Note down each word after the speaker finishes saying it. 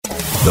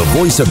the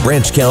voice of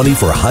Branch County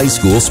for high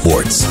school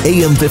sports.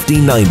 AM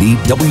 1590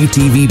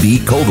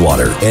 WTVB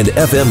Coldwater and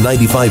FM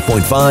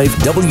 95.5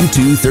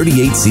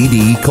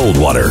 W238CD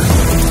Coldwater.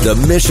 The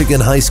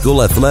Michigan High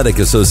School Athletic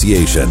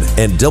Association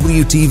and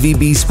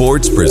WTVB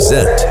Sports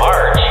present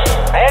March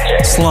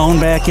Magic. Sloan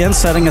back in,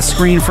 setting a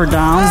screen for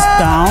Downs.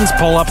 Downs,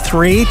 pull up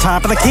three,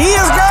 top of the key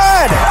is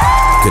good!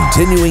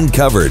 continuing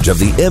coverage of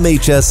the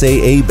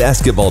MHSAA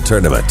basketball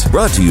tournament.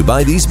 Brought to you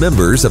by these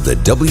members of the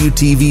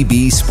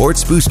WTVB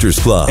Sports Boosters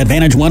Club.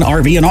 Advantage One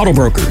RV and Auto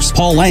Brokers.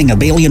 Paul Lang of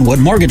Bailey & Wood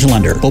Mortgage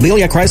Lender.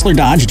 Bobelia Chrysler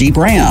Dodge Jeep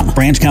Ram.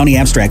 Branch County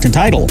Abstract and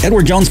Title.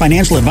 Edward Jones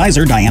Financial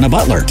Advisor Diana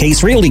Butler.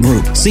 Case Realty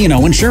Group.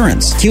 C&O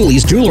Insurance.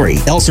 Cooley's Jewelry.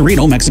 El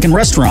Cerrito Mexican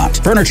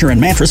Restaurant. Furniture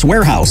and Mattress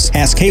Warehouse.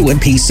 Ask Haywood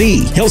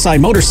PC. Hillside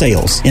Motor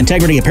Sales.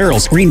 Integrity Apparel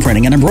Screen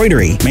Printing and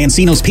Embroidery.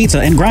 Mancino's Pizza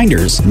and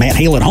Grinders. Matt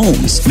Hale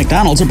Homes.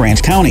 McDonald's of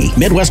Branch County.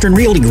 Midwestern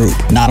Realty Group.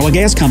 Nottawa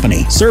Gas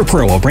Company.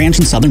 Serpro of Branch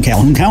and Southern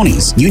Calhoun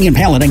Counties. Union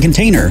Pallet and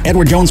Container.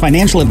 Edward Jones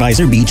Financial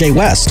Advisor BJ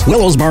West.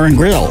 Willow's Bar and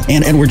Grill.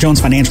 And Edward Jones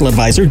Financial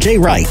Advisor Jay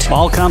Wright.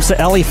 Ball comes to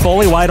Ellie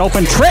Foley, wide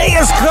open. Trey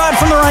is good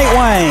from the right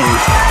wing.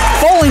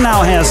 Foley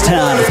now has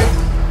 10.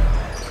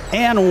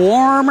 And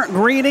warm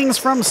greetings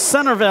from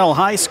Centerville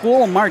High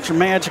School. March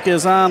Magic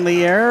is on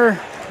the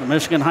air. The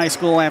Michigan High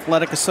School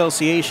Athletic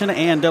Association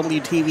and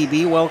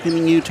WTVB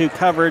welcoming you to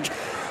coverage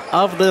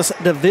of this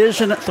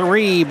Division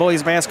III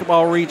boys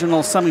basketball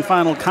regional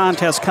semifinal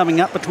contest coming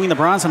up between the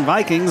Bronson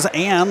Vikings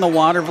and the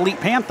Watervliet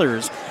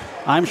Panthers.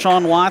 I'm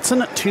Sean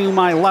Watson. To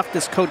my left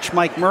is Coach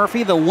Mike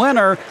Murphy. The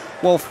winner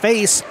will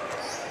face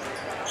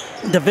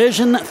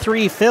Division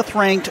III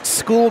fifth-ranked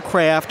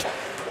Schoolcraft,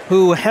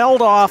 who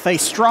held off a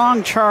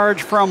strong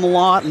charge from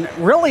Lawton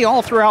really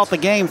all throughout the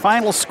game.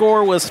 Final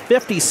score was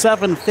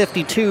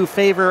 57-52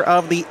 favor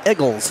of the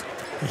Eagles.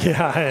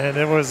 Yeah, and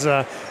it was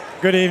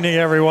good evening,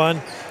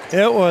 everyone.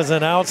 It was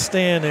an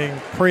outstanding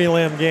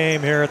prelim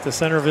game here at the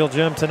Centerville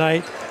Gym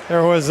tonight. It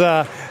was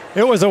a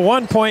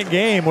 1-point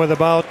game with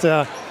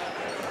about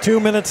 2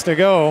 minutes to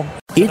go.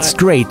 It's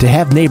great to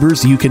have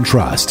neighbors you can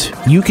trust,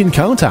 you can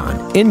count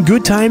on, in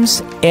good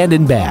times and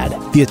in bad.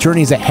 The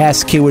attorneys at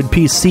Hass Kaywood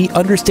PC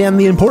understand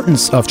the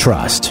importance of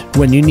trust.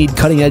 When you need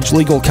cutting-edge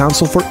legal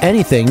counsel for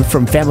anything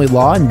from family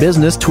law and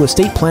business to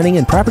estate planning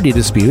and property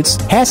disputes,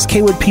 Hass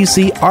Kaywood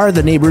PC are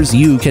the neighbors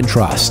you can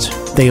trust.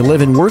 They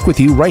live and work with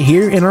you right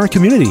here in our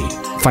community.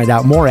 Find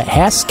out more at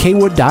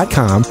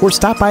HassKaywood.com or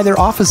stop by their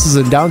offices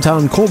in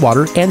downtown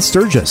Coldwater and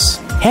Sturgis.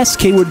 Hass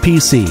Kaywood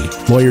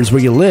PC. Lawyers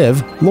where you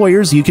live,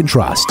 lawyers you can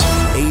trust.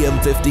 AM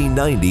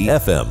 1590,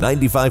 FM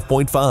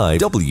 95.5,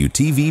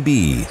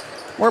 WTVB.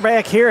 We're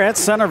back here at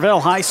Centerville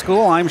High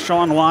School. I'm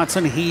Sean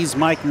Watson. He's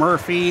Mike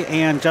Murphy,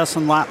 and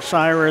Justin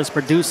Lotshire is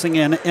producing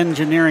and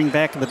engineering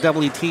back at the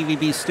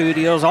WTVB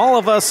studios. All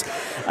of us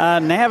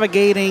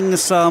navigating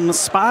some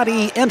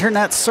spotty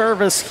internet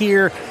service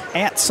here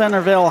at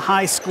Centerville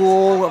High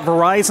School.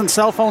 Verizon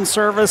cell phone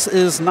service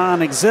is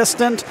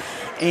non-existent,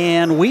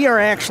 and we are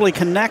actually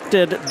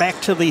connected back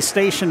to the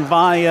station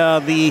via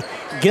the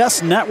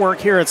guest network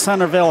here at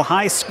Centerville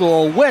High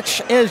School,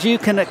 which, as you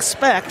can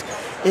expect,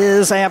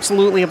 is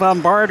absolutely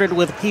bombarded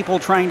with people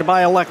trying to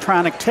buy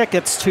electronic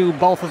tickets to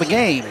both of the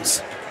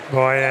games.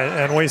 Boy,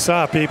 and we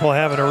saw people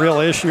having a real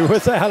issue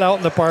with that out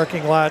in the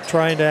parking lot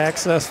trying to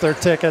access their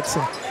tickets.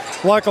 And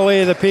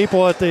luckily, the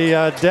people at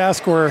the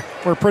desk were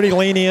pretty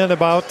lenient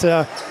about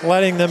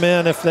letting them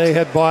in if they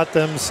had bought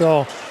them.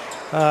 So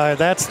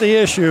that's the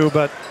issue.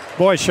 But,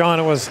 boy, Sean,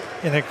 it was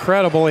an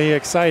incredibly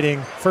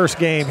exciting first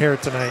game here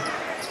tonight.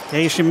 In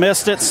case you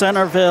missed it,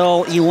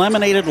 Centerville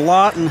eliminated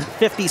Lawton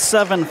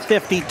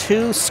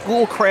 57-52.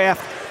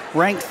 Schoolcraft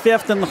ranked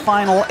 5th in the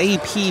final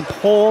AP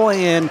poll,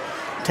 and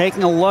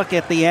taking a look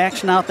at the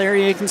action out there,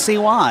 you can see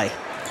why.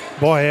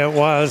 Boy, it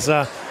was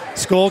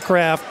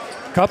Schoolcraft.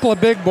 A couple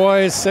of big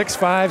boys,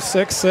 6'5",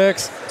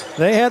 6'6".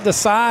 They had the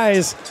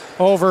size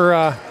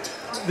over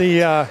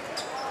the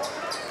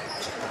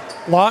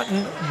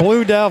Lawton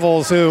Blue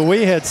Devils, who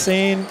we had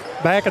seen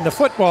back in the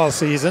football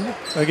season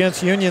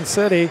against Union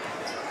City.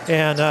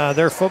 And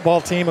their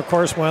football team, of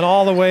course, went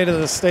all the way to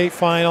the state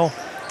final,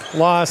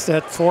 lost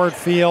at Ford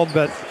Field.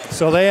 But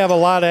so they have a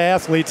lot of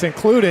athletes,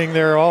 including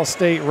their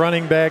all-state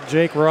running back,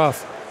 Jake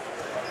Ruff.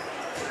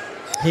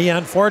 He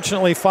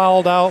unfortunately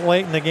fouled out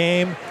late in the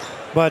game,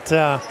 but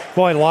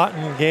boy,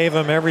 Lawton gave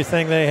them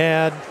everything they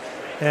had,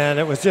 and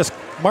it was just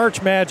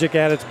March Magic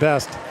at its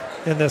best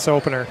in this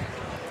opener.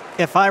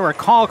 If I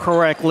recall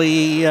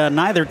correctly,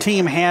 neither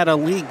team had a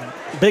league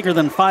bigger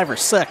than 5 or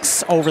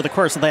 6 over the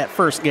course of that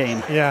first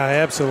game. Yeah,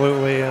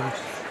 absolutely.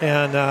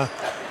 And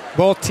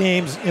both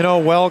teams,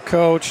 well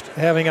coached,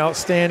 having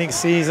outstanding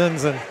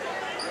seasons, and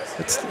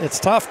it's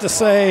tough to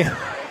say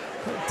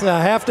to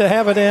have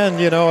it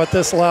end, at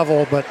this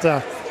level. But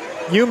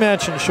you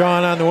mentioned,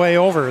 Sean, on the way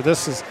over,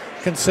 this is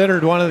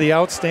considered one of the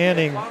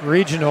outstanding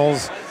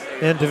regionals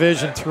in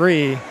Division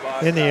III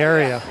in the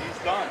area.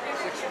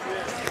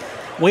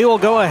 We will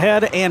go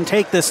ahead and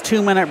take this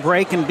 2-minute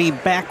break and be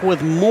back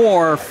with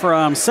more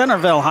from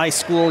Centerville High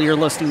School. You're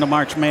listening to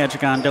March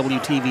Magic on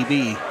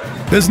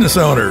WTVB. Business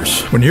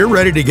owners, when you're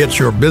ready to get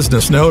your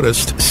business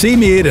noticed, see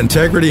me at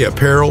Integrity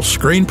Apparel,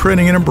 Screen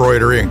Printing and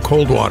Embroidery in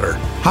Coldwater.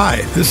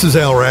 Hi, this is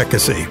Al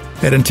Rackesee.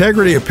 At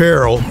Integrity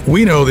Apparel,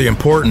 we know the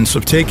importance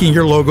of taking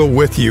your logo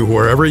with you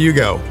wherever you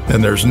go,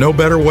 and there's no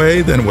better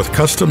way than with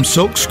custom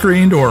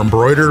silk-screened or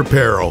embroidered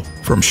apparel.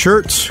 From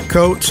shirts,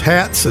 coats,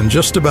 hats, and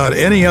just about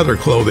any other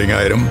clothing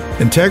item,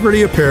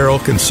 Integrity Apparel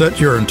can set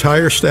your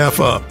entire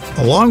staff up.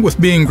 Along with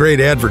being great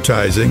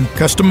advertising,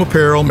 custom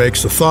apparel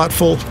makes a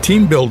thoughtful,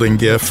 team-building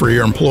gift for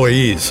your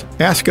employees.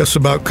 Ask us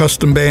about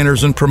custom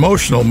banners and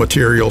promotional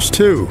materials,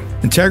 too.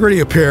 Integrity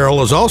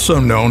Apparel is also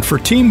known for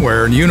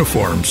teamwear and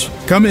uniforms.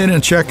 Come in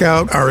and check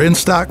out our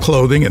in-stock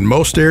clothing in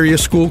most area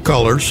school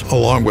colors,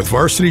 along with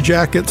varsity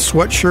jackets,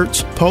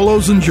 sweatshirts,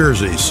 polos, and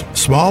jerseys.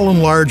 Small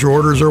and large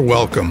orders are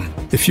welcome.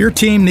 If your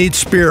team needs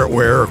spirit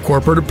wear or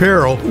corporate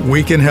apparel,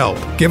 we can help.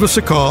 Give us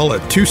a call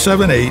at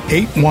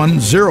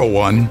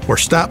 278-8101 or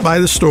stop by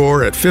the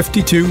store at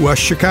 52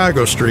 West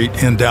Chicago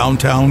Street in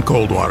downtown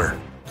Coldwater.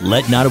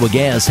 Let Nottawa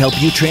Gas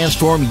help you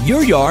transform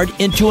your yard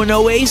into an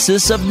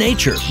oasis of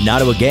nature.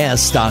 Nottawa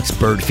Gas stocks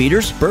bird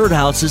feeders, bird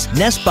houses,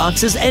 nest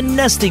boxes, and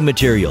nesting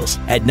materials.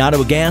 At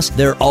Nottawa Gas,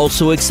 they're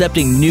also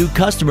accepting new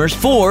customers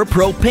for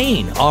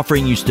propane,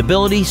 offering you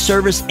stability,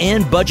 service,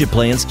 and budget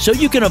plans so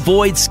you can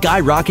avoid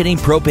skyrocketing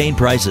propane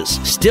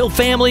prices. Still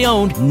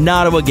family-owned,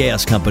 Nottawa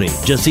Gas Company.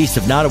 Just east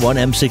of Nottawa on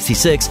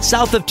M66,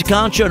 south of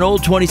Teconcha on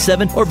Old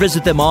 27, or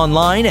visit them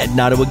online at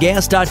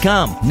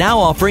nottawagas.com. Now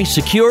offering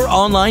secure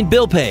online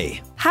bill pay.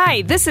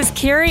 Hi, this is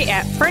Carrie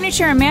at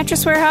Furniture and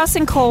Mattress Warehouse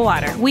in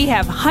Coldwater. We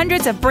have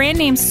hundreds of brand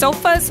name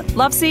sofas,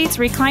 love seats,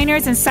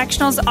 recliners, and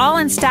sectionals all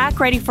in stock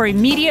ready for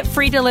immediate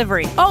free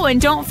delivery. Oh,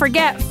 and don't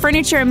forget,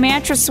 Furniture and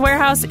Mattress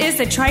Warehouse is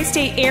the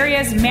tri-state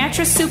area's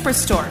mattress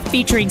superstore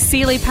featuring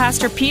Sealy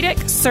Posturepedic,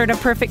 Serta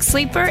Perfect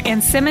Sleeper,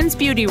 and Simmons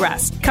Beauty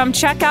Rest. Come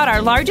check out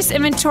our largest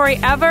inventory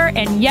ever,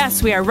 and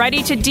yes, we are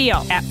ready to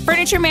deal. At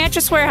Furniture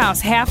Mattress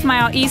Warehouse,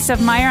 half-mile east of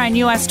Meyer on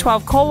US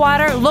 12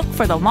 Coldwater, look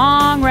for the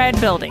long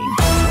red building.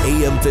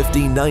 AM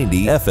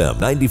 1590, FM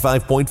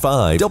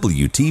 95.5,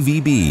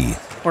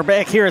 WTVB. We're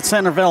back here at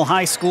Centerville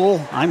High School.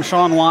 I'm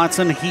Sean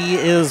Watson. He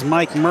is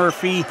Mike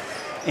Murphy.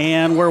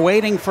 And we're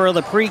waiting for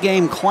the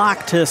pregame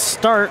clock to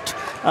start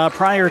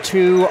prior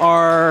to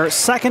our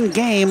second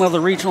game of the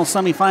regional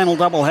semifinal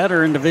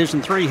doubleheader in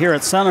Division III here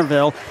at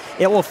Centerville.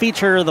 It will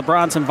feature the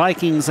Bronson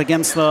Vikings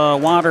against the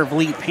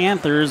Watervliet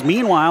Panthers.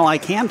 Meanwhile, I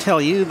can tell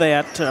you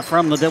that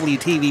from the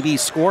WTVB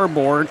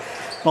scoreboard,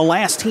 the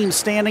last team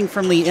standing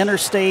from the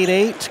Interstate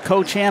 8,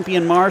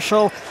 co-champion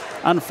Marshall,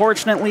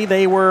 unfortunately,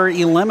 they were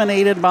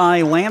eliminated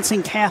by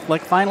Lansing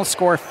Catholic. Final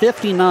score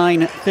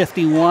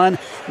 59-51.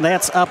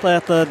 That's up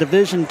at the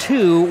Division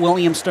II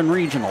Williamston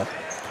Regional.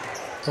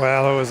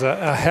 Well, it was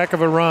a heck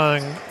of a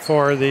run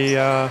for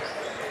the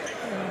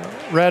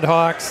Red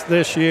Hawks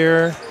this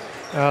year.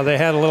 They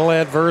had a little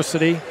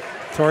adversity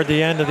toward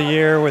the end of the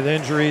year with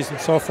injuries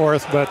and so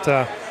forth, but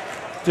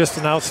just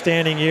an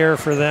outstanding year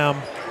for them.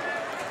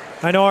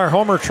 I know our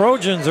Homer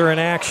Trojans are in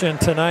action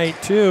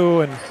tonight,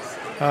 too, and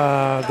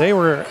they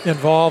were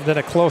involved in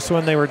a close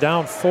one. They were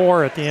down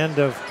 4 at the end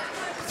of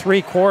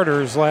 3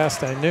 quarters,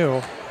 last I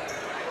knew.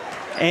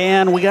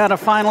 And we got a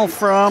final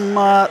from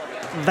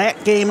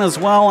that game as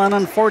well, and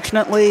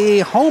unfortunately,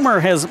 Homer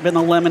has been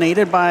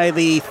eliminated by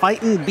the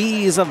Fightin'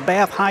 Bees of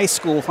Bath High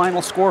School.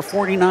 Final score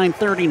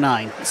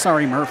 49-39.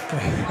 Sorry, Murph.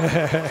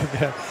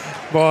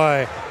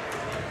 Boy,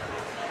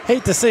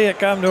 hate to see it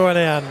come to an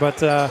end,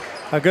 but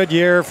a good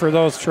year for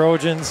those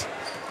Trojans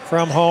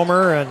from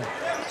Homer. And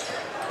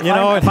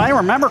if I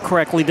remember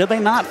correctly, did they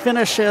not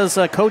finish as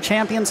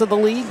co-champions of the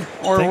league,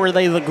 or were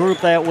they the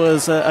group that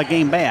was a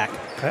game back?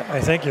 I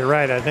think you're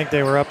right. I think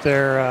they were up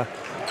there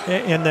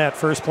in that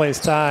first place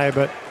tie.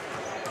 But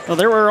well,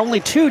 there were only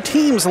 2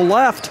 teams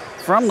left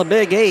from the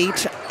Big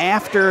 8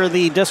 after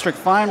the district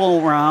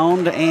final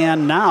round,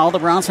 and now the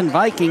Bronson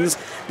Vikings,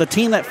 the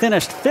team that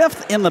finished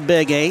 5th in the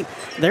Big 8,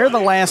 they're the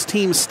last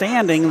team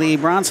standing. The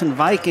Bronson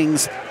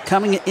Vikings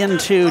coming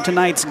into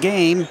tonight's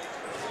game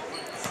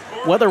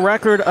with a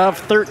record of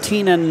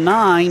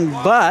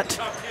 13-9, but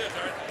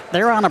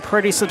they're on a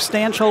pretty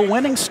substantial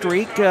winning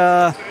streak,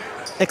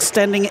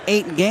 extending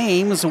 8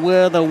 games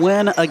with a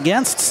win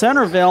against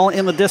Centerville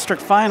in the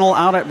district final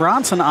out at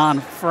Bronson on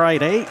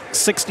Friday,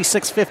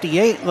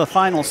 66-58, the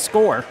final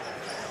score.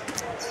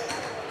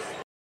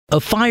 A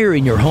fire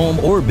in your home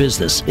or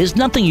business is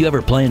nothing you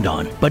ever planned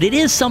on, but it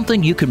is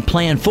something you can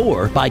plan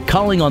for by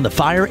calling on the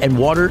Fire and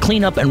Water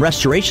Cleanup and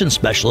Restoration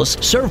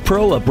Specialist,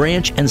 ServPro of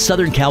Branch and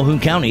Southern Calhoun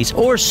Counties,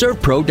 or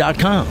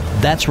ServPro.com.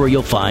 That's where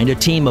you'll find a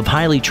team of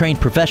highly trained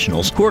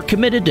professionals who are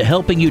committed to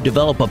helping you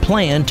develop a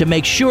plan to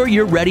make sure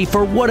you're ready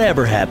for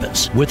whatever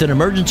happens. With an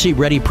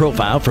emergency-ready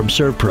profile from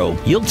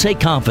ServPro, you'll take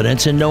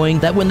confidence in knowing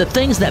that when the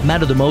things that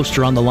matter the most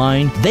are on the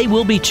line, they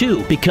will be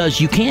too,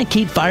 because you can't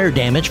keep fire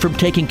damage from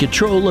taking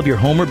control of your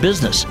home or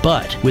business.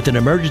 But with an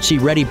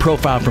emergency-ready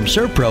profile from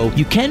ServPro,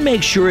 you can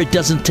make sure it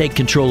doesn't take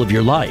control of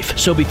your life.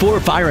 So before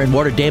fire and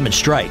water damage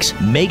strikes,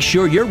 make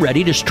sure you're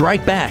ready to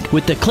strike back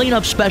with the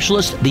cleanup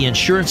specialist the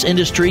insurance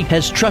industry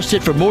has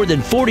trusted for more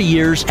than 40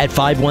 years at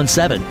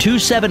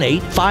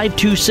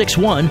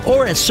 517-278-5261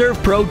 or at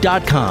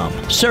servpro.com.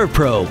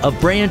 ServPro of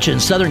Branch and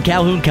Southern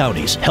Calhoun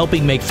counties,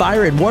 helping make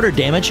fire and water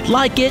damage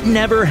like it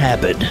never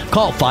happened.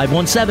 Call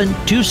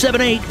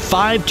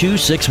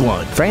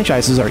 517-278-5261.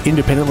 Franchises are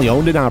independently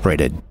owned and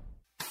operated.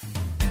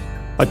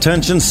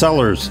 Attention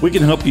sellers, we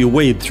can help you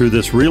wade through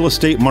this real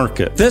estate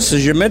market. This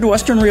is your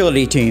Midwestern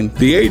Realty team.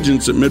 The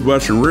agents at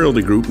Midwestern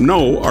Realty Group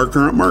know our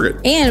current market.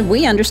 And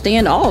we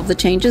understand all of the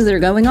changes that are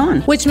going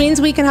on. Which means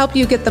we can help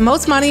you get the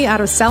most money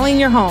out of selling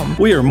your home.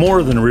 We are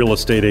more than real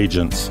estate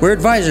agents. We're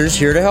advisors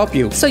here to help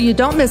you. So you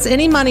don't miss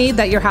any money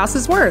that your house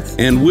is worth.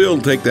 And we'll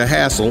take the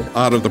hassle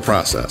out of the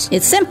process.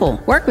 It's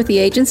simple. Work with the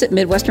agents at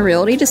Midwestern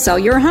Realty to sell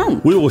your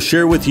home. We will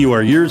share with you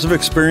our years of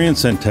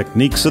experience and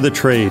techniques of the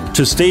trade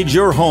to stage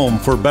your home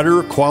for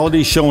better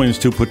quality showings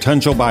to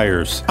potential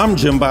buyers. I'm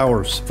Jim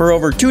Bowers. For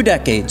over 2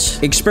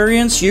 decades,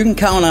 experience you can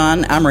count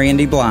on, I'm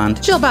Randy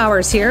Blond. Jill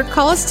Bowers here.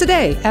 Call us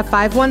today at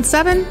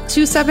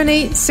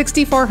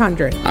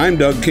 517-278-6400. I'm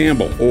Doug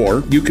Campbell,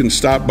 or you can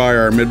stop by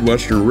our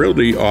Midwestern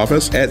Realty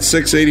office at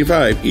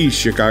 685 East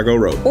Chicago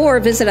Road.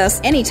 Or visit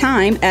us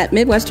anytime at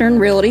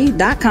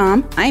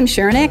MidwesternRealty.com. I'm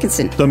Sharon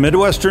Atkinson. The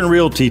Midwestern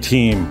Realty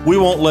team. We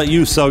won't let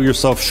you sell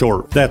yourself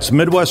short. That's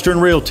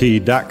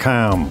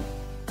MidwesternRealty.com.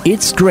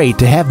 It's great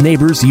to have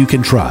neighbors you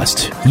can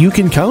trust, you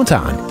can count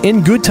on,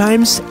 in good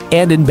times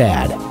and in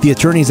bad. The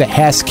attorneys at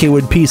Hass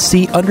Kaywood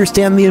PC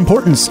understand the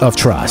importance of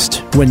trust.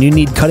 When you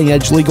need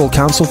cutting-edge legal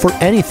counsel for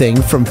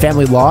anything from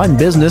family law and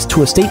business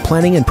to estate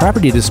planning and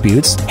property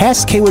disputes,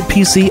 Hass Kaywood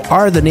PC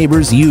are the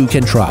neighbors you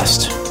can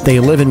trust. They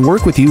live and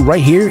work with you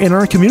right here in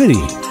our community.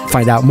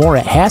 Find out more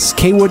at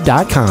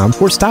HassKaywood.com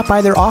or stop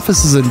by their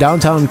offices in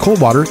downtown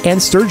Coldwater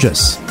and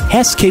Sturgis.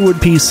 Hass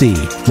Kaywood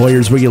PC.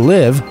 Lawyers where you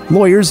live,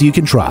 lawyers you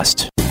can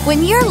trust.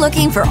 When you're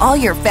looking for all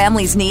your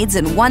family's needs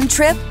in one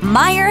trip,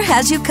 Meijer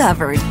has you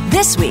covered.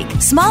 This week,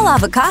 small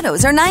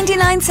avocados are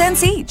 99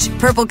 cents each.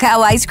 Purple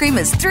Cow ice cream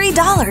is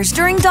 $3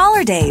 during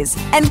Dollar Days.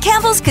 And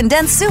Campbell's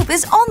condensed soup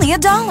is only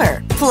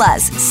 $1.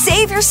 Plus,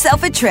 save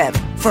yourself a trip.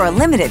 For a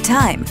limited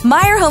time,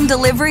 Meijer Home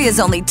Delivery is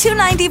only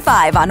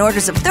 $2.95 on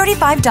orders of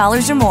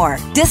 $35 or more.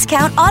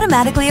 Discount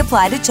automatically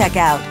applied at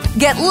checkout.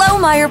 Get low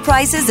Meijer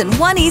prices in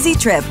one easy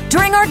trip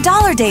during our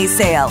Dollar Days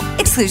sale.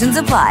 Exclusions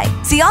apply.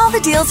 See all the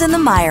deals in the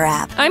Meijer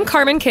app. I'm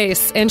Carmen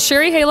Case, and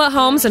Sherry Haylet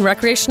Homes and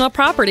Recreational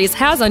Properties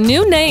has a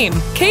new name,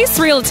 Case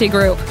Realty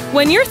Group.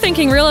 When you're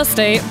thinking real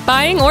estate,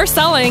 buying or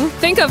selling,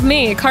 think of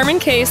me, Carmen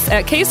Case,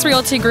 at Case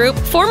Realty Group,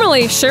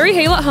 formerly Sherry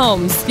Haylet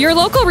Homes, your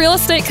local real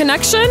estate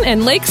connection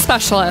and lake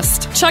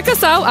specialist. Check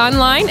us out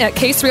online at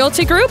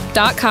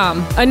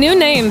caserealtygroup.com. A new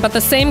name, but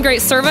the same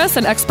great service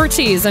and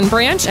expertise in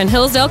Branch and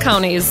Hillsdale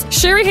counties.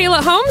 Sherry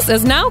Haylet Homes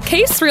is now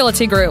Case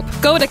Realty Group.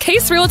 Go to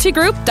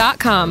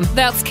caserealtygroup.com.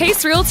 That's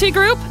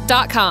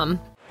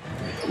caserealtygroup.com.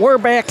 We're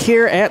back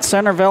here at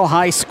Centerville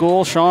High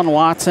School. Sean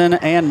Watson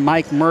and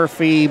Mike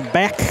Murphy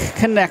back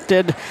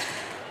connected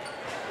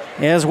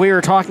as we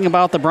were talking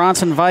about the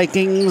Bronson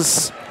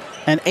Vikings.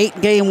 An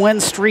 8-game win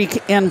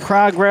streak in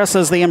progress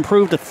as they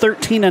improved to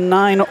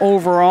 13-9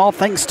 overall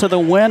thanks to the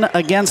win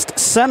against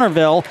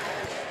Centerville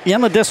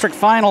in the district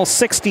final,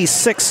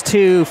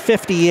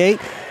 66-58.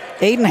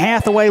 Aiden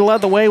Hathaway led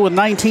the way with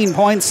 19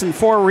 points and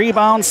 4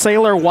 rebounds.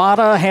 Sailor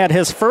Wada had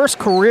his first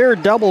career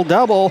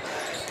double-double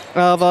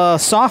of a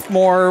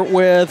sophomore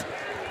with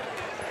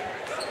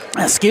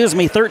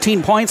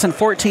 13 points and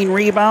 14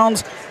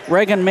 rebounds.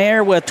 Reagan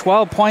Mayer with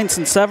 12 points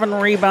and 7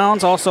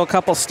 rebounds. Also a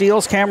couple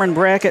steals. Cameron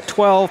Brackett,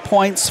 12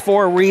 points,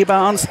 4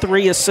 rebounds,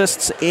 3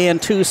 assists,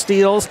 and 2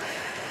 steals.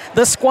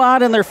 The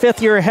squad and their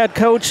fifth-year head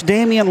coach,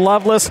 Damian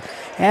Lovelace,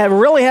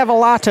 really have a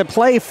lot to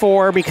play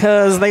for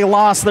because they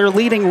lost their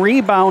leading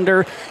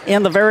rebounder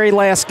in the very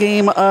last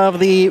game of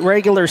the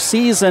regular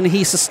season.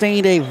 He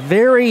sustained a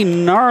very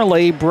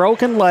gnarly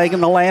broken leg in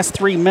the last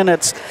 3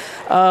 minutes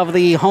of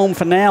the home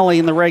finale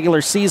in the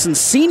regular season,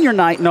 senior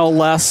night no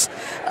less,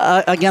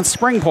 against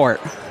Springport.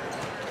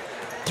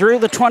 Through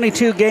the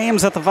 22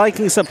 games that the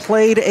Vikings have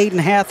played, Aiden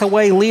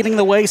Hathaway leading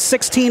the way,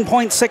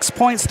 16.6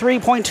 points,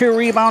 3.2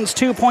 rebounds,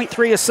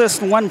 2.3 assists,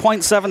 and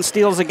 1.7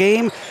 steals a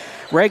game.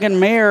 Reagan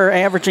Mayer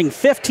averaging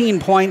 15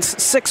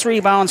 points, 6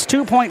 rebounds,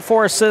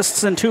 2.4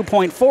 assists, and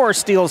 2.4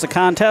 steals a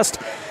contest.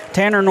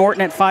 Tanner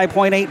Norton at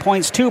 5.8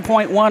 points,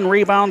 2.1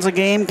 rebounds a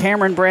game.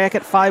 Cameron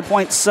Brackett,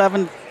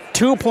 5.7,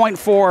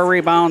 2.4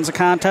 rebounds a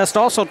contest,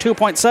 also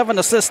 2.7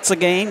 assists a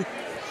game.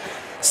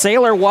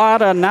 Sailor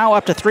Wada now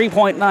up to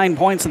 3.9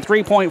 points and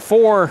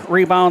 3.4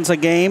 rebounds a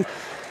game.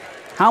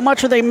 How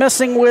much are they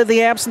missing with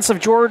the absence of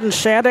Jordan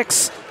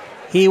Shaddix?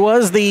 He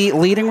was the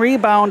leading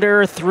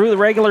rebounder through the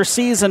regular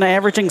season,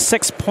 averaging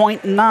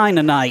 6.9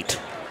 a night.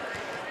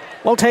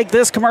 We'll take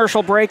this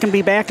commercial break and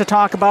be back to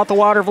talk about the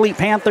Watervliet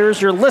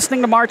Panthers. You're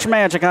listening to March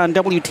Magic on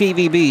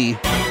WTVB.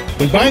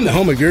 When buying the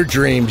home of your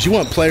dreams, you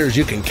want players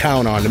you can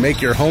count on to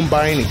make your home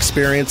buying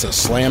experience a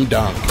slam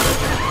dunk.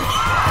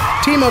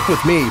 Team up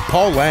with me,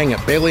 Paul Lang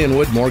at Bailey &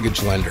 Wood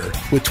Mortgage Lender.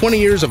 With 20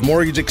 years of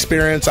mortgage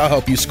experience, I'll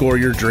help you score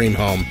your dream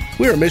home.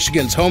 We are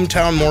Michigan's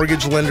hometown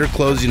mortgage lender,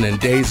 closing in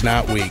days,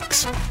 not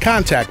weeks.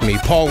 Contact me,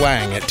 Paul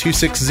Lang, at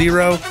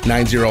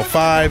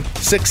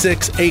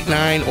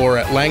 260-905-6689 or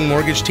at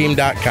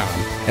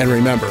langmortgageteam.com. And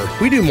remember,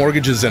 we do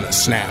mortgages in a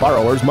snap.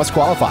 Borrowers must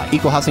qualify.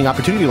 Equal Housing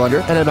Opportunity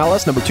Lender,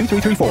 NMLS number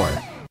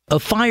 2334. A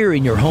fire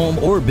in your home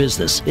or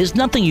business is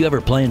nothing you ever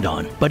planned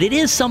on, but it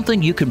is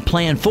something you can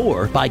plan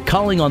for by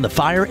calling on the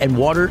Fire and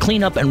Water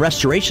Cleanup and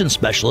Restoration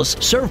Specialist,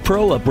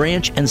 ServPro of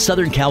Branch and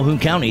Southern Calhoun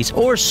Counties,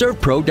 or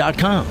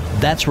ServPro.com.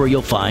 That's where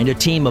you'll find a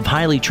team of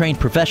highly trained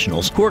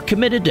professionals who are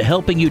committed to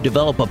helping you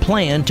develop a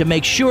plan to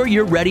make sure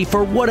you're ready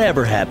for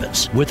whatever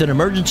happens. With an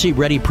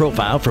emergency-ready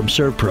profile from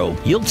ServPro,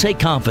 you'll take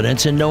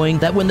confidence in knowing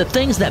that when the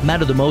things that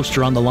matter the most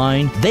are on the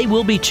line, they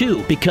will be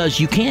too, because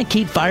you can't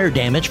keep fire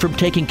damage from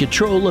taking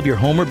control of your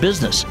home or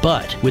business.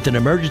 But with an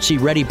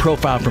emergency-ready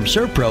profile from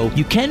ServPro,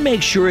 you can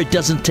make sure it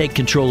doesn't take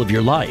control of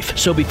your life.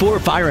 So before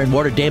fire and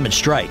water damage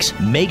strikes,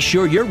 make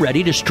sure you're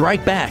ready to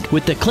strike back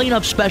with the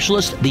cleanup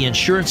specialist the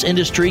insurance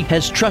industry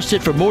has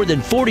trusted for more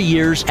than 40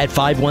 years at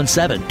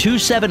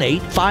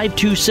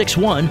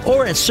 517-278-5261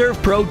 or at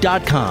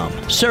ServPro.com.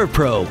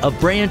 ServPro of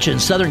Branch and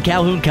Southern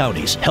Calhoun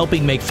Counties,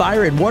 helping make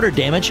fire and water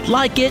damage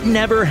like it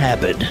never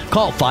happened.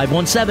 Call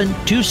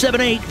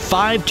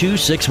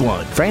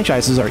 517-278-5261.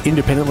 Franchises are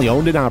independently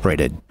owned and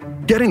operated.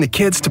 Getting the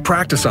kids to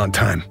practice on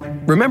time.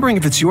 Remembering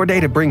if it's your day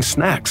to bring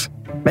snacks.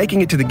 Making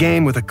it to the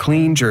game with a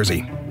clean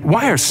jersey.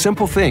 Why are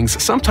simple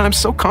things sometimes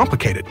so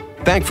complicated?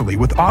 Thankfully,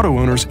 with Auto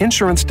Owners,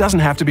 insurance doesn't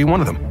have to be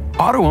one of them.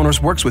 Auto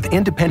Owners works with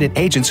independent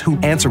agents who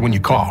answer when you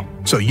call,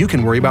 so you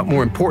can worry about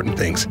more important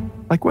things,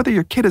 like whether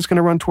your kid is going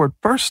to run toward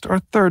first or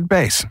third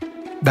base.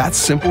 That's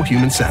simple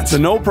human sense. The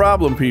no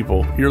problem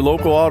people. Your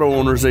local Auto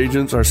Owners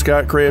agents are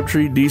Scott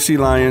Crabtree, DC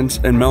Lyons,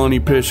 and Melanie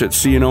Pish at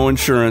C&O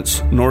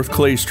Insurance, North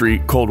Clay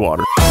Street,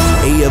 Coldwater.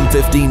 AM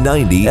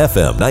 1590,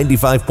 FM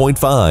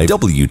 95.5,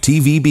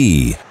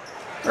 WTVB.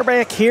 We're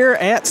back here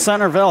at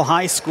Centerville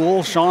High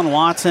School. Sean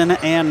Watson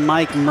and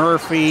Mike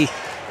Murphy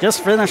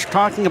just finished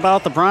talking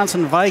about the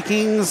Bronson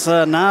Vikings.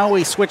 Now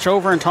we switch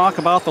over and talk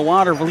about the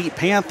Watervliet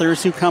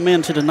Panthers, who come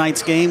into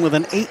tonight's game with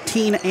an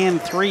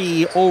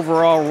 18-3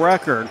 overall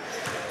record.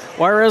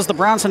 Whereas the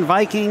Bronson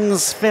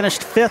Vikings finished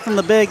 5th in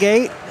the Big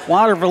 8,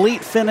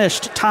 Watervliet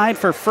finished tied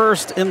for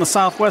 1st in the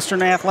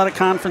Southwestern Athletic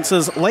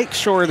Conference's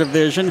Lakeshore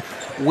Division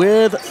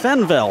with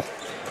Fenville.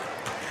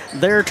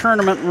 Their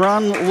tournament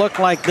run looked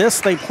like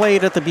this. They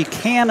played at the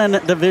Buchanan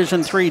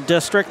Division III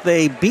district.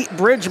 They beat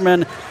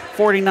Bridgman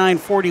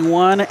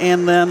 49-41,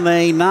 and then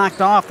they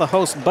knocked off the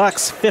host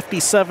Bucks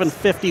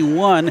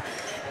 57-51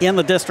 in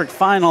the district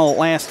final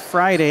last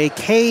Friday.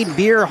 Cade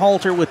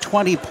Beerhalter with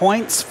 20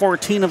 points,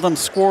 14 of them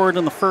scored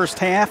in the first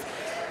half.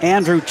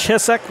 Andrew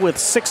Chisek with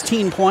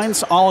 16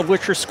 points, all of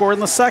which are scored in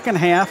the second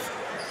half.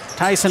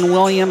 Tyson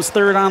Williams,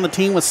 third on the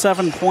team with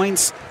 7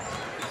 points.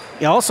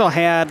 He also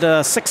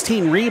had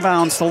 16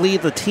 rebounds to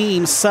lead the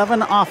team,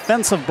 7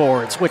 offensive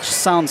boards, which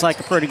sounds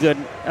like a pretty good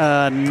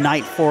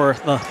night for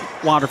the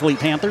Watervliet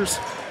Panthers.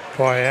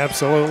 Boy,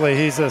 absolutely.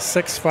 He's a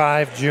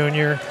 6'5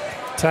 junior.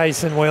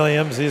 Tyson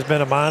Williams, he's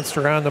been a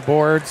monster on the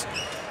boards.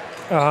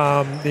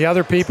 The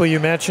other people you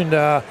mentioned,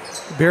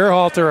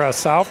 Beerhalter, a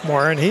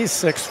sophomore, and he's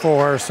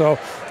 6'4", so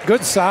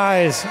good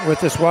size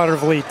with this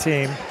Watervliet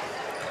team.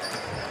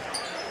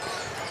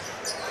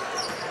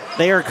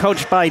 They are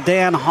coached by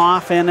Dan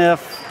Hoff, and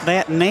if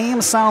that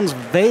name sounds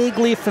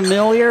vaguely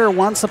familiar,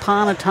 once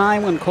upon a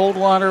time when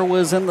Coldwater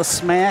was in the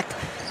SMAC,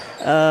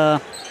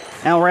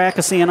 Al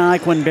Rackesy and I,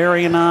 Quinn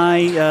Berry and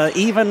I,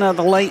 even the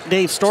late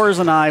Dave Storrs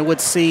and I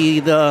would see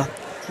the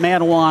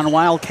Madawan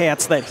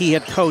Wildcats that he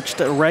had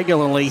coached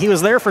regularly. He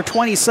was there for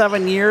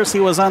 27 years. He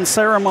was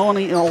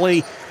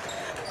unceremonially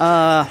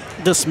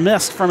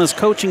dismissed from his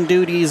coaching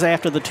duties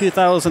after the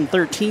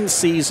 2013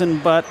 season,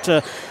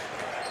 but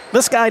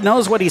this guy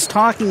knows what he's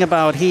talking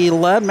about. He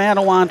led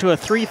Madawan to a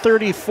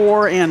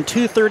 334 and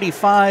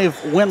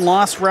 235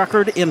 win-loss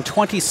record in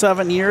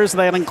 27 years.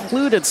 That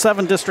included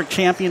 7 district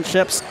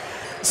championships,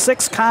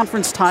 6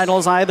 conference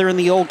titles, either in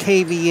the old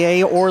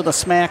KVA or the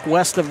SMAC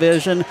West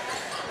Division.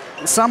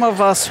 Some of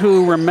us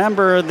who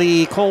remember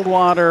the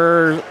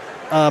Coldwater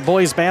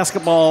boys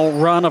basketball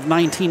run of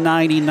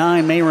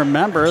 1999 may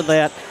remember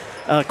that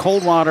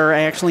Coldwater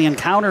actually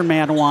encountered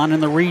Madawan in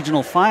the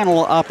regional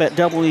final up at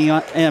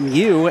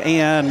WMU,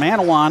 and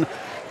Madawan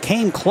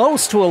came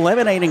close to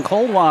eliminating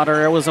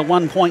Coldwater. It was a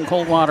 1-point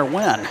Coldwater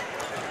win.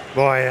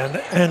 Boy,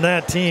 and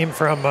that team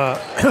from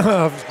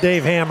of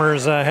Dave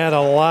Hammers had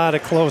a lot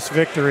of close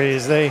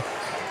victories. They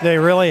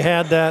really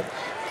had that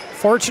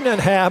fortunate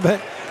habit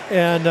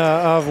and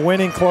of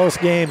winning close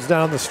games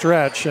down the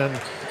stretch, and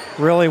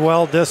really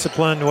well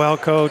disciplined, well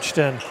coached,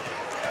 and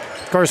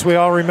of course we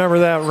all remember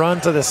that run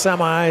to the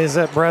semis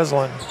at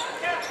Breslin.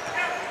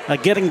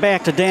 Getting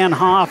back to Dan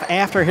Hoff,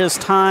 after his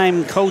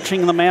time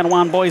coaching the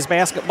Madawan boys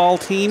basketball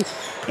team,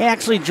 He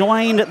actually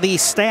joined the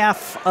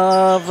staff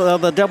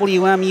of the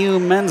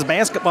WMU men's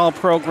basketball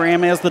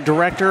program as the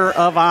director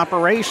of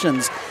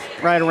operations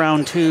right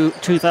around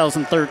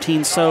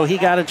 2013. So he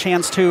got a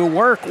chance to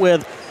work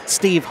with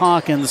Steve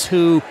Hawkins,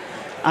 who,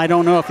 I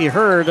don't know if you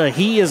heard,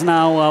 he is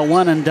now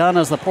one and done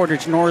as the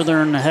Portage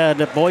Northern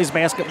head boys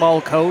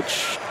basketball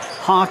coach.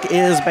 Hawk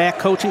is back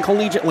coaching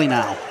collegiately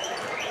now.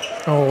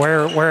 Oh,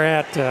 where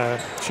at,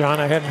 Sean?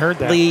 I hadn't heard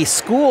that. The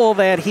school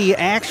that he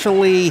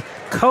actually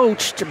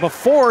coached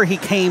before he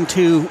came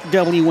to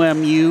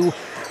WMU,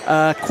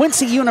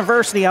 Quincy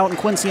University out in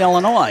Quincy,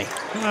 Illinois.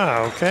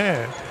 Oh,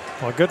 okay.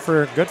 Well, good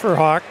for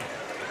Hawk.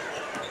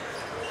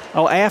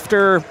 Oh,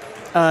 after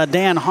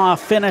Dan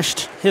Hoff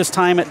finished his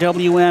time at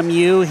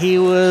WMU, he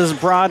was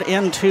brought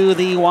into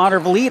the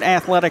Watervliet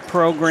athletic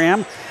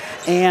program.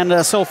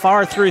 And so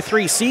far through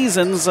 3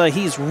 seasons,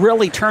 he's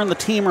really turned the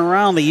team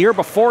around. The year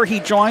before he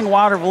joined,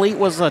 Watervliet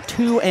was a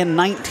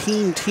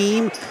 2-19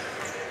 team.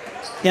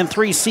 In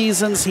 3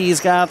 seasons, he's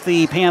got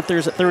the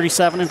Panthers at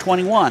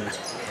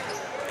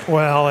 37-21.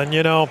 Well, and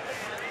an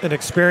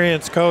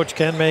experienced coach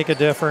can make a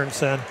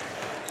difference. And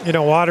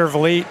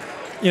Watervliet,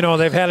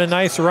 they've had a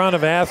nice run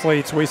of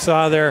athletes. We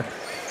saw their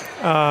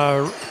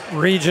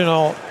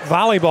regional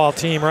volleyball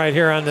team right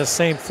here on this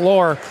same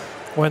floor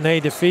when they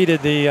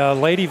defeated the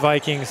Lady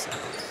Vikings.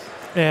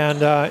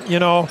 And,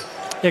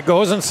 it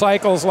goes in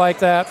cycles like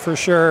that for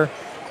sure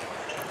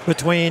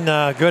between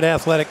good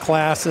athletic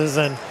classes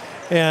and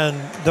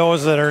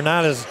those that are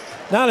not as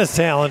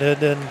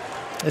talented. And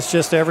it's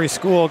just every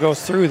school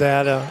goes through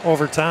that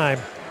over time.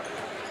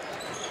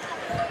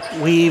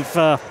 We've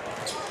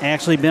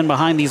actually been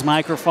behind these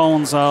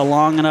microphones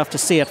long enough to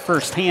see it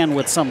firsthand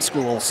with some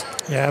schools.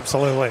 Yeah,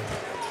 absolutely.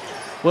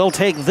 We'll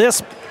take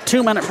this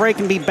 2-minute break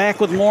and be back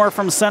with more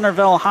from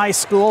Centerville High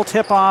School.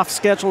 Tip-off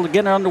scheduled to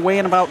get underway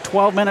in about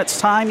 12 minutes'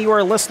 time. You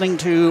are listening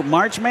to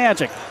March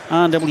Magic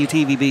on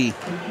WTVB.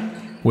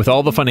 With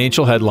all the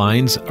financial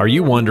headlines, are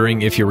you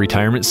wondering if your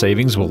retirement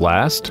savings will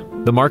last?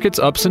 The market's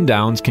ups and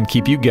downs can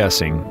keep you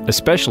guessing,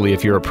 especially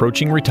if you're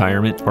approaching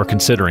retirement or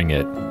considering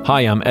it.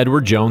 Hi, I'm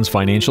Edward Jones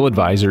Financial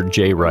Advisor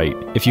Jay Wright.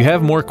 If you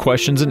have more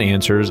questions and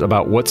answers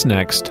about what's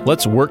next,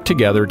 let's work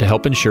together to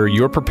help ensure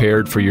you're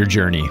prepared for your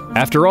journey.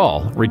 After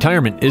all,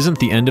 retirement isn't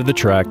the end of the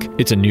trek,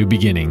 it's a new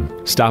beginning.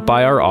 Stop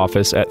by our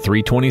office at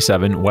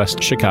 327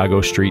 West Chicago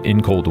Street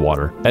in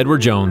Coldwater. Edward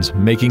Jones,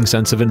 Making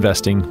Sense of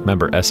Investing,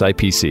 member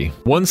SIPC.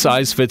 One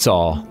size fits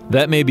all.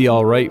 That may be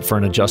all right for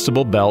an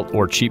adjustable belt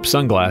or cheap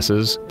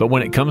sunglasses, but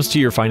when it comes to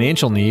your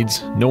financial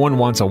needs, no one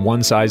wants a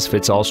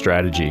one-size-fits-all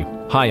strategy.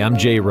 Hi, I'm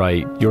Jay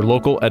Wright, your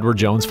local Edward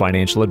Jones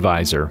Financial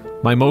Advisor.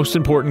 My most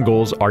important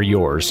goals are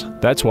yours.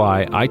 That's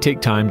why I take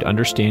time to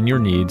understand your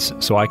needs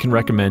so I can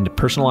recommend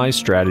personalized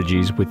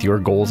strategies with your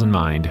goals in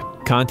mind.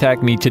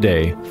 Contact me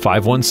today,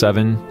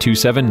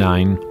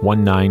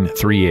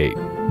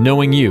 517-279-1938.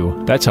 Knowing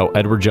you, that's how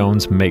Edward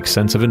Jones makes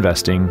sense of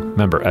investing,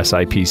 member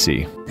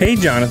SIPC. Hey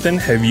Jonathan,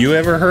 have you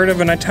ever heard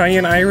of an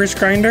Italian-Irish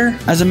grinder?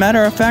 As a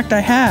matter of fact,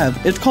 I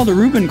have. It's called a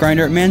Reuben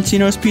grinder at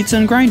Mancino's Pizza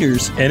and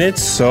Grinders. And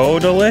it's so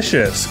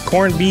delicious.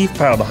 Corned beef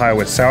piled high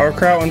with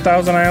sauerkraut and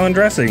Thousand Island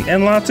dressing,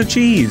 and lots of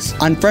cheese.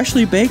 On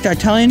freshly baked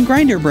Italian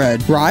grinder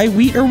bread, rye,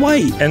 wheat, or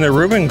white. And the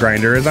Reuben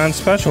grinder is on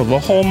special the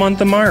whole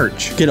month of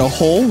March. Get a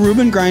whole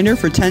Reuben grinder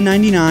for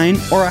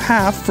 $10.99 or a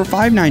half for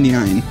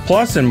 $5.99.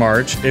 Plus in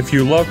March, if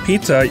you love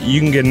pizza, you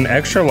can get an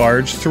extra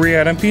large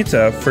 3-item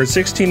pizza for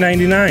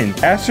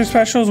 $16.99. Ask for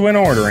specials when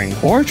ordering.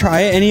 Or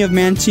try any of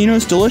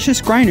Mancino's delicious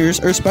grinders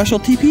or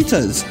specialty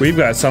pizzas. We've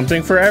got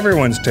something for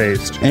everyone's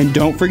taste. And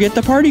don't forget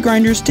the party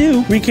grinders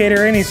too. We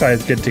cater any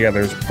size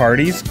get-togethers,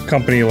 parties,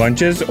 company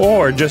lunches,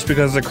 or just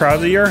because the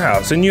crowd's at your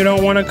house and you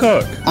don't want to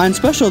cook. On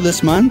special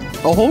this month,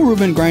 a whole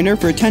Reuben grinder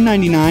for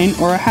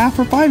 $10.99 or a half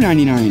for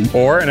 $5.99.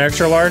 Or an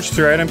extra large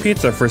 3-item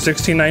pizza for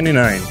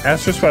 $16.99.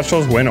 Ask for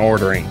specials when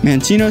ordering.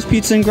 Mancino's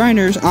Pizza and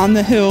Grinders on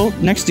the hill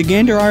next to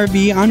Gander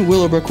RV on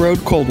Willowbrook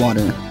Road,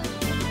 Coldwater.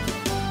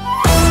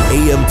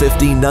 AM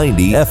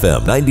 1590,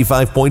 FM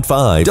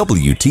 95.5,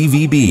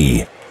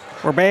 WTVB.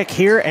 We're back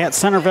here at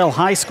Centerville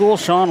High School.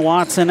 Sean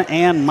Watson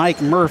and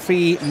Mike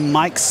Murphy,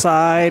 Mike's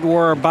side.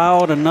 We're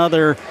about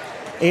another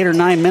 8 or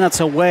 9 minutes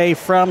away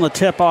from the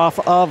tip-off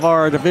of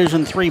our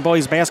Division III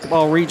boys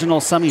basketball regional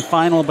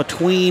semifinal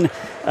between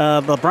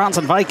the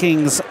Bronson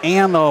Vikings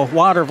and the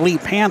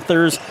Watervliet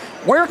Panthers.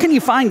 Where can you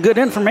find good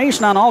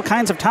information on all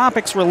kinds of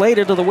topics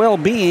related to the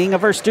well-being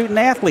of our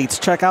student-athletes?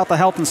 Check out the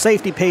health and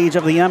safety page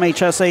of the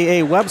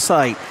MHSAA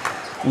website.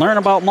 Learn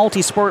about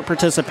multi-sport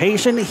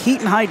participation,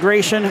 heat and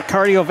hydration,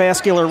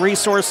 cardiovascular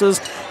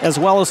resources, as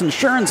well as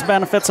insurance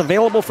benefits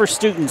available for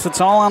students. It's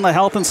all on the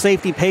health and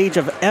safety page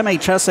of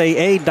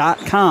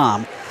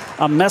MHSAA.com.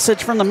 A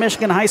message from the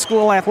Michigan High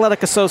School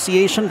Athletic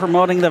Association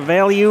promoting the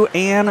value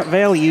and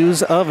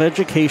values of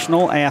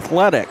educational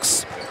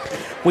athletics.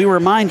 We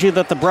remind you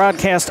that the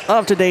broadcast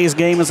of today's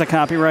game is a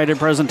copyrighted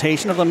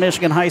presentation of the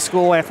Michigan High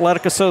School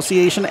Athletic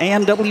Association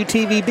and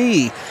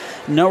WTVB.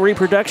 No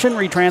reproduction,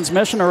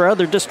 retransmission, or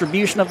other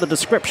distribution of the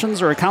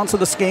descriptions or accounts of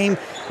this game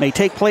may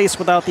take place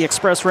without the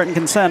express written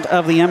consent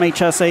of the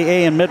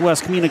MHSAA and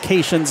Midwest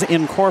Communications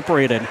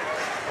Incorporated.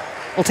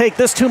 We'll take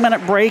this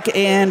 2-minute break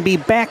and be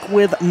back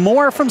with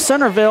more from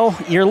Centerville.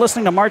 You're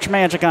listening to March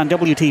Magic on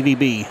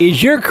WTVB.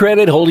 Is your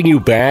credit holding you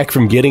back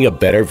from getting a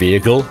better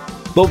vehicle?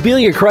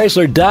 Bobilia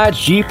Chrysler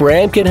Dodge Jeep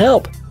Ram can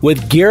help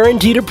with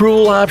guaranteed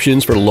approval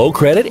options for low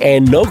credit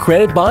and no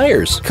credit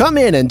buyers. Come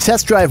in and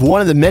test drive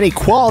one of the many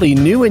quality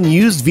new and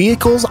used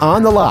vehicles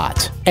on the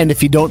lot. And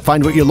if you don't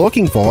find what you're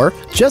looking for,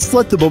 just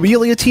let the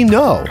Bobilia team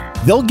know.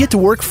 They'll get to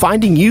work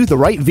finding you the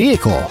right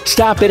vehicle.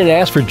 Stop in and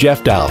ask for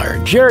Jeff Dollar,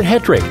 Jared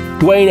Hetrick,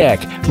 Dwayne Eck,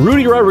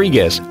 Rudy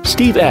Rodriguez,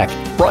 Steve Eck,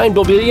 Brian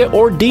Bobilia,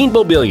 or Dean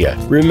Bobilia.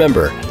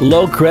 Remember,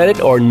 low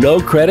credit or no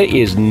credit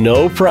is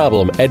no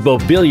problem at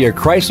Bobilia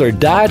Chrysler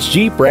Dodge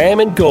Jeep Ram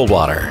in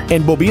Coldwater.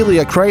 And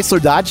Bobilia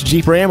Chrysler Dodge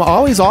Jeep Ram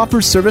always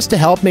offers service to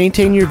help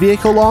maintain your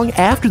vehicle long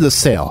after the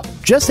sale.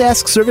 Just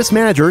ask Service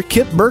Manager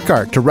Kip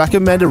Burkhart to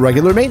recommend a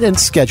regular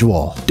maintenance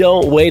schedule.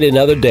 Don't wait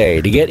another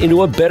day to get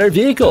into a better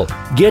vehicle.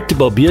 Get to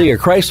Bobilia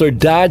Chrysler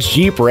Dodge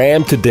Jeep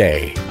Ram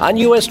today on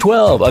US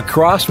 12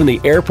 across from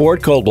the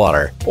airport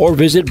Coldwater, or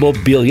visit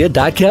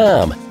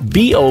Bobilia.com.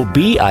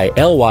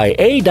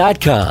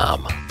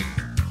 BOBILYA.com.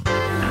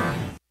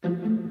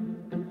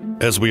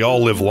 As we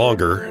all live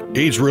longer,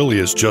 age really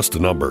is just a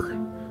number.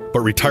 But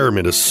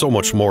retirement is so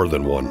much more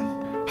than one.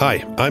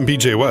 Hi, I'm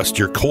BJ West,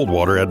 your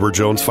Coldwater Edward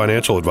Jones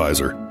financial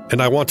advisor,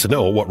 and I want to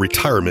know what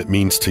retirement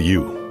means to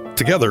you.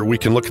 Together, we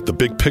can look at the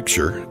big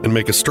picture and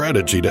make a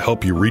strategy to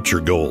help you reach your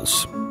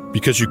goals.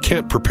 Because you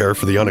can't prepare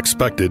for the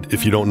unexpected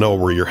if you don't know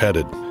where you're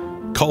headed.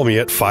 Call me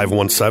at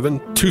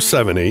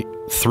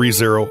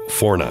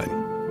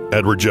 517-278-3049.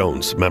 Edward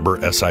Jones, member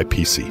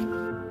SIPC.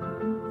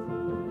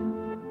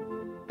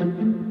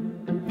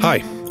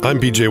 Hi, I'm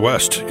BJ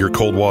West, your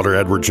Coldwater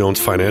Edward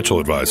Jones financial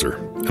advisor,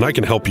 and I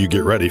can help you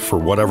get ready for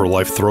whatever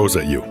life throws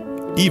at you,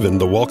 even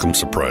the welcome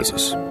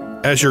surprises.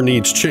 As your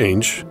needs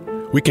change,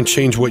 we can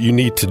change what you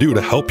need to do to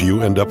help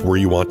you end up where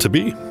you want to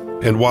be.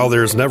 And while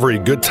there's never a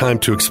good time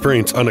to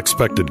experience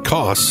unexpected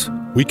costs,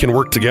 we can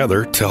work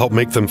together to help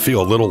make them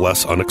feel a little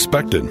less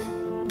unexpected.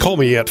 Call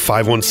me at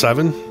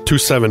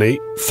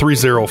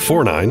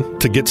 517-278-3049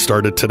 to get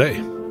started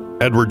today.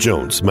 Edward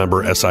Jones,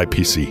 member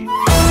SIPC.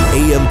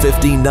 AM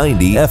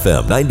 1590,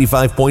 FM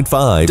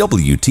 95.5,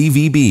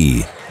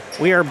 WTVB.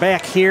 We are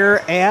back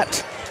here at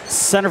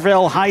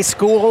Centerville High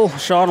School.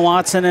 Sean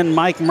Watson and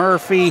Mike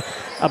Murphy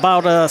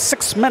about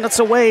 6 minutes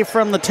away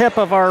from the tip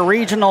of our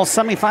regional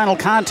semifinal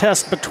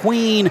contest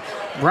between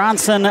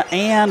Bronson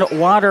and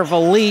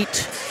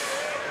Watervliet.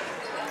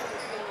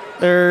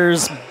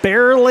 There's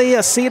barely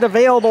a seat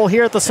available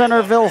here at the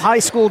Centerville High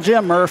School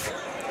gym, Murph.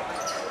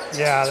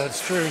 Yeah, that's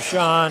true,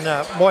 Sean.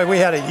 Boy, we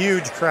had a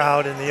huge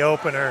crowd in the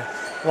opener.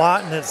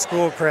 Lawton at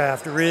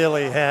Schoolcraft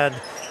really had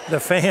the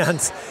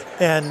fans,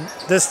 and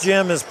this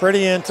gym is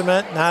pretty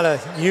intimate, not a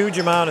huge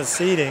amount of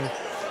seating.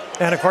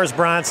 And, of course,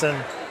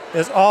 Bronson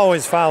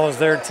always follows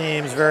their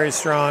teams very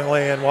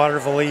strongly, and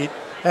Watervliet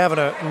having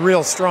a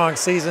real strong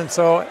season,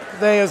 so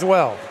they as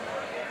well.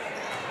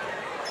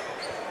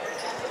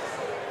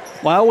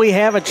 While we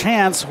have a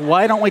chance,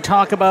 why don't we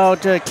talk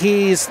about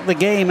Keys, the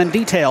game, in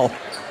detail?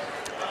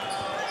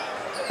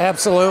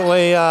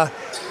 Absolutely.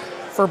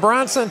 For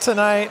Bronson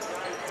tonight,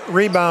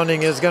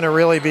 rebounding is going to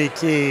really be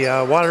key.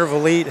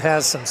 Watervliet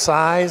has some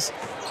size,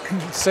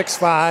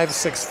 6'5",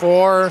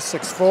 6'4",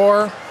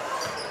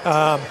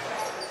 6'4".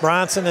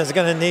 Bronson is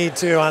going to need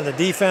to, on the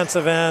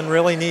defensive end,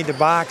 really need to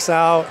box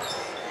out.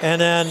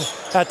 And then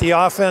at the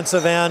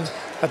offensive end,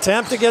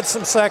 attempt to get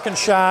some second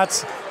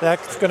shots.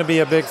 That's going to be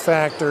a big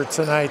factor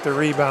tonight, the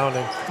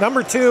rebounding.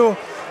 Number 2,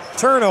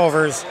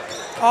 turnovers.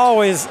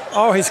 Always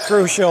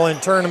crucial in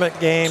tournament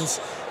games.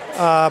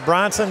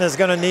 Bronson is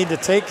going to need to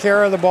take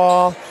care of the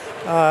ball,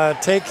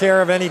 take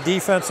care of any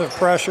defensive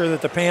pressure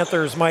that the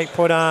Panthers might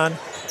put on.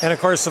 And, of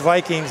course, the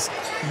Vikings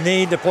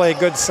need to play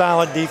good,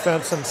 solid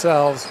defense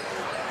themselves.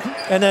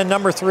 And then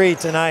number 3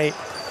 tonight,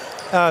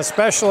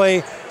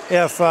 especially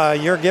if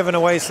you're giving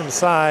away some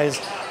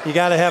size, you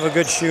got to have a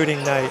good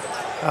shooting night.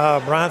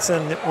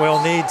 Bronson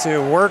will need to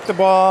work the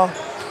ball,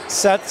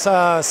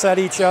 set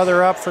each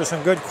other up for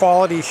some good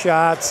quality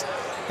shots,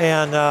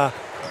 and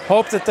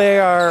hope that they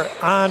are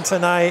on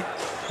tonight.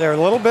 They're a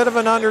little bit of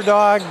an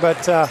underdog,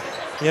 but,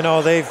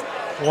 they've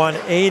won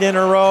 8 in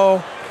a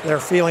row. They're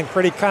feeling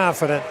pretty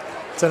confident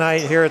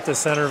tonight here at the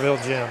Centerville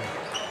gym.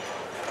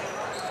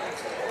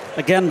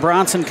 Again,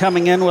 Bronson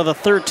coming in with a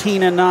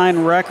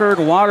 13-9 record.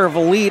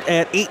 Watervliet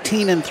at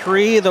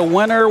 18-3. The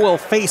winner will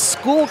face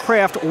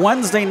Schoolcraft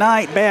Wednesday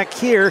night back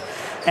here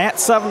at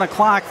 7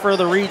 o'clock for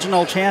the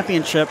regional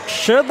championship.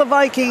 Should the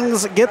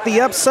Vikings get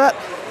the upset,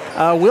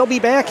 we'll be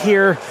back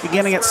here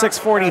beginning at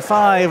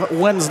 6:45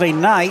 Wednesday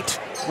night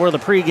for the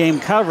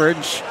pregame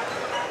coverage.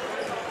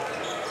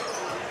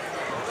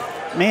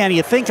 Man,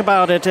 you think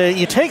about it,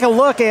 you take a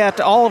look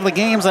at all of the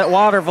games that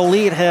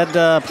Watervliet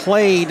had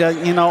played,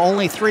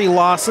 only 3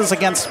 losses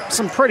against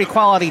some pretty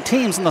quality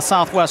teams in the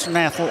Southwestern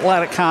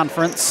Athletic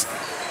Conference.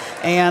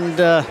 And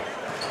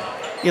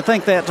You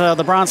think that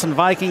the Bronson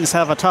Vikings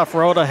have a tough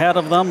road ahead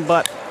of them,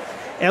 but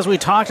as we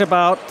talked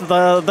about,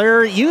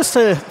 they're used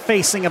to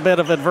facing a bit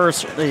of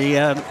adversity.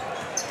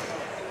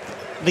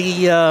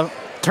 The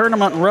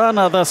tournament run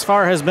thus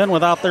far has been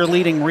without their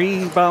leading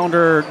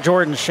rebounder,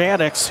 Jordan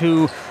Shaddix,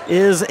 who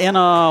is in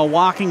a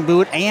walking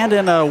boot and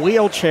in a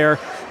wheelchair.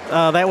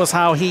 That was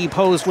how he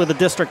posed with the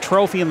district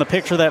trophy in the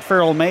picture that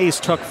Farrell Mays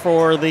took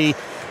for the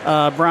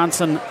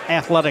Bronson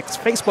Athletics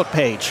Facebook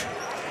page.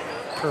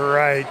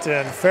 Right,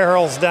 and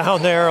Farrell's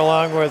down there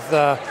along with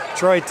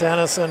Troy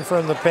Tennyson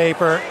from the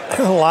paper.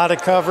 A lot of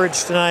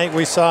coverage tonight.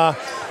 We saw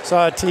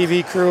a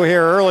TV crew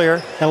here earlier.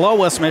 Hello,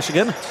 West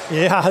Michigan.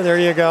 Yeah, there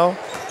you go.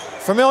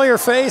 Familiar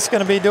face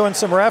going to be doing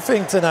some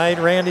reffing tonight.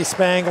 Randy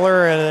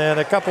Spangler and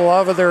a couple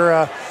of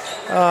other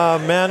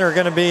men are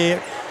going to be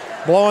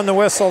blowing the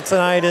whistle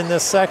tonight in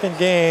this second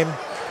game.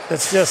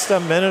 It's just a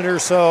minute or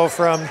so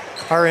from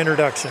our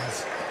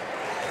introductions.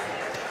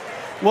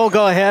 We'll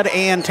go ahead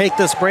and take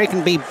this break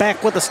and be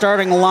back with the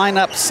starting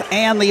lineups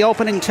and the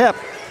opening tip.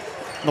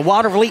 The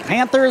Waterville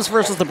Panthers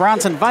versus the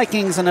Bronson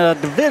Vikings in a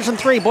Division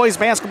III boys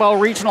basketball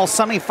regional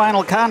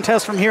semifinal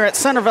contest from here at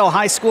Centerville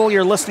High School.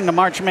 You're listening to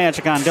March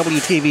Magic on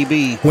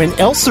WTVB. When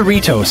El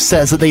Cerrito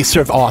says that they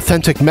serve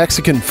authentic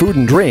Mexican food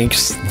and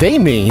drinks, they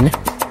mean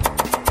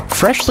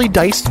freshly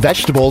diced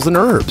vegetables and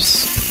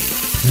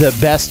herbs, the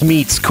best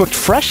meats cooked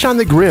fresh on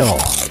the grill,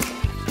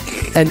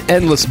 an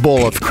endless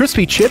bowl of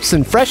crispy chips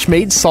and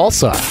fresh-made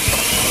salsa.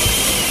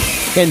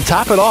 And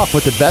top it off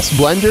with the best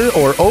blender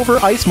or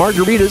over-ice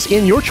margaritas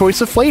in your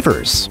choice of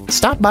flavors.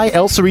 Stop by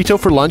El Cerrito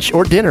for lunch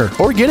or dinner,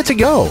 or get it to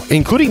go,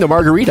 including the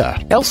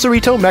margarita. El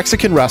Cerrito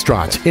Mexican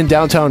Restaurant in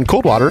downtown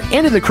Coldwater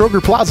and in the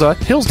Kroger Plaza,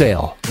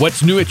 Hillsdale.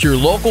 What's new at your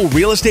local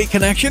real estate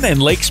connection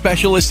and lake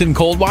specialist in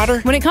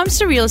Coldwater? When it comes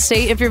to real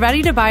estate, if you're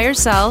ready to buy or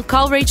sell,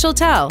 call Rachel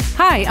Tell.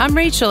 Hi, I'm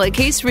Rachel at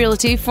Case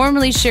Realty,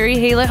 formerly Sherry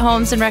Haylett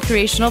Homes and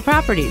Recreational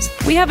Properties.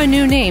 We have a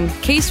new name,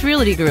 Case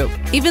Realty Group.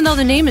 Even though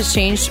the name has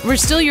changed, we're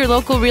still your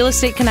local real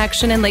estate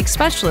connection and lake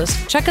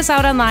specialist. Check us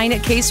out online at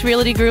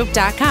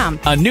caserealtygroup.com.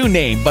 A new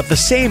name, but the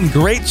same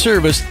great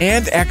service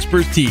and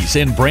expertise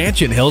in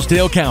Branch and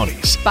Hillsdale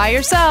counties. Buy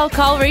or sell,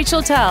 call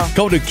Rachel Tell.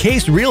 Go to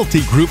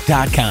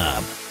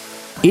caserealtygroup.com.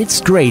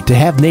 It's great to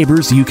have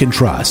neighbors you can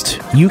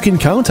trust, you can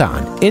count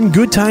on, in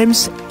good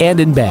times and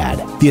in bad.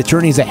 The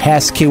attorneys at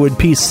Hass Kaywood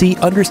PC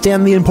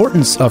understand the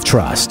importance of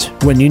trust.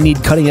 When you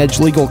need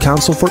cutting-edge legal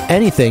counsel for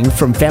anything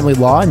from family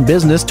law and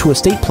business to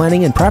estate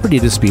planning and property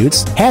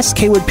disputes, Hass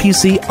Kaywood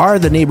PC are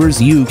the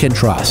neighbors you can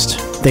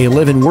trust. They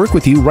live and work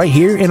with you right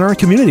here in our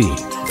community.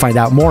 Find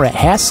out more at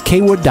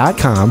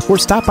HassKaywood.com or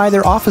stop by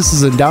their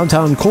offices in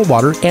downtown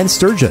Coldwater and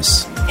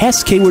Sturgis.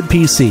 Hass Kaywood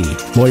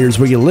PC. Lawyers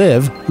where you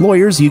live,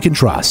 lawyers you can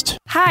trust.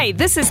 Hi,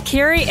 this is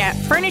Carrie at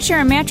Furniture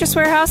and Mattress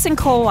Warehouse in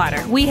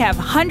Coldwater. We have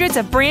hundreds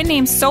of brand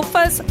name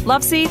sofas,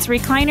 love seats,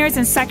 recliners,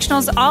 and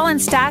sectionals all in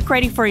stock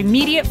ready for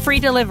immediate free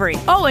delivery.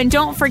 Oh, and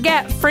don't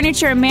forget,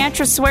 Furniture and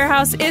Mattress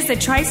Warehouse is the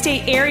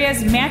tri-state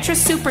area's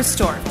mattress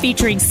superstore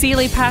featuring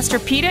Sealy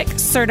Posturepedic,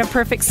 Serta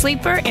Perfect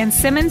Sleeper, and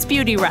Simmons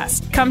Beauty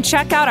Rest. Come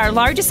check out our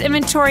largest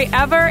inventory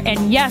ever,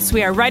 and yes,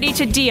 we are ready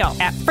to deal.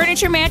 At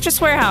Furniture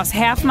Mattress Warehouse,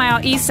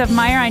 half-mile east of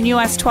Meyer on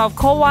US 12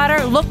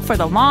 Coldwater, look for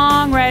the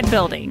long red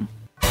building.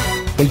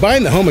 When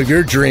buying the home of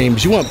your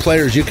dreams, you want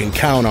players you can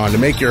count on to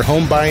make your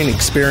home buying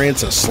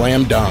experience a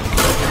slam dunk.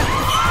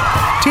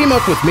 Team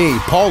up with me,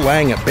 Paul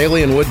Lang at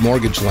Bailey & Wood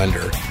Mortgage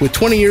Lender. With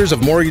 20 years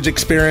of mortgage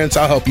experience,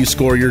 I'll help you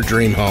score your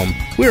dream home.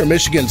 We are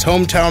Michigan's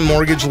hometown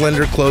mortgage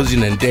lender,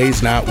 closing in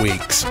days, not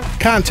weeks.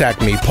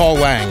 Contact me, Paul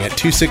Lang, at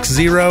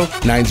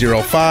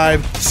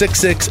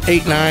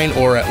 260-905-6689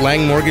 or at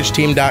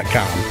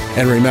langmortgageteam.com.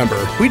 And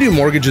remember, we do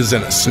mortgages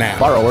in a snap.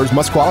 Borrowers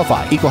must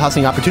qualify. Equal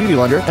Housing Opportunity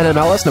Lender,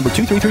 NMLS number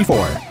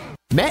 2334.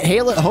 Matt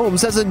Haylett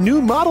Homes has a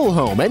new model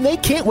home, and they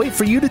can't wait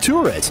for you to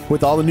tour it.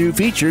 With all the new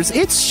features,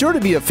 it's sure to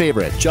be a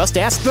favorite. Just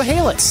ask the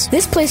Hayletts.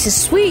 This place is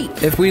sweet.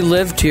 If we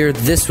lived here,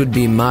 this would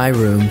be my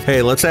room.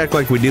 Hey, let's act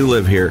like we do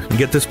live here and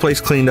get this place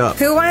cleaned up.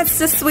 Who wants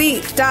to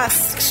sweep,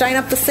 dust, shine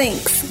up the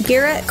sinks?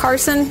 Garrett,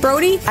 Carson,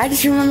 Brody? I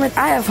just remembered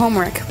I have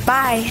homework.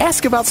 Bye.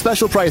 Ask about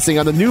special pricing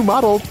on the new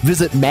model.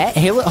 Visit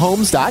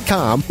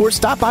MattHaylettHomes.com or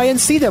stop by and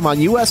see them on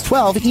US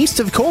 12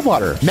 east of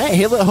Coldwater. Matt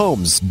Haylett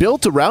Homes,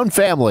 built around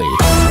family.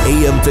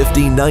 AM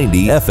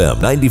 1590, FM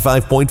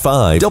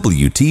 95.5,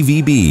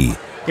 WTVB.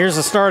 Here's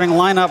the starting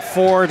lineup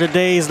for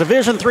today's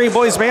Division III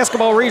boys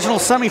basketball regional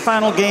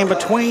semifinal game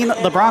between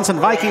the Bronson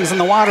Vikings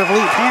and the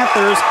Waterville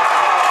Panthers.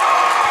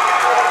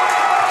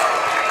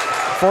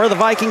 For the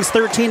Vikings,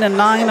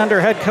 13-9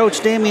 under head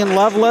coach Damian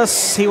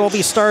Lovelace. He will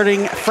be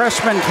starting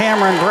freshman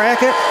Cameron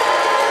Brackett,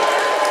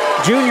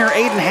 junior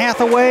Aiden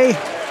Hathaway,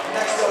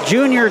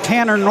 junior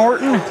Tanner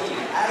Norton,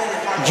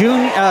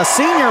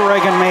 senior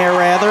Reagan Mayer,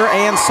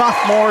 and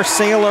sophomore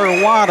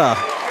Sailor Wada.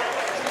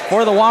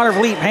 For the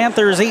Waterville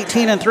Panthers,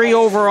 18-3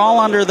 overall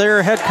under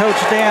their head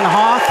coach Dan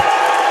Hoff.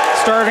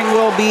 Starting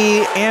will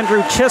be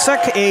Andrew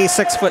Chiswick, a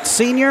 6-foot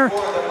senior,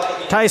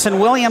 Tyson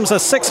Williams, a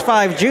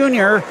 6'5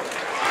 junior,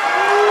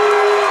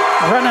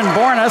 Brennan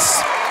Bornas,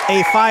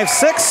 a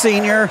 5'6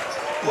 senior,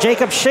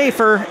 Jacob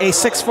Schaefer, a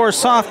 6'4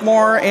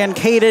 sophomore, and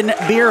Caden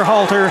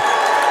Bierhalter,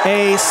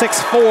 a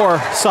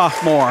 6'4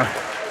 sophomore.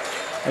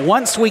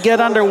 Once we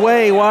get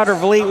underway,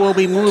 Watervliet will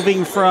be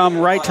moving from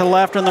right to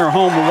left in their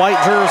home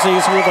white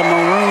jerseys with a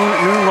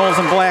maroon numerals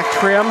and black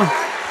trim.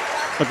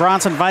 The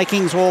Bronson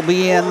Vikings will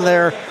be in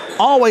their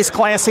always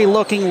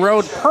classy-looking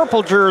road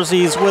purple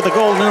jerseys with the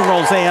gold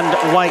numerals and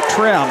white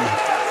trim.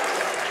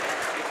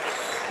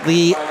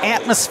 The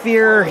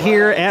atmosphere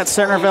here at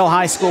Centerville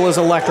High School is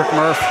electric,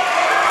 Murph.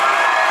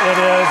 It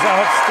is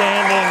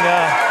outstanding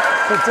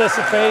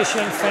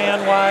participation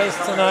fan-wise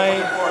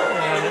tonight.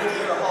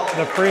 And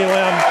the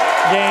prelim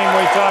game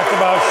we talked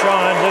about,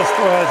 Sean, this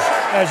was,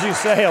 as you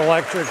say,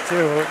 electric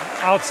too.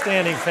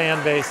 Outstanding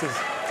fan bases.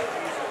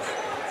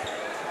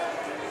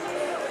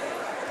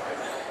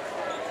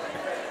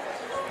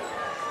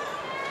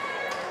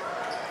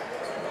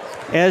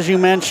 As you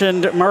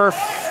mentioned, Murph,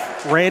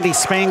 Randy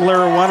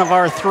Spangler, one of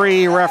our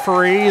 3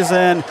 referees,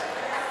 and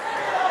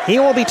he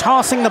will be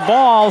tossing the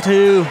ball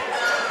to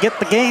get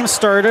the game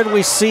started.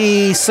 We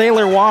see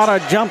Sailor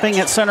Wada jumping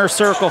at center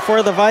circle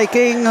for the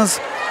Vikings.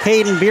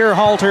 Caden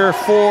Bierhalter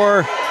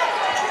for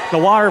the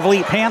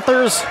Watervliet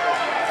Panthers.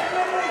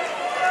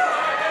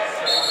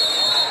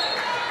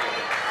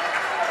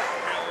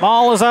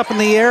 Ball is up in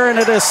the air, and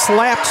it is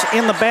slapped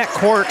in the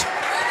backcourt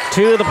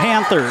to the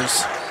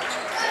Panthers.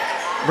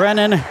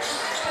 Brennan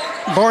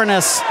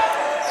Bornes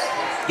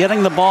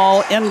getting the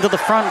ball into the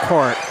front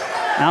court.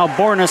 Now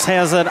Bornes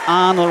has it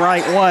on the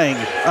right wing.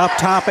 Up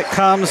top it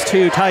comes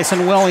to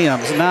Tyson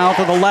Williams. Now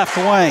to the left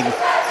wing,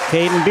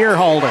 Caden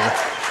Bierhalter.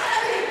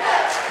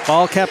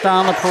 Ball kept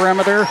on the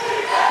perimeter.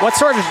 What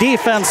sort of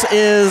defense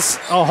is,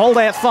 hold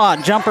that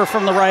thought. Jumper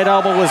from the right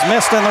elbow was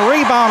missed, and the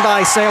rebound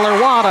by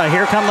Sailor Wada.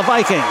 Here come the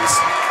Vikings.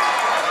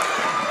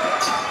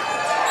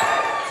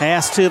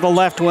 Pass to the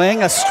left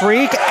wing, a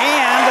streak,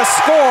 and a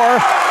score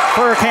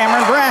for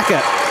Cameron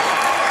Brackett.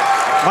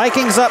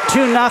 Vikings up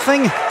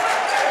 2-0.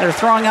 They're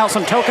throwing out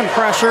some token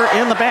pressure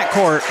in the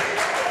backcourt.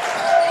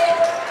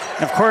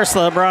 Of course,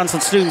 the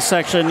Bronson student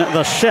section,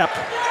 the Ship,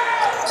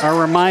 are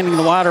reminding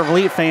the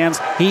Watervliet fans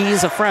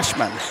he's a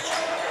freshman.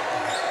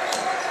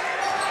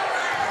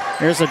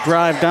 Here's a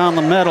drive down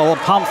the middle, a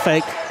pump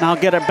fake. Now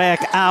get it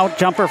back out.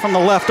 Jumper from the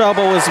left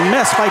elbow is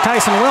missed by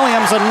Tyson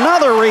Williams.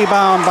 Another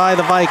rebound by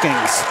the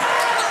Vikings.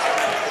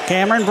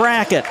 Cameron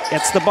Brackett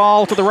gets the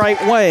ball to the right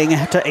wing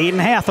to Aiden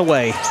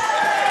Hathaway.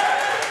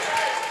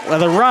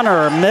 With a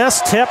runner,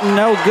 missed, tip,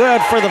 no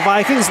good for the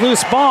Vikings.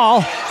 Loose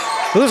ball.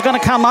 Who's going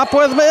to come up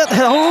with it?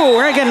 Oh,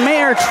 Reagan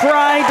Mayer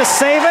tried to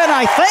save it.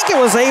 I think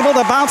it was able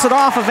to bounce it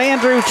off of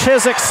Andrew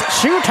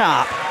Chiswick's shoe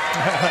top.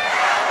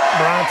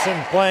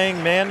 Bronson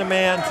playing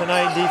man-to-man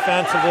tonight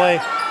defensively.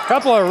 A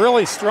couple of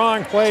really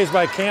strong plays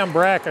by Cam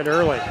Brackett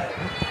early.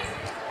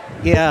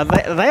 Yeah,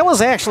 that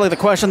was actually the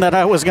question that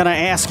I was going to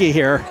ask you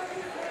here.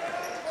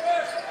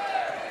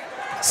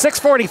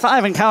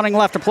 6:45 and counting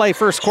left to play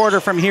first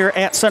quarter from here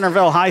at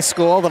Centerville High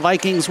School. The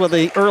Vikings with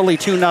the early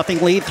 2-0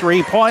 lead.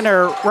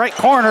 Three-pointer right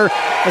corner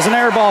is an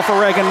air ball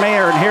for Reagan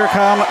Mayer, and here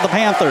come the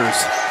Panthers.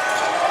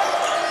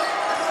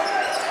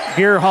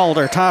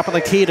 Bierhalter, top of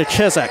the key to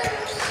Chiswick.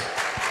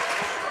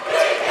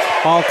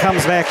 Ball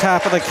comes back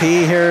top of the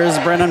key. Here's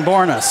Brennan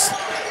Bornes.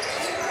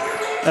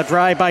 A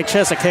drive by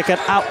Chiswick. Kick it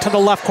out to the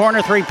left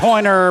corner.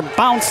 Three-pointer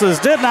bounces.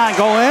 Did not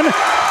go in.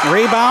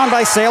 Rebound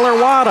by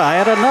Sailor Wada.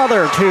 Add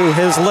another to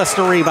his list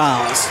of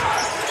rebounds.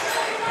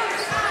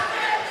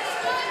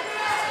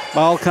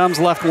 Ball comes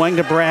left wing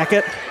to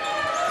Brackett.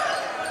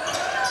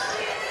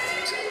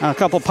 A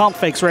couple pump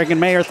fakes. Reagan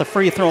Mayer at the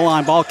free throw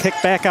line. Ball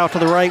kicked back out to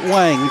the right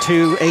wing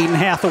to Aiden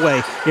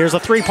Hathaway. Here's a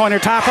three-pointer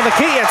top of the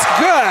key. It's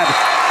good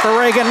for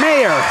Reagan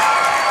Mayer.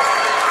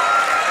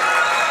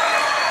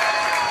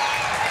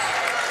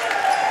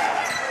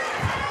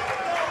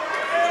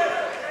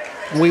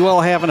 We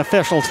will have an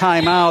official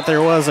timeout.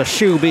 There was a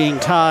shoe being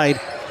tied.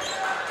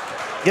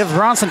 Gives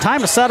Bronson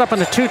time to set up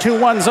in a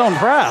 2-2-1 zone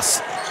press.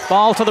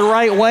 Ball to the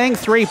right wing.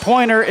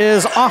 Three-pointer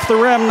is off the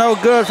rim. No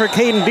good for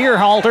Caden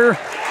Bierhalter.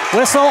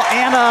 Whistle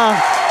and a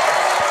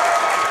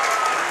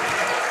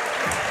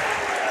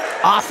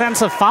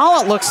offensive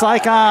foul. It looks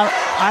like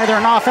either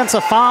an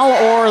offensive foul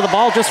or the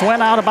ball just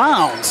went out of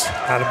bounds.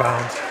 Out of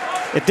bounds.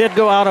 It did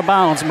go out of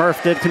bounds.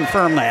 Murph did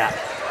confirm that.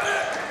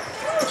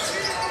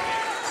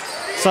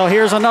 So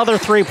here's another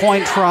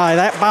three-point try.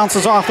 That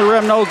bounces off the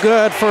rim, no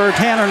good for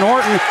Tanner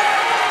Norton.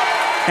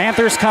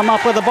 Panthers come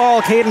up with the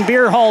ball. Caden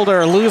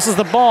Bierhalter loses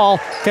the ball,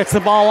 kicks the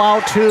ball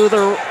out to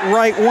the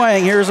right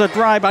wing. Here's a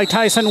drive by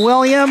Tyson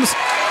Williams.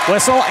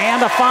 Whistle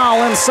and a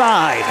foul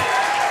inside.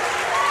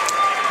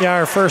 Yeah,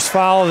 our first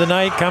foul of the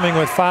night coming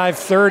with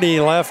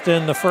 5:30 left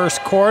in the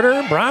first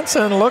quarter.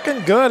 Bronson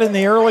looking good in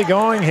the early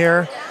going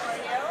here.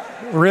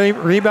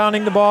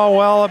 Rebounding the ball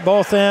well at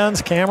both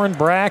ends. Cameron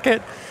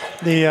Brackett,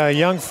 the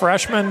young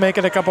freshman,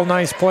 making a couple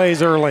nice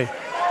plays early.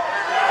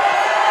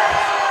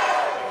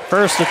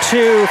 First to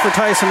two for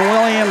Tyson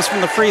Williams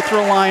from the free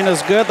throw line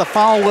is good. The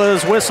foul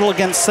was whistled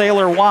against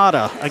Sailor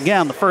Wada.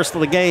 Again, the first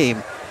of the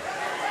game.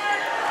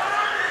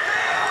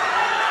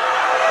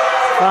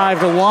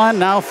 5-1,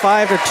 now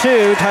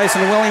 5-2.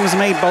 Tyson Williams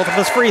made both of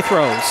his free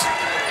throws.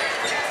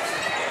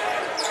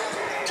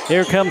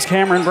 Here comes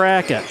Cameron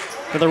Brackett.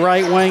 To the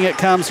right wing, it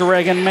comes to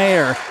Reagan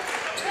Mayer.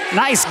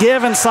 Nice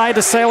give inside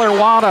to Sailor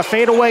Wada.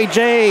 Fadeaway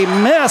J,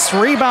 miss.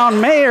 Rebound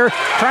Mayer,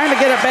 trying to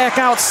get it back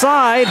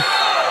outside.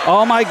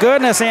 Oh my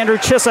goodness, Andrew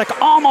Chisek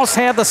almost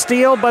had the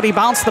steal, but he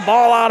bounced the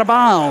ball out of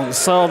bounds.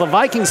 So the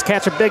Vikings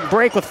catch a big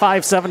break with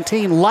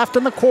 5:17 left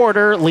in the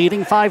quarter,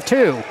 leading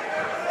 5-2.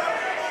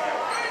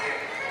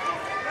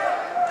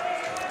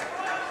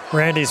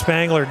 Randy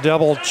Spangler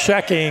double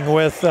checking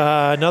with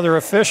another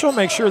official.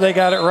 Make sure they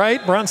got it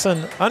right.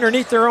 Brunson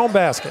underneath their own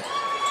basket.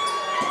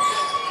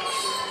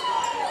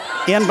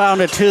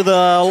 Inbounded to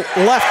the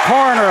left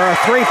corner. A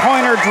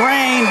three-pointer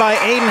drained by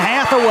Aiden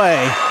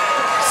Hathaway.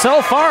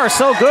 So far,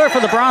 so good for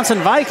the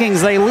Bronson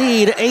Vikings. They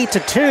lead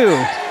 8-2.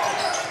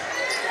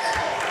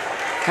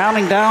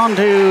 Counting down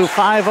to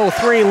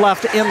 5:03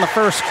 left in the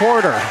first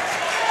quarter.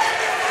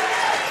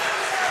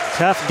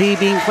 Tough D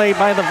being played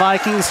by the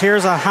Vikings.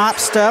 Here's a hop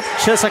step.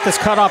 Chisek is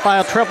cut off by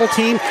a triple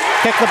team.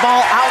 Kick the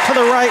ball out to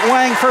the right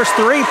wing. First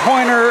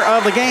three-pointer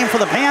of the game for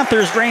the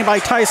Panthers, drained by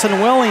Tyson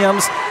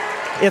Williams.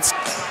 It's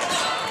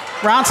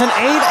Bronson 8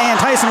 and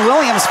Tyson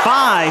Williams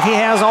 5. He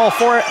has all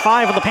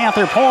 5 of the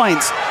Panther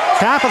points.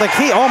 Top of the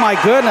key. Oh my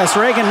goodness.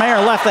 Reagan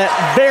Mayer left that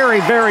very,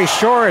 very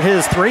short,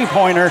 his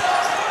three-pointer.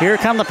 Here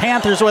come the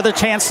Panthers with a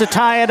chance to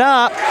tie it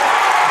up.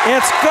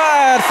 It's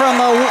good from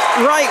the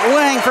right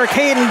wing for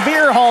Caden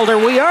Beerholder.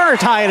 We are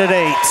tied at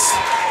 8.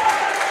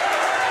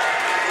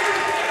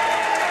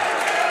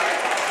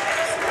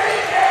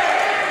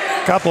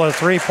 Couple of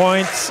 3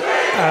 points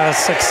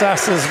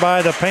successes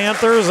by the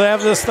Panthers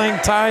have this thing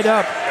tied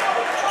up.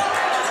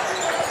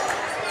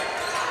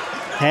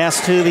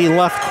 Pass to the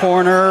left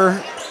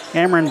corner.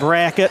 Cameron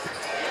Brackett.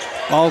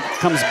 Ball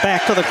comes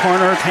back to the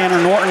corner.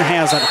 Tanner Norton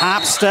has it.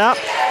 Hop step.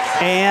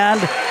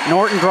 And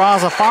Norton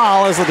draws a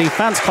foul as the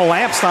defense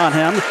collapsed on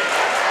him.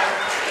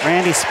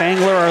 Randy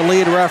Spangler, our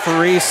lead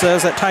referee,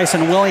 says that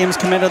Tyson Williams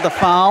committed the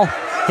foul.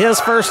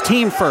 His first,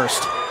 team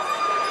first.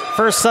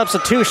 First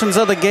substitutions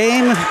of the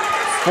game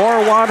for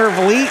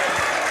Watervliet.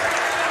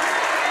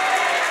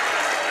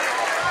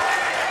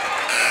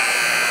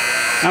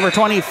 Number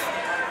 20,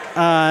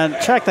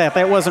 check that.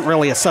 That wasn't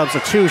really a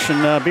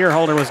substitution.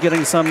 Beerholder was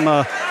getting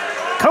some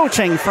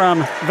coaching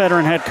from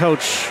veteran head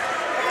coach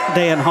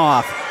Dan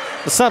Hoff.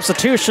 The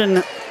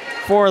substitution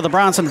for the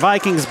Bronson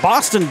Vikings,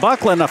 Boston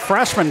Buckland, a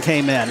freshman,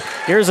 came in.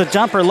 Here's a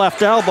jumper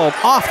left elbow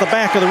off the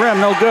back of the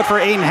rim. No good for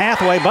Aiden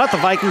Hathaway, but the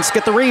Vikings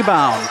get the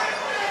rebound.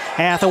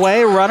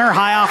 Hathaway, runner,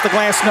 high off the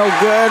glass, no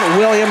good.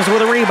 Williams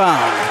with a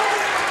rebound.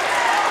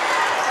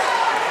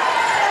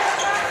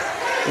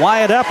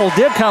 Wyatt Epple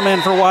did come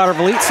in for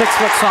Watervliet,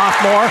 6-foot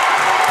sophomore.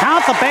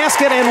 Count the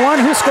basket and one.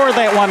 Who scored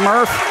that one,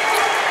 Murph?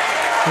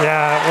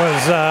 Yeah, it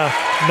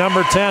was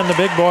number 10, the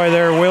big boy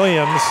there,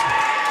 Williams.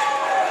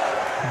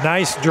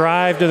 Nice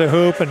drive to the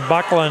hoop, and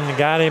Buckland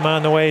got him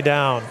on the way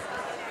down.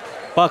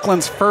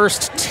 Buckland's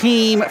first,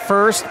 team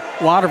first.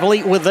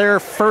 Watervliet with their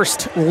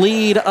first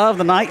lead of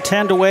the night,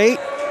 10-8.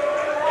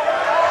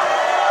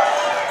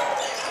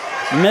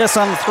 Miss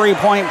on the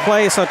three-point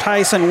play, so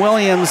Tyson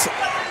Williams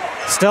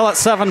still at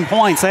 7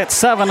 points. That's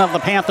 7 of the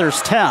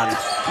Panthers' 10,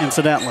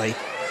 incidentally.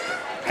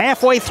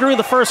 Halfway through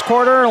the first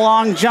quarter,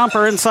 long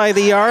jumper inside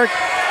the arc.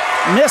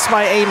 Missed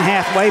by Aiden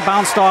Hathaway,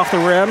 bounced off the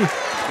rim.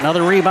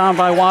 Another rebound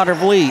by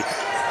Watervliet.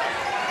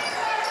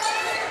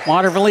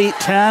 Watervliet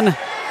 10,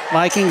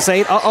 Vikings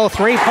 8.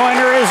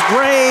 Three-pointer is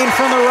drained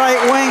from the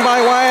right wing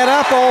by Wyatt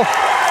Epple.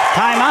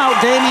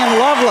 Timeout, Damian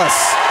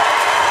Lovelace.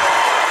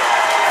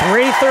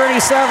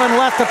 3:37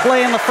 left to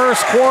play in the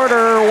first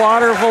quarter.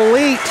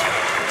 Watervliet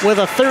with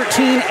a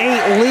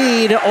 13-8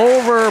 lead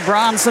over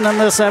Bronson in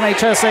this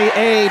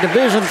MHSAA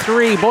Division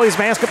III Boys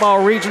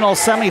Basketball Regional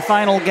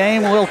Semifinal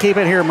game. We'll keep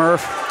it here,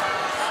 Murph.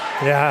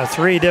 Yeah,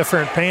 3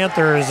 different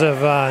Panthers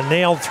have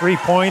nailed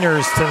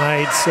three-pointers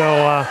tonight,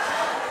 so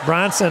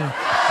Bronson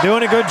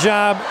doing a good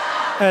job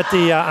at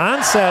the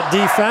onset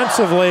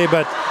defensively,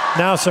 but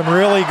now some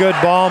really good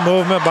ball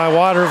movement by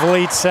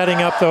Watervliet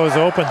setting up those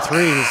open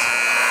threes.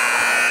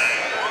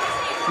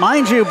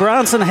 Mind you,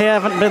 Bronson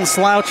haven't been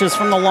slouches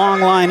from the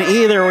long line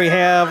either. We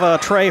have a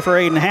tray for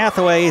Aiden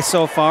Hathaway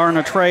so far and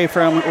a tray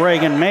from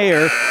Reagan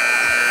Mayer.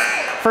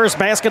 First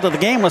basket of the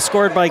game was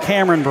scored by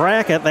Cameron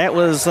Brackett. That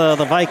was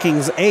the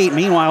Vikings 8.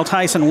 Meanwhile,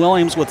 Tyson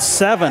Williams with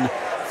 7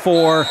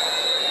 for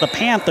the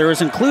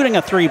Panthers, including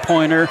a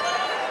three-pointer,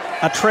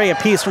 a tray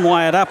apiece from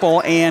Wyatt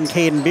Epple and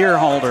Caden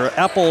Beerholder.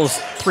 Epple's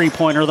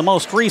three-pointer, the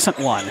most recent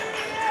one.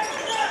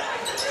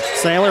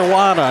 Sailor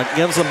Wada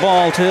gives the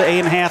ball to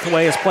Aiden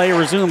Hathaway as play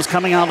resumes,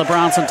 coming out of the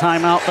Bronson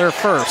timeout, their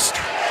first.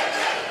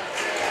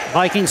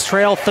 Vikings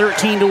trail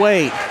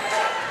 13-8.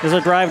 There's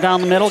a drive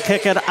down the middle,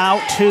 kick it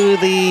out to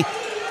the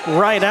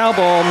right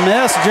elbow.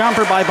 Miss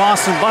jumper by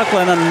Boston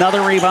Buckland.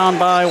 Another rebound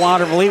by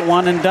Watervliet,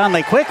 one and done.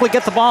 They quickly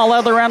get the ball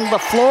other end of the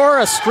floor.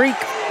 A streak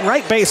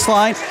right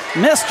baseline.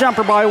 Miss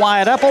jumper by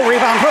Wyatt Epple.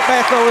 Rebound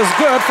putback, though, is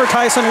good for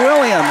Tyson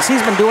Williams.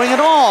 He's been doing it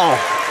all.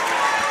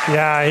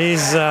 Yeah,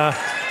 he's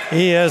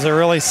He is a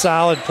really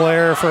solid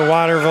player for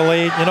Waterville.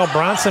 You know,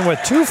 Bronson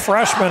with 2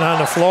 freshmen on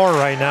the floor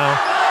right now.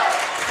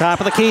 Top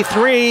of the key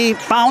 3,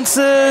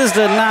 bounces,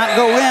 did not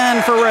go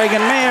in for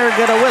Reagan Mayer.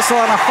 Get a whistle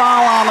and a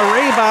foul on the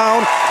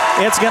rebound.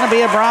 It's going to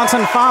be a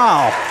Bronson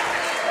foul.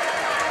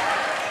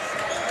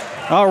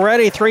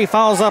 Already 3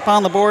 fouls up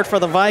on the board for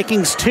the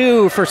Vikings,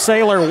 2 for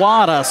Sailor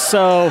Wada.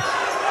 So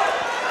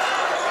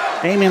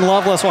Damian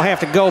Lovelace will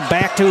have to go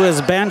back to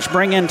his bench,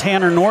 bring in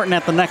Tanner Norton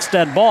at the next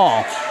dead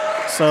ball.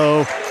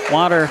 So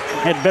Water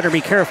had better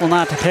be careful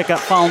not to pick up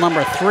foul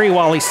number 3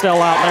 while he's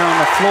still out there on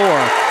the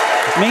floor.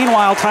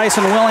 Meanwhile,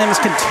 Tyson Williams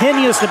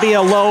continues to be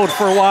a load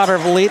for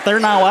Waterville. They're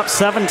now up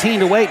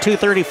 17-8,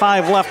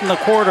 2:35 left in the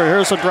quarter.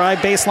 Here's a drive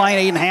baseline,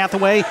 Aiden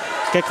Hathaway.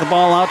 Kick the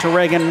ball out to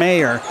Reagan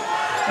Mayer.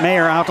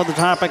 Mayer out to the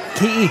top of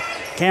key.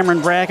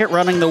 Cameron Brackett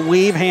running the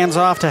weave, hands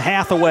off to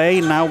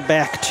Hathaway. Now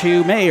back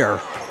to Mayer.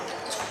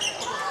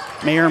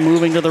 Mayer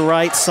moving to the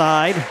right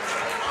side.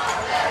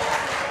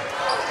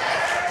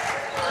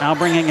 Now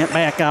bringing it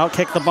back out.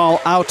 Kick the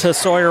ball out to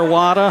Sawyer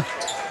Wada.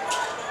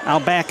 Now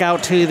back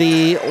out to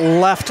the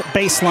left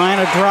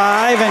baseline. A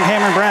drive, and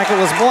Cameron Brackett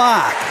was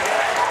blocked.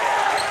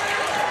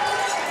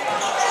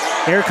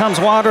 Here comes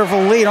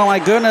Waterville. Oh my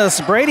goodness.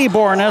 Brady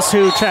Bornes,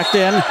 who checked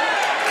in,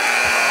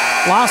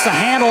 lost a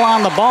handle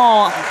on the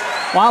ball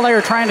while they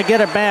were trying to get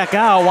it back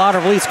out.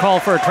 Waterville's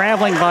called for a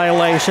traveling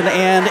violation,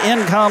 and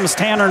in comes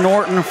Tanner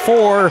Norton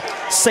for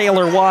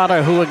Sailor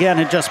Wada, who again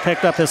had just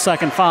picked up his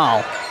 2nd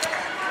foul.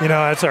 You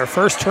know, it's our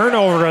first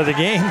turnover of the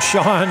game,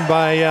 Sean,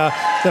 by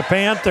the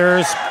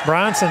Panthers.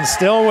 Bronson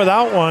still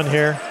without one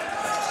here.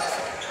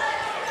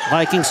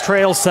 Vikings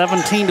trail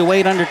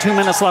 17-8, under 2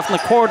 minutes left in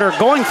the quarter.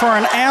 Going for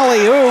an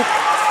alley-oop.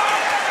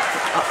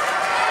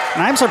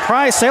 And I'm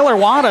surprised Sailor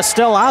Wada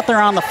still out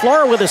there on the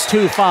floor with his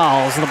 2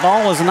 fouls. The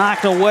ball was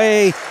knocked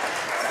away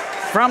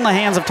from the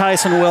hands of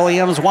Tyson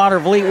Williams.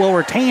 Waterville will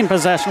retain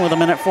possession with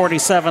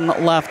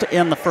 1:47 left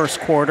in the first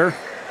quarter.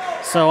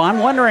 So I'm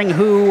wondering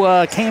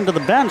who came to the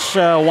bench.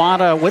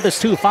 Wada with his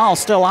 2 fouls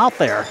still out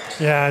there.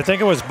 Yeah, I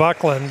think it was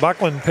Buckland.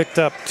 Buckland picked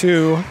up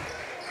 2.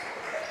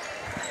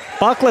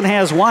 Buckland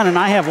has 1, and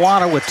I have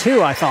Wada with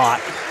 2, I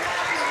thought.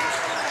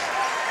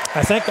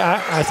 I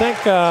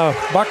think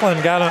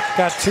Buckland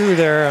got 2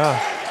 there,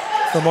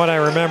 from what I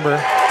remember.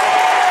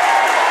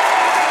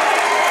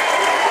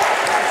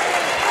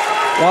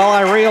 Well,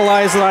 I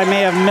realize that I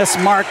may have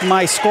mismarked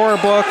my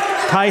scorebook.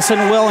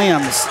 Tyson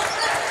Williams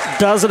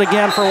does it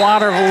again for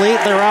Waterville.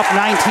 They're up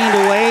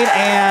 19-8,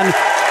 and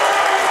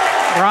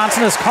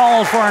Bronson is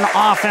called for an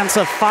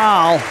offensive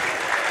foul.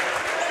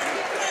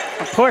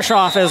 A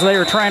push-off as they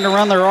were trying to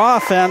run their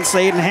offense.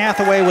 Aiden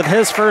Hathaway with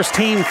his first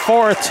team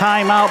 4th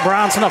timeout.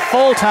 Bronson a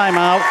full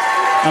timeout.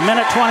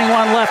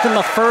 1:21 left in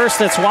the first.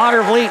 It's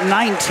Waterville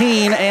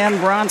 19 and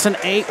Bronson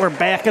 8. We're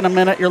back in a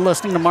minute. You're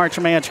listening to March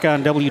Magic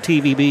on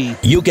WTVB.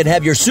 You can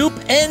have your soup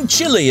and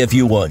chili if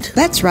you want.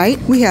 That's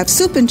right. We have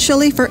soup and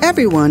chili for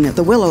everyone at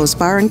the Willows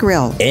Bar and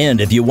Grill.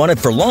 And if you want it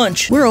for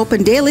lunch, we're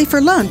open daily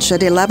for lunch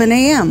at 11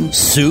 a.m.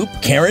 Soup,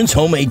 Karen's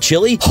homemade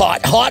chili,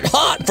 hot, hot,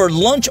 hot for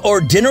lunch or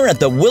dinner at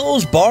the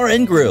Willows Bar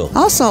and Grill.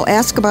 Also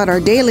ask about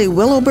our daily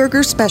Willow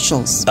Burger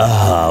specials.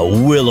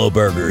 Willow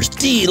Burgers,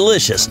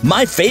 delicious.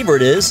 My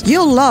favorite is...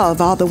 You'll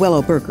love all the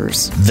Willow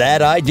Burgers.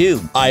 That I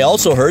do. I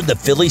also heard the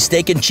Philly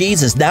Steak and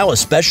Cheese is now a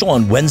special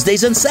on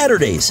Wednesdays and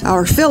Saturdays.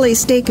 Our Philly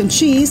Steak and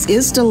Cheese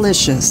is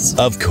delicious.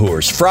 Of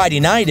course, Friday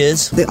night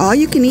is... the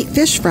all-you-can-eat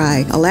fish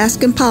fry,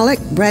 Alaskan pollock,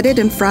 breaded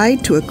and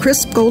fried to a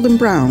crisp golden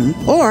brown.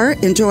 Or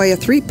enjoy a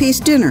 3-piece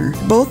dinner.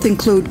 Both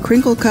include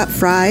crinkle-cut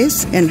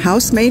fries and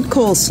house-made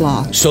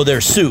coleslaw. So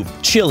there's soup,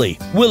 chili,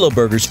 Willow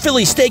Burgers,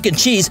 Philly Steak and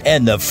Cheese,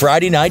 and the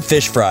Friday night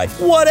fish fry.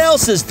 What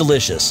else is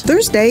delicious?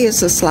 Thursday is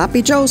the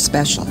Sloppy Joe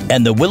special.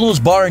 And the Willows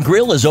Bar and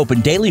Grill is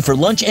open daily for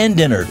lunch and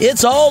dinner.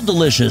 It's all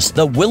delicious.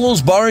 The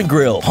Willows Bar and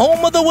Grill,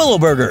 home of the Willow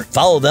Burger.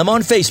 Follow them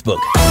on Facebook.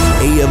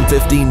 AM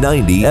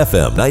 1590,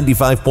 FM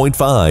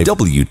 95.5,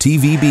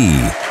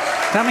 WTVB.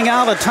 Coming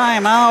out of the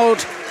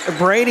timeout,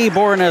 Brady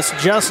Bornes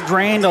just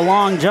drained a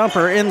long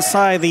jumper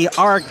inside the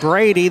arc.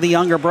 Brady, the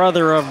younger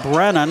brother of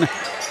Brennan,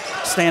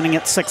 standing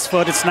at 6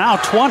 foot. It's now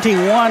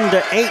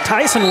 21-8.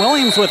 Tyson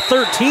Williams with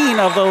 13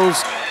 of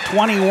those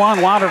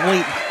 21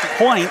 Waterville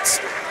points.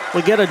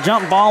 We get a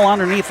jump ball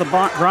underneath the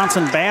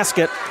Bronson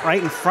basket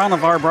right in front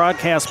of our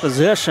broadcast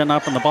position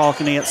up in the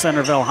balcony at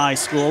Centerville High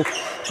School.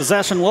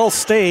 Possession will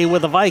stay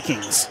with the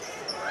Vikings.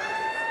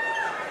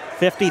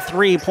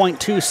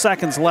 53.2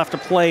 seconds left to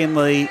play in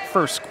the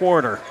first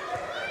quarter.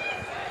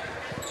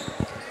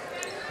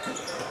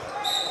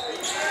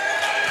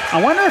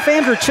 I wonder if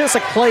Andrew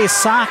Chiswick plays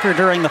soccer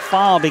during the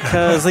foul,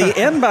 because the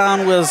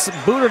inbound was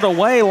booted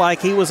away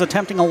like he was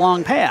attempting a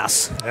long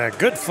pass. Yeah,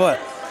 good foot.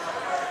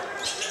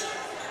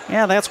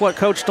 Yeah, that's what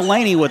Coach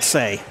Delaney would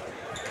say.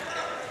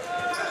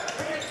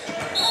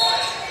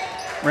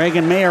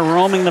 Reagan Mayer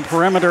roaming the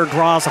perimeter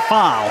draws a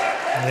foul.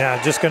 Yeah,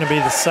 just going to be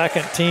the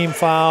second team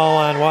foul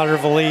on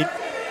Waterville.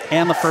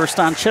 And the first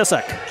on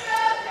Chiswick.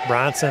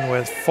 Bronson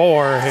with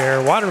 4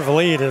 here.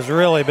 Waterville has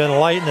really been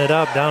lighting it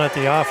up down at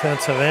the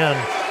offensive end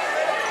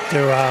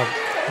to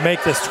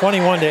make this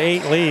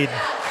 21-8 lead.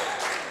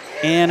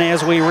 And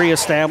as we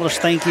reestablish,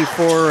 thank you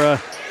for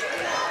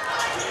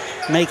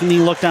making me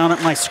look down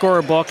at my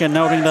scorebook and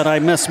noting that I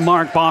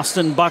mismarked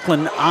Boston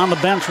Buckland on the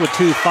bench with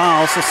 2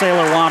 fouls. So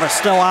Sailor Water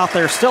still out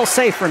there, still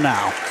safe for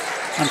now.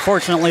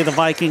 Unfortunately, the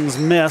Vikings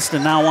missed,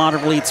 and now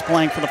Watervliet's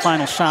playing for the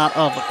final shot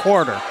of the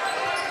quarter.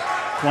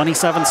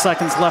 27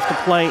 seconds left to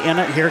play in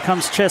it. Here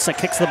comes Chiswick,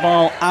 kicks the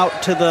ball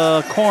out to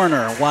the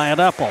corner. Wyatt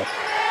Eppel.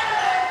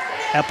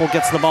 Eppel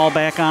gets the ball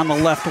back on the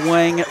left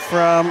wing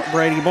from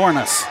Brady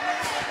Bornas.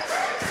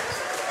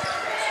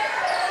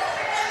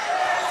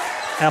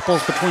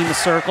 Eppel's between the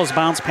circles,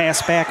 bounce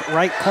pass back,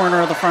 right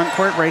corner of the front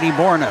court, Brady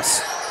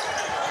Bornas.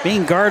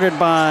 Being guarded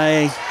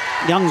by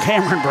young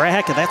Cameron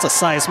Brackett. That's a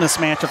size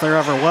mismatch if there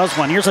ever was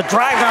one. Here's a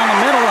drive down the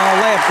middle and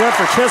a layup good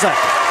for Chiswick.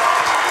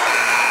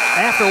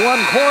 After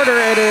 1 quarter,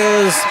 it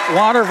is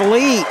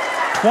Watervliet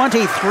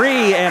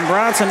 23 and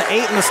Bronson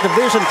 8 in this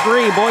Division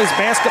III boys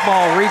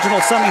basketball regional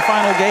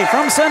semifinal game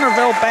from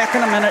Centerville. Back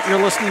in a minute.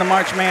 You're listening to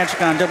March Magic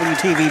on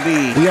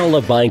WTVB. We all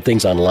love buying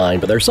things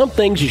online, but there are some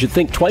things you should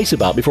think twice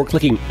about before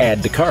clicking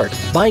Add to Cart.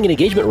 Buying an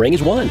engagement ring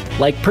is one.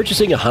 Like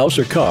purchasing a house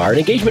or car, an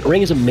engagement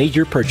ring is a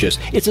major purchase.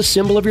 It's a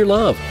symbol of your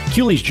love.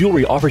 Cooley's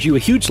Jewelry offers you a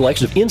huge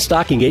selection of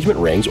in-stock engagement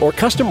rings or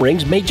custom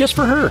rings made just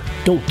for her.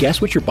 Don't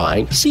guess what you're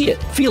buying. See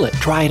it, feel it,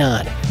 try it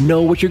on.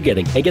 Know what you're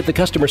getting and get the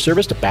customer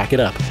service to back it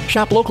up.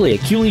 Shop locally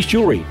at Cooley's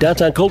Jewelry,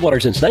 downtown Coldwater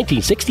since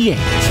 1968.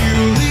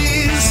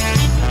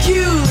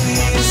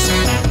 Cooley's,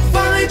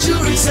 fine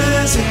jewelry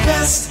says it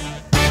best.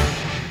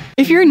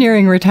 If you're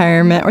nearing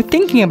retirement or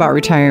thinking about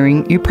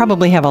retiring, you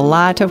probably have a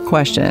lot of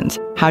questions.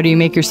 How do you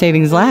make your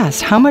savings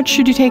last? How much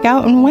should you take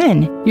out and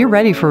when? You're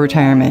ready for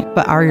retirement,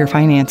 but are your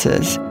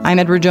finances? I'm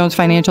Edward Jones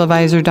Financial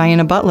Advisor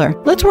Diana Butler.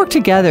 Let's work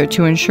together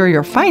to ensure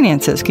your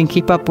finances can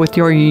keep up with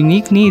your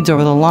unique needs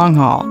over the long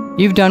haul.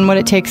 You've done what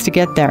it takes to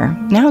get there.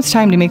 Now it's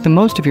time to make the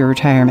most of your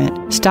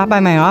retirement. Stop by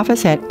my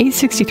office at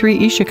 863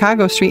 East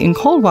Chicago Street in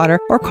Coldwater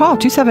or call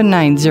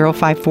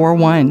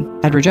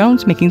 279-0541. Edward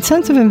Jones, making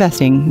sense of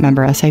investing.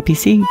 Member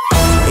SIPC.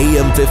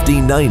 AM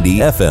 1590,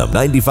 FM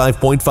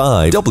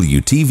 95.5,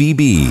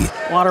 WTVB.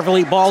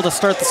 Watervliet ball to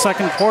start the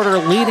second quarter,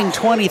 leading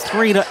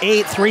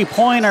 23-8.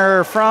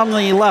 Three-pointer from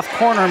the left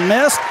corner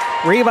missed.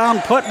 Rebound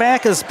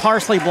putback is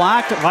partially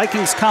blocked.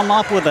 Vikings come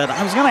up with it.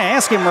 I was going to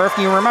ask you, Murph,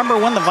 do you remember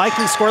when the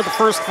Vikings scored the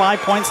first 5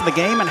 points of the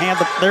game and had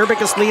their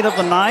biggest lead of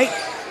the night?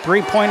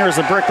 Three-pointer is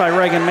a brick by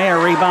Reagan Mayer,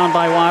 rebound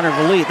by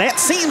Watervliet. That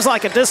seems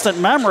like a distant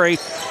memory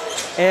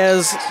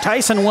as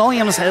Tyson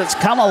Williams has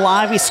come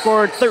alive. He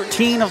scored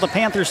 13 of the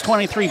Panthers'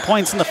 23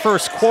 points in the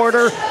first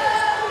quarter.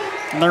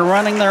 And they're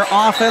running their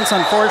offense.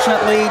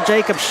 Unfortunately,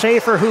 Jacob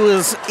Schaefer, who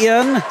is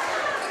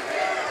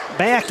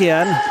back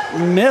in,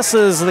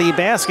 misses the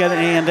basket,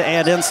 and to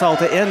add insult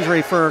to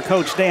injury for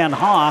Coach Dan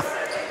Hoff,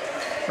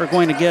 we're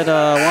going to get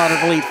a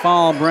Watervliet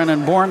foul.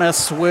 Brennan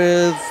Bornas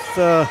with,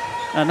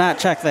 not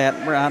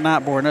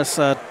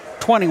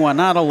 21,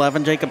 not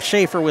 11. Jacob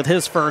Schaefer with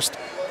his first,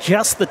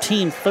 just the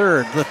team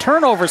third. The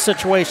turnover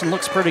situation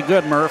looks pretty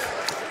good, Murph.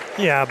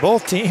 Yeah,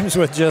 both teams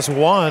with just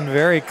one.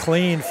 Very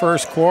clean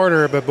first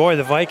quarter, but boy,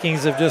 the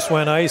Vikings have just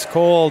went ice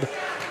cold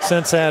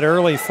since that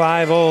early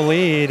 5-0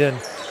 lead, and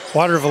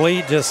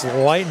Watervliet just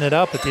lighting it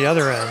up at the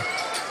other end.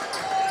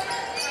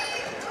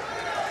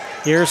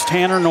 Here's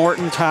Tanner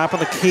Norton, top of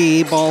the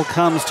key. Ball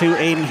comes to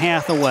Aiden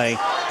Hathaway.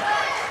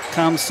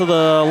 Comes to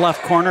the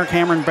left corner.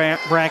 Cameron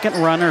Brackett,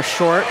 runner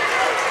short.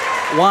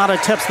 Wada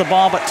tips the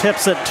ball, but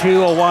tips it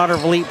to a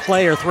Watervliet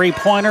player.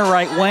 Three-pointer,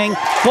 right wing.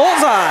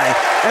 Bullseye!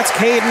 That's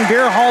Caden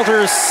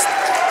Beerhalter's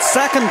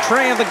second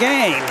tray of the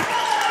game.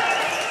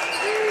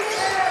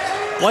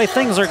 The way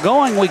things are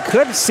going, we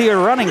could see a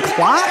running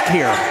clock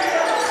here.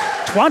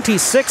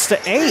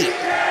 26-8.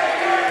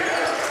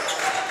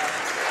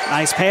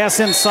 Nice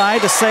pass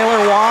inside to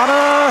Sailor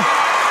Wada.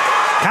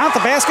 Count the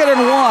basket and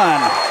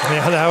one.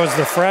 Yeah, that was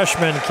the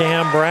freshman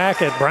Cam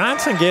Brackett.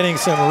 Bronson getting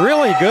some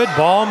really good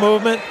ball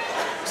movement,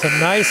 some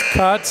nice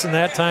cuts, and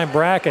that time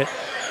Brackett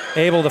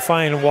able to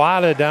find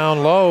Wada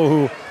down low,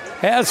 who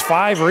has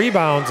 5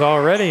 rebounds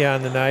already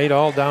on the night,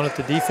 all down at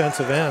the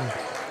defensive end.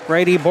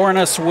 Brady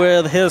Bornas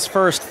with his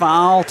first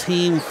foul,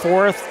 team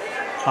fourth.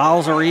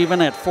 Fouls are even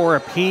at 4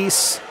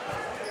 apiece.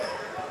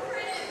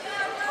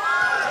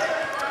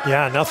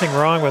 Yeah, nothing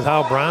wrong with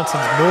how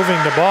Bronson's moving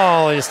the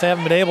ball. They just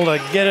haven't been able to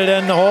get it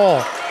in the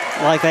hole.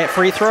 Like that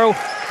free throw.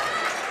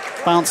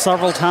 Bounced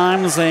several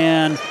times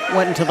and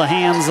went into the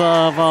hands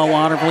of a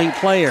Watervliet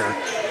player.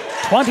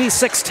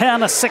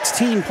 26-10, a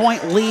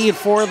 16-point lead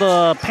for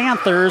the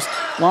Panthers.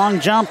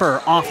 Long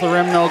jumper off the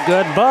rim, no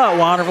good, but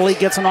Watervliet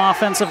gets an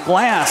offensive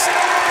glass.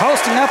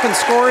 Posting up and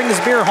scoring is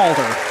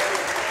Beerhalter.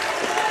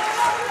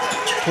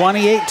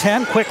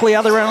 28-10, quickly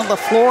other end of the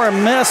floor, a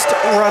missed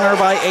runner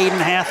by Aiden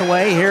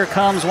Hathaway. Here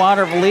comes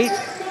Watervliet.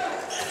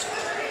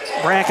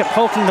 Brackett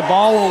poking the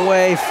ball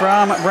away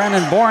from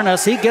Brennan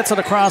Bornas. He gets it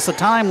across the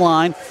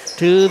timeline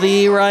to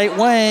the right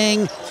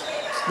wing.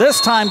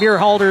 This time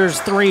Beerhalter's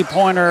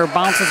three-pointer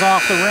bounces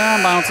off the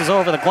rim, bounces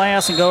over the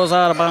glass, and goes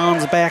out of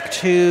bounds back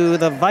to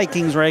the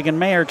Vikings. Reagan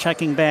Mayer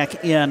checking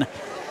back in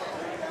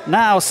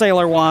Now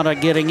Sailor Wada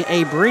getting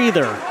a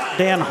breather.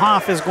 Dan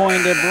Hoff is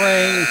going to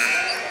bring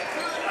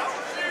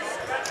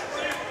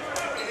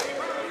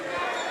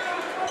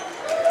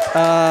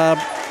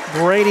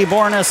Brady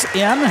Bornas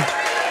in.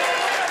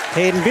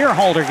 Hayden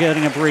Beerholder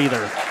getting a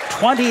breather.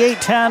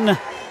 28-10.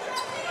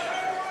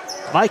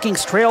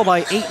 Vikings trail by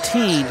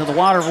 18 to the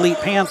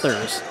Watervliet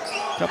Panthers.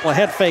 A couple of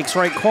head fakes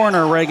right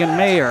corner, Reagan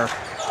Mayer.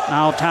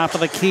 Now top of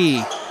the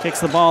key.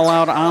 Kicks the ball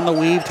out on the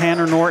weave.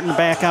 Tanner Norton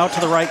back out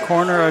to the right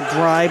corner. A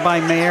drive by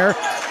Mayer.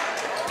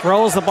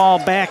 Throws the ball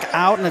back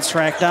out, and it's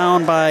tracked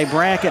down by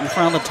Brackett in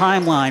front of the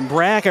timeline.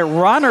 Brackett,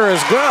 runner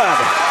is good.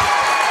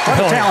 What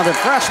a talented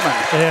freshman.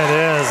 It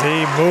is.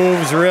 He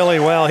moves really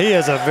well. He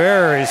is a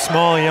very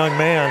small young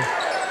man.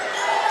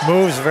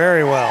 Moves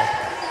very well.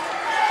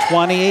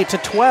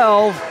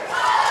 28-12.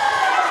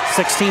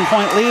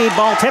 16-point lead.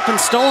 Ball tipped and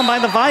stolen by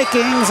the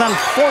Vikings.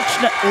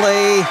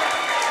 Unfortunately,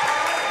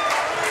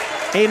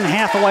 Aiden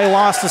Hathaway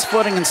lost his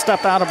footing and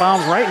stepped out of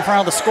bounds right in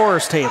front of the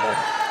scorer's table.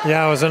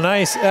 Yeah, it was a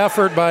nice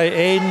effort by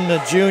Aiden,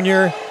 the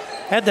junior.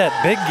 Had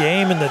that big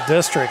game in the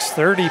districts,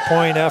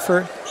 30-point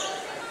effort.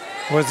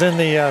 Was in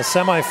the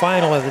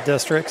semifinal of the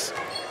districts.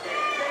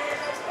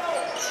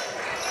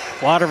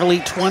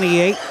 Watervliet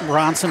 28,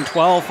 Bronson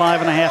 12,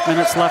 5.5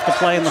 minutes left to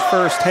play in the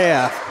first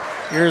half.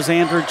 Here's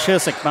Andrew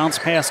Chiswick, bounce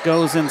pass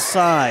goes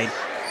inside.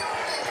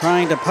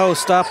 Trying to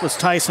post up was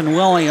Tyson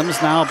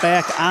Williams, now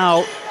back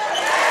out.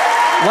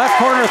 Left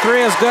corner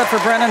three is good for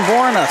Brennan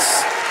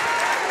Bornas.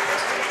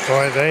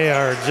 Boy, they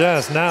are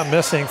just not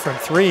missing from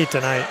three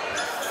tonight.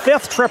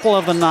 Fifth triple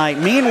of the night.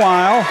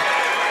 Meanwhile,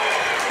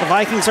 the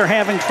Vikings are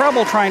having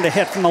trouble trying to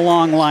hit from the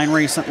long line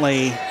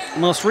recently. The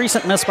most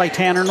recent miss by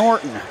Tanner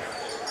Norton.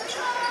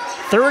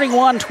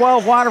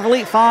 31-12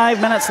 Watervliet,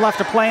 5 minutes left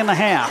to play in the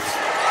half.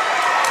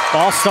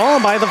 Ball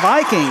stolen by the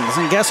Vikings,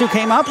 and guess who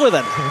came up with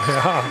it?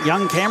 Yeah.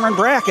 Young Cameron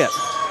Brackett.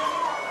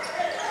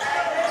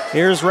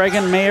 Here's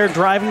Reagan Mayer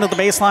driving to the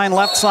baseline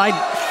left side,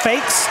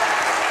 fakes.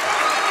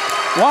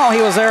 While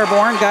he was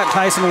airborne, got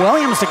Tyson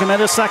Williams to commit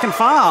his second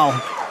foul.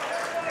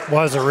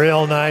 Was a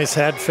real nice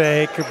head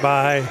fake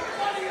by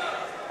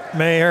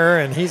Mayer,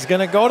 and he's going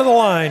to go to the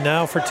line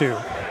now for two.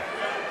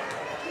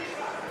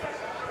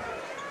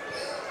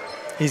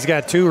 He's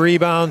got 2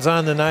 rebounds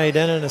on the night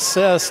and an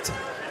assist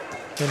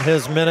in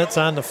his minutes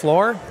on the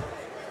floor.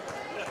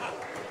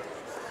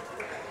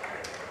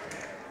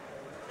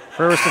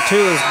 First of 2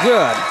 is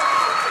good.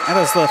 That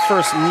is the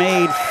first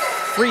made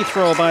free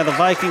throw by the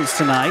Vikings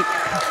tonight.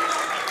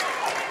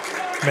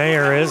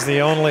 Mayer is the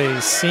only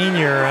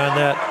senior on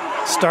that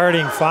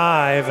starting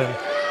 5, and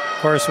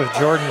of course with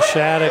Jordan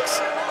Shaddix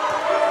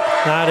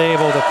not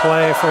able to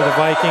play for the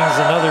Vikings,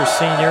 another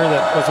senior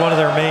that was one of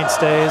their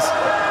mainstays.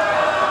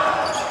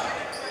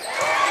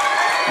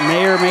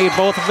 Mayer made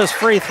both of his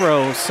free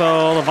throws,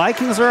 so the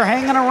Vikings are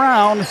hanging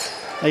around.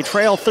 They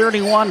trail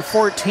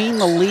 31-14.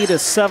 The lead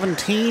is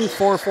 17.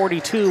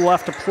 4:42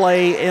 left to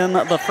play in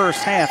the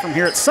first half from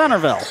here at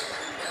Centerville.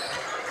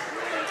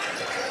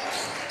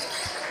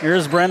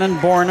 Here's Brennan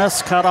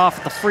Bornas, cut off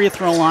at the free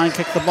throw line,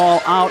 kick the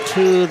ball out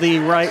to the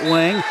right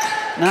wing.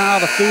 Now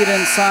the feed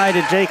inside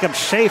to Jacob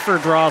Schaefer,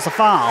 draws a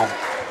foul.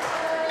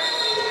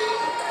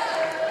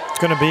 It's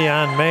going to be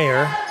on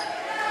Mayer.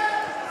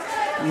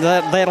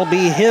 That'll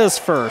be his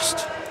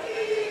first.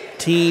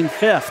 Team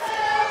 5th.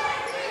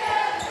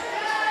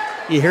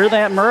 You hear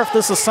that, Murph?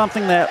 This is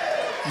something that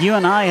you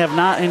and I have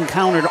not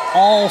encountered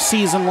all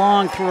season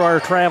long through our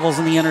travels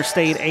in the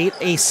Interstate 8,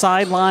 a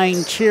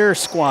sideline cheer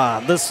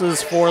squad. This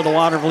is for the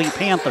Watervliet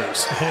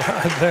Panthers.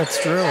 Yeah, that's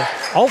true.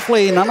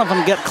 Hopefully none of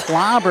them get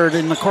clobbered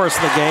in the course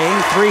of the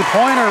game.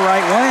 Three-pointer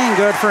right wing,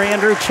 good for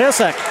Andrew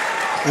Chiswick.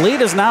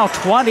 Lead is now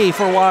 20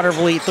 for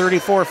Watervliet,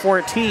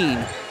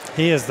 34-14.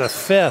 He is the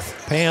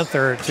 5th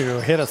Panther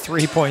to hit a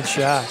three-point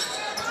shot.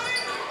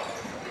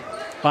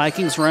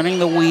 Vikings running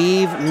the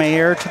weave.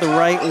 Mayer to the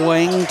right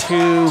wing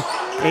to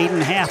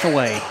Aiden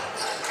Hathaway.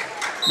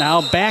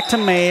 Now back to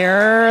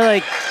Mayer.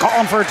 They call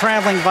him for a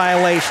traveling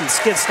violation.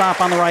 Skid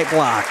stop on the right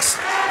blocks.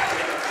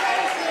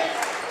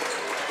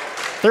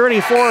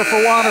 34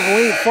 for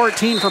Watervliet,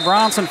 14 for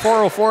Bronson.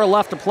 4:04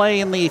 left to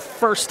play in the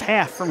first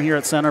half from here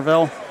at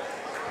Centerville.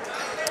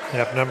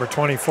 Yep, number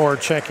 24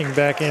 checking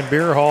back in,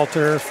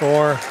 Beerhalter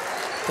for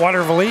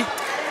Watervliet.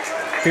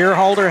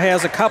 Beerhalter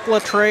has a couple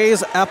of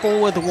trays.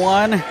 Eppel with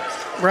 1.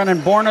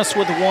 Brennan Bornas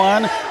with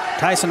 1.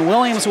 Tyson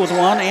Williams with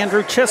 1.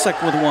 Andrew Chiswick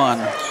with 1.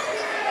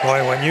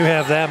 Boy, when you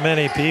have that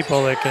many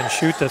people that can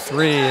shoot the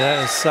 3,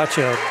 that is such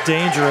a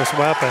dangerous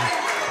weapon.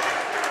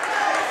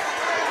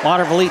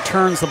 Watervliet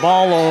turns the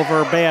ball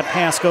over. Bad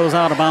pass goes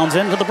out of bounds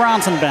into the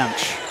Bronson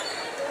bench.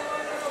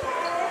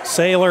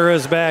 Saylor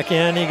is back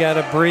in. He got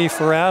a brief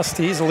rest.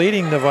 He's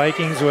leading the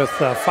Vikings with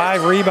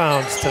 5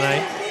 rebounds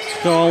tonight.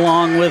 Go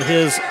along with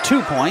his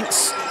 2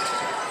 points.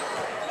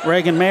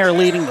 Reagan Mayer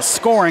leading the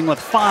scoring with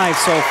 5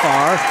 so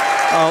far.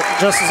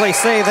 Just as they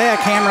say that,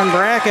 Cameron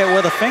Brackett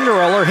with a finger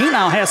roller. He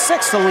now has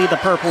 6 to lead the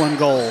purple and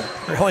gold.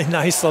 Really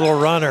nice little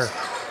runner.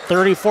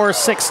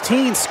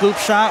 34-16. Scoop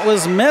shot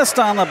was missed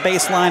on the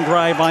baseline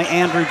drive by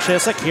Andrew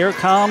Chiswick. Here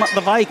come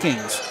the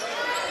Vikings.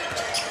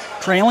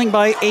 trailing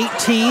by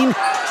 18.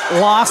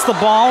 Lost the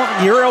ball,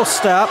 Euro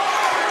step.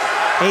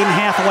 Aiden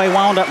Hathaway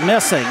wound up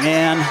missing,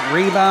 and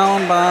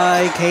rebound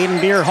by Caden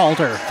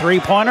Beerhalter.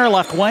 Three-pointer,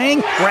 left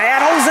wing,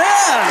 rattles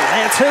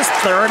in. It's his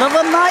third of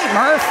the night,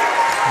 Murph.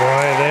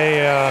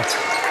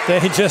 Boy,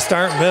 they just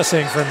aren't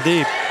missing from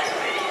deep.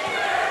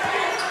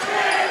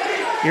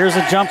 Here's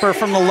a jumper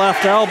from the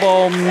left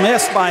elbow,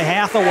 missed by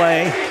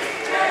Hathaway.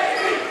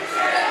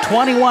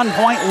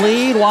 21-point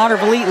lead.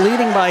 Watervliet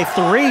leading by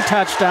 3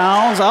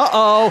 touchdowns.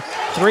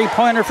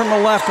 Three-pointer from the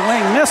left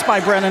wing, missed by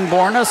Brennan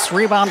Bornas.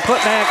 Rebound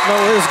putback,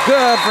 though, is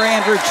good for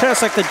Andrew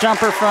Chiswick. The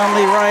jumper from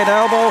the right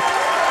elbow.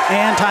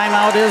 And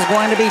timeout is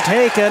going to be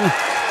taken.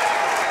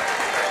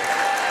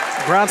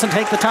 Bronson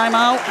take the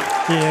timeout?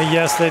 Yeah,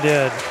 yes, they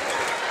did.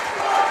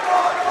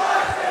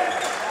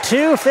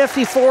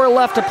 2:54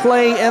 left to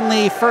play in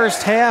the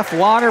first half.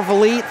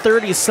 Watervliet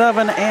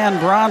 37 and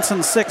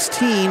Bronson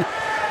 16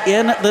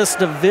 in this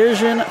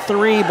Division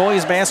III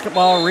boys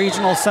basketball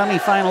regional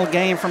semifinal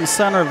game from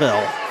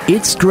Centerville.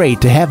 It's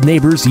great to have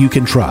neighbors you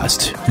can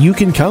trust, you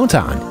can count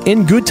on,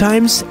 in good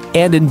times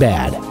and in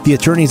bad. The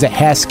attorneys at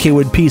Hass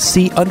Kaywood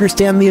PC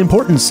understand the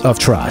importance of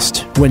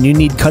trust. When you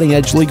need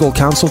cutting-edge legal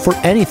counsel for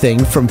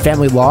anything from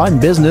family law and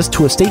business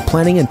to estate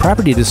planning and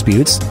property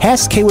disputes,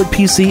 Hass Kaywood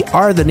PC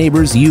are the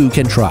neighbors you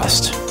can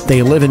trust.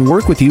 They live and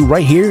work with you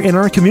right here in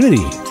our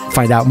community.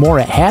 Find out more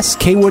at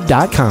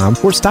HassKaywood.com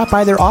or stop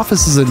by their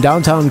offices in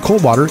downtown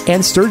Coldwater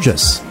and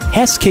Sturgis.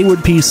 Hass Kaywood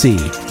PC.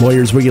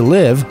 Lawyers where you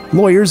live,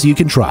 lawyers you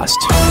can trust.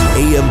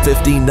 AM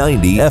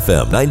 1590,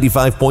 FM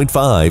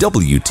 95.5,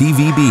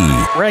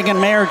 WTVB. Reagan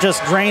Mayer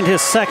just drained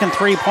his second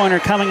three-pointer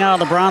coming out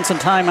of the Bronson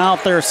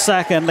timeout. Their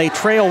second. They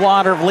trail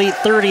Watervliet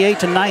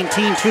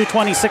 38-19.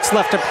 2:26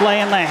 left to play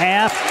in the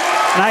half.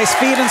 Nice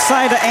feed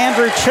inside to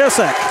Andrew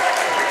Chiswick.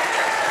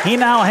 He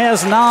now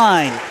has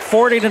 9.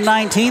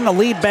 40-19. The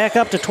lead back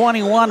up to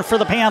 21 for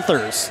the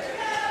Panthers.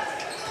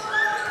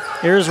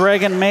 Here's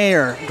Reagan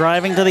Mayer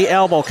driving to the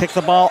elbow. Kick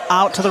the ball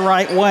out to the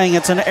right wing.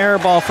 It's an air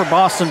ball for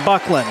Boston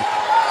Buckland.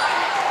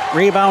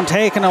 Rebound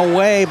taken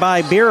away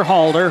by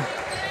Beerhalter.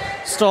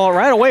 Stole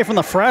right away from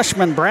the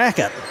freshman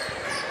Brackett.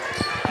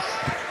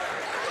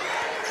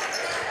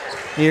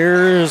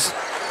 Here's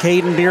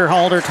Caden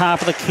Beerhalter,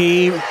 top of the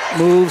key.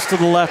 Moves to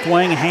the left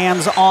wing.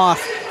 Hands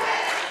off.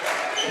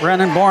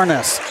 Brennan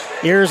Bornas.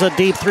 Here's a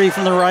deep three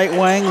from the right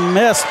wing.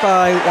 Missed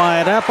by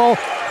Wyatt Epple.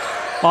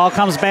 Ball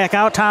comes back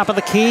out, top of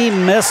the key.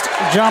 Missed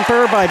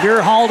jumper by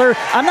Beerhalter.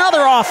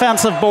 Another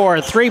offensive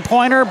board.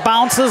 Three-pointer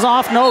bounces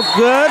off. No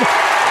good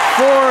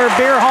for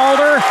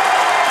Beerhalter.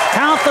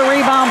 Count the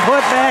rebound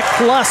putback.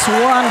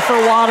 +1 for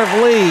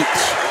Watervliet.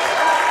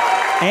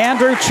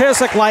 Andrew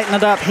Chiswick lighting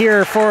it up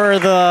here for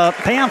the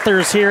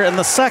Panthers here in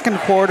the second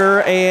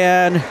quarter.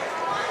 And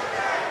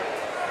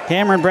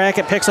Cameron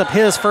Brackett picks up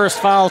his first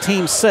foul,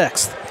 team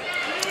 6th.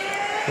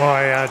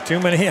 Boy, too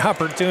many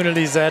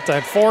opportunities that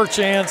time. 4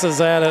 chances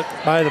at it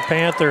by the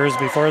Panthers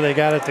before they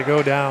got it to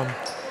go down.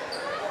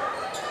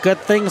 Good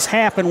things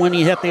happen when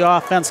you hit the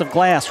offensive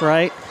glass,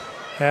 right?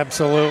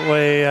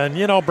 Absolutely. And,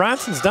 you know,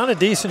 Bronson's done a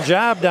decent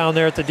job down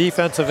there at the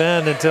defensive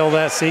end until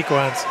that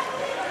sequence.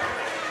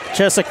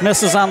 Chiswick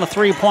misses on the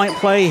three-point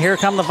play. Here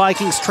come the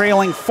Vikings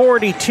trailing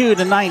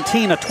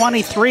 42-19. A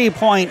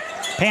 23-point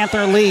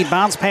Panther lead.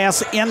 Bounce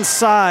pass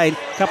inside.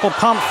 Couple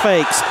pump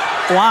fakes.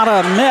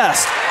 Wada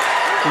missed.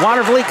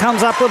 Watervliet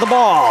comes up with the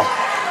ball.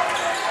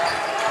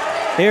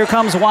 Here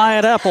comes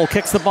Wyatt Epple.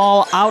 Kicks the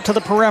ball out to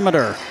the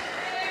perimeter.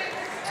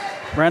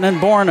 Brennan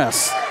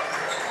Bornas.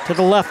 To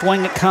the left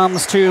wing it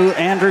comes to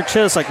Andrew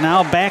Chiswick.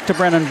 Now back to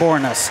Brennan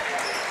Bornas.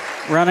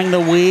 Running the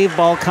weave.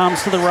 Ball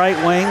comes to the right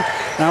wing.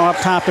 Now up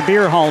top to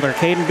Beerhalter.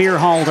 Caden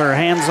Beerhalter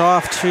hands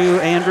off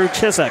to Andrew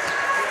Chiswick.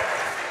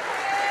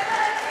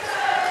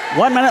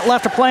 1 minute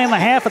left to play in the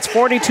half. It's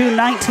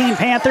 42-19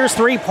 Panthers.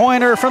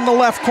 Three-pointer from the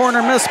left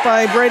corner missed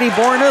by Brady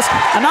Bornas.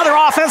 Another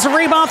offensive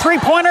rebound.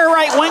 Three-pointer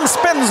right wing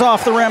spins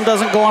off the rim.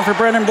 Doesn't go on for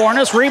Brennan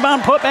Bornas.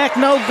 Rebound put back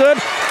no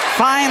good.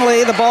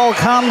 Finally the ball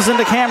comes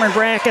into Cameron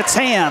Brackett's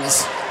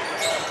hands.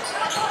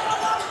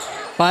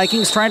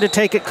 Vikings trying to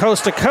take it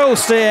coast to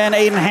coast, and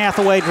Aiden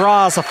Hathaway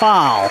draws a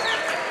foul.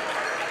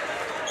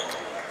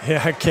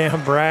 Yeah,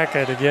 Cam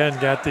Brackett again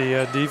got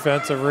the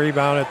defensive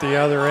rebound at the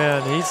other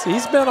end.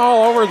 He's been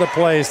all over the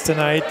place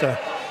tonight. The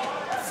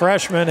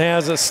freshman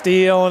has a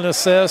steal, an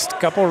assist, a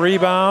couple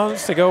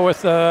rebounds to go with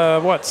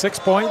 6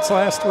 points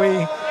last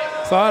week.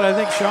 I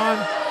think,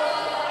 Sean.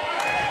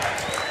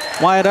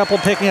 Wyatt Epple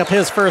picking up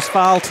his first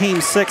foul,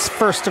 team 6,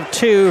 first of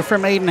 2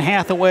 from Aiden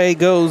Hathaway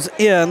goes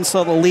in,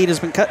 so the lead has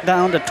been cut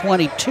down to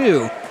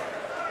 22.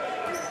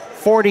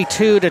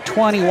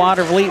 42-20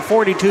 Watervliet,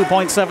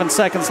 42.7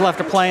 seconds left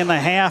to play in the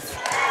half.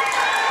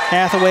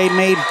 Hathaway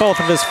made both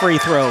of his free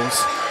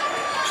throws.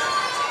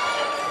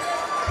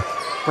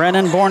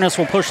 Brennan Bornas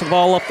will push the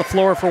ball up the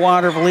floor for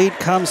Watervliet.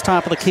 Comes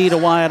top of the key to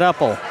Wyatt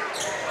Epple.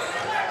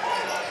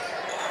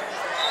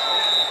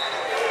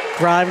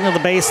 Driving to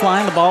the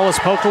baseline, the ball is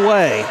poked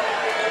away.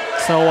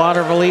 So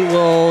Watervliet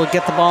will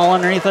get the ball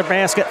underneath their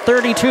basket.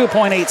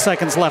 32.8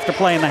 seconds left to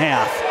play in the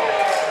half.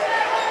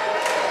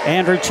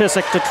 Andrew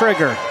Chiswick to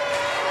trigger.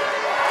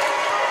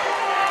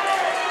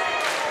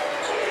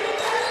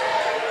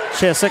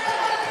 Chissick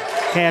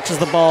catches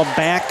the ball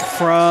back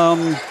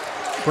from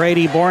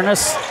Brady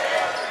Bornus.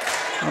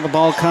 Well, the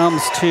ball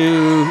comes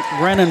to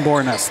Brennan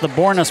Bornus, the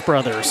Bornus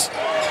brothers.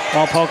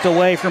 Ball poked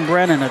away from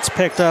Brennan. It's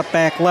picked up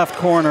back left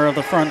corner of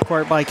the front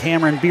court by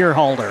Cameron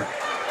Beerhalter.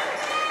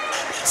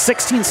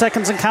 16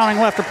 seconds and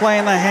counting left to play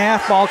in the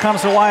half. Ball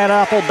comes to Wyatt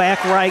Apple,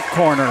 back right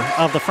corner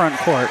of the front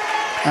court.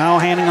 Now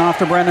handing off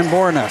to Brennan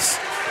Bornus.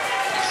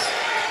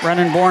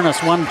 Brennan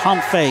Bornus, one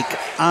pump fake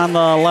on the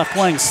left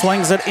wing.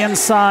 Slings it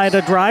inside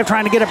a drive,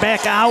 trying to get it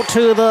back out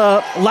to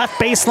the left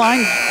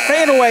baseline.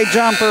 Fadeaway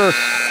jumper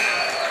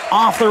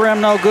off the rim,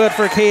 no good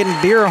for Caden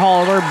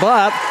Beerhalter,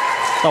 but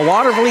the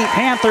Watervliet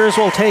Panthers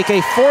will take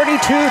a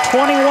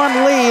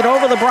 42-21 lead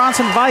over the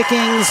Bronson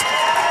Vikings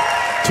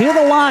to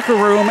the locker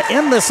room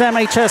in this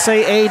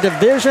MHSAA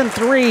Division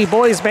III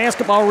Boys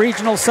Basketball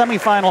Regional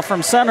Semifinal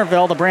from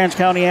Centerville. The Branch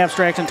County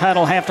Abstract and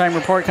Title halftime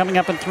report coming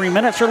up in 3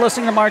 minutes. You're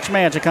listening to March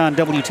Magic on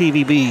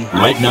WTVB.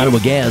 Let Nottawa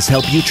Gas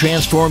help you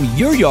transform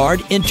your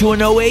yard into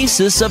an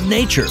oasis of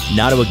nature.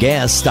 Nottawa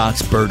Gas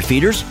stocks bird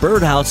feeders,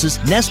 bird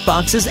houses, nest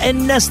boxes,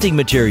 and nesting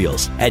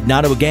materials. At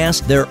Nottawa Gas,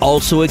 they're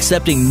also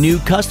accepting new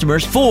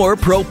customers for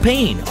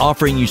propane,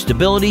 offering you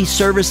stability,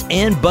 service,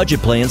 and budget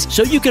plans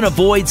so you can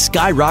avoid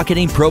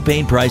skyrocketing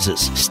propane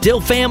prices. Still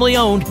family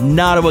owned,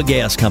 Nottawa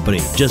Gas Company.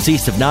 Just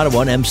east of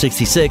Nottawa on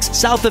M66,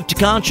 south of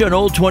Teconcha and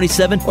Old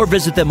 27, or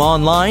visit them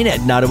online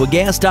at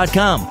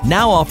nottawagas.com.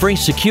 Now offering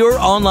secure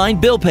online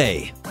bill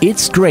pay.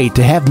 It's great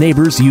to have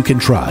neighbors you can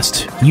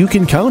trust, you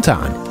can count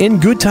on, in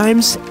good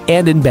times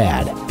and in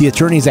bad. The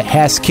attorneys at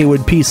Hass Kaywood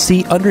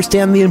PC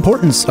understand the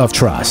importance of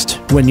trust.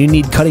 When you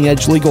need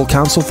cutting-edge legal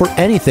counsel for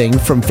anything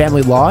from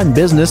family law and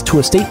business to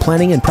estate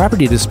planning and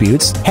property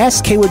disputes,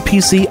 Hass Kaywood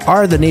PC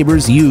are the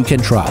neighbors you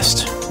can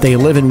trust. They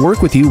live and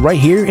work with you right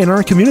here in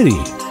our community.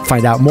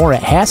 Find out more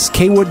at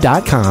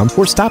HassKaywood.com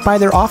or stop by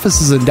their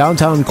offices in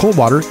downtown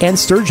Coldwater and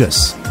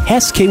Sturgis.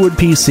 Hass Kaywood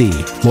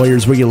PC.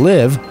 Lawyers where you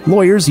live,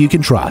 lawyers you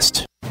can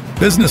trust.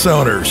 Business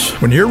owners,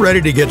 when you're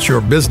ready to get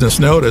your business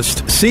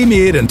noticed, see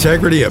me at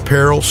Integrity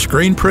Apparel,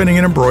 Screen Printing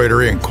and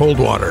Embroidery in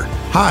Coldwater.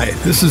 Hi,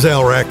 this is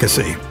Al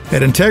Rackesee.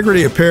 At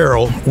Integrity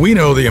Apparel, we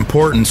know the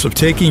importance of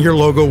taking your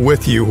logo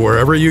with you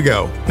wherever you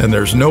go, and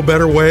there's no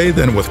better way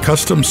than with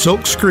custom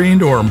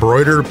silk-screened or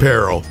embroidered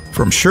apparel.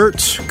 From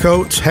shirts,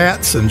 coats,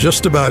 hats, and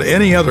just about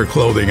any other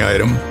clothing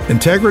item,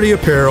 Integrity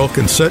Apparel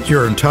can set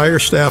your entire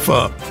staff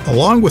up.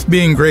 Along with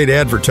being great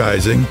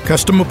advertising,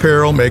 custom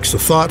apparel makes a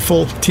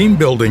thoughtful,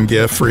 team-building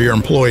gift for your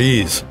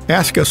employees.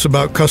 Ask us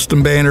about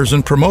custom banners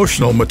and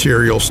promotional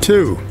materials,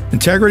 too.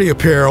 Integrity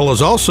Apparel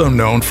is also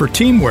known for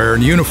teamwear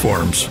and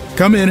uniforms.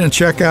 Come in and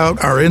check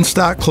out our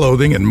in-stock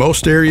clothing in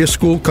most area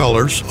school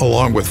colors,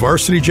 along with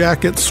varsity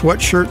jackets,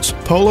 sweatshirts,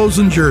 polos,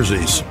 and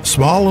jerseys.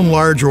 Small and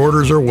large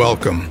orders are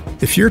welcome.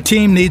 If your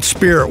team needs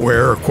spirit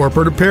wear or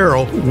corporate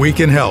apparel, we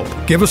can help.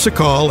 Give us a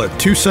call at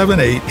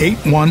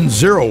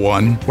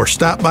 278-8101 or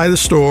stop by the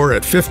store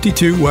at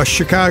 52 West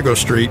Chicago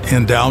Street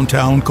in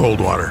downtown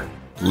Coldwater.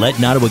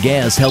 Let Nottawa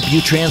Gas help you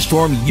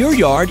transform your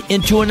yard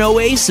into an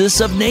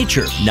oasis of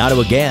nature.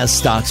 Nottawa Gas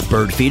stocks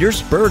bird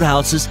feeders, bird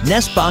houses,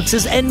 nest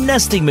boxes, and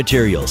nesting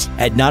materials.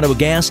 At Nottawa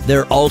Gas,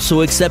 they're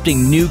also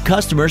accepting new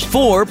customers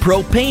for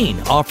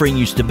propane, offering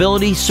you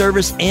stability,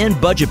 service, and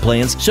budget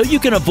plans so you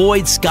can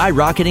avoid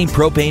skyrocketing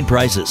propane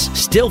prices.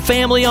 Still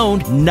family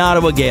owned,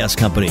 Nottawa Gas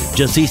Company.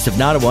 Just east of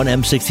Nottawa on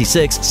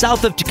M66,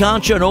 south of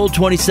Teconcha and Old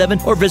 27,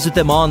 or visit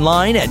them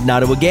online at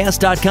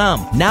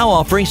nottawagas.com. Now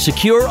offering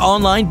secure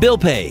online bill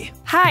pay.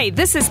 Hi,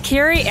 this is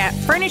Carrie at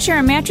Furniture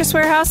and Mattress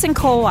Warehouse in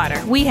Coldwater.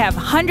 We have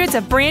hundreds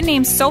of brand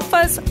name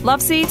sofas,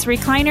 love seats,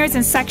 recliners,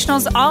 and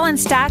sectionals all in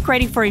stock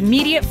ready for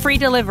immediate free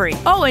delivery.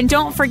 Oh, and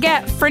don't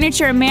forget,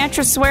 Furniture and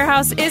Mattress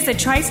Warehouse is the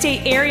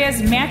tri-state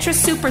area's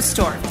mattress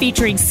superstore,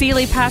 featuring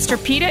Sealy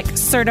Posturepedic,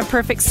 Serta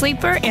Perfect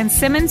Sleeper, and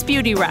Simmons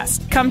Beauty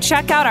Rest. Come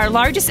check out our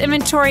largest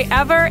inventory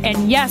ever,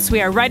 and yes,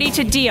 we are ready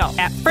to deal.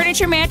 At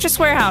Furniture Mattress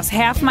Warehouse,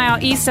 half mile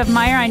east of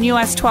Meyer on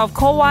US 12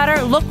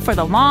 Coldwater, look for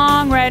the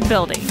long red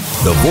building.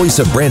 The voice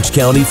of Branch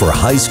County for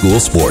high school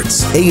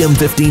sports. AM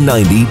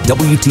 1590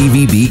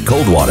 WTVB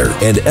Coldwater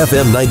and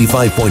FM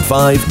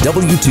 95.5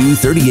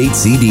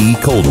 W238CD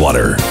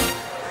Coldwater.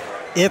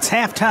 It's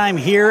halftime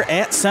here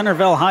at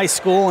Centerville High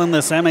School in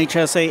this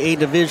MHSAA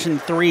Division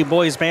III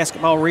Boys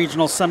Basketball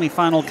Regional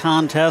Semifinal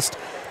contest.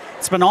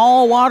 It's been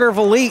all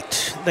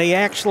Watervliet. They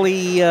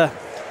actually have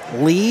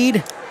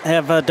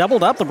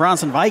doubled up the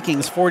Bronson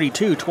Vikings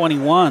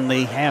 42-21.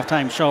 The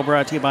halftime show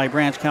brought to you by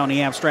Branch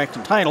County Abstract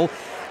and Title.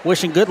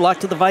 Wishing good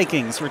luck to the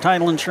Vikings. For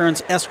title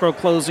insurance, escrow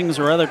closings,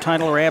 or other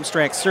title or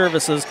abstract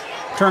services,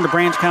 turn to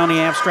Branch County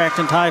Abstract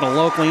and Title.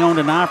 Locally owned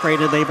and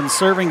operated, they've been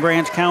serving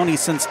Branch County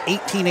since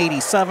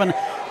 1887,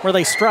 where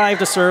they strive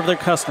to serve their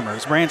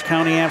customers. Branch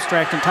County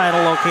Abstract and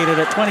Title, located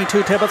at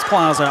 22 Tibbetts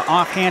Plaza,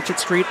 off Hanchett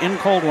Street in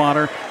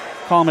Coldwater.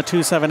 Call them at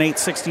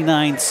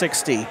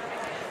 278-6960.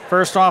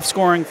 First off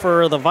scoring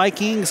for the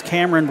Vikings,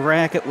 Cameron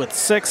Brackett with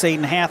 6,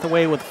 Aiden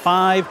Hathaway with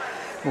 5,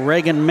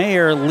 Reagan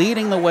Mayer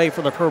leading the way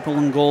for the purple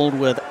and gold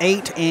with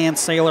 8, and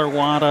Sailor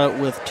Wada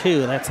with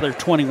 2. That's their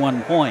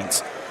 21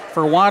 points.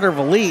 For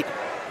Watervliet,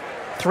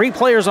 3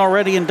 players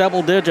already in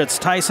double digits.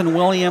 Tyson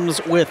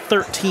Williams with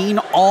 13,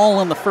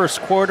 all in the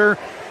first quarter.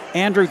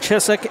 Andrew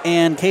Chiswick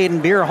and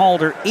Caden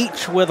Beerhalter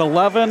each with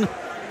 11.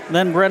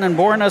 Then Brennan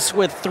Bornus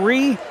with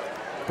 3.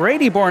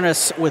 Brady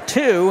Bornus with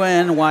 2,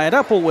 and Wyatt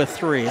Uppel with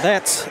 3.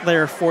 That's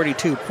their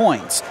 42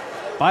 points.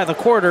 By the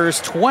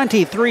quarters,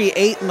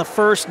 23-8 in the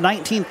first,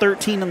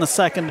 19-13 in the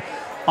second,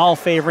 all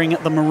favoring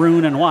the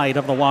maroon and white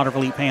of the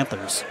Watervliet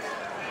Panthers.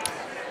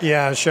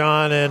 Yeah,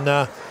 Sean,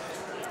 and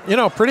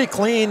pretty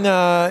clean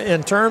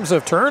in terms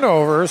of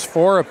turnovers,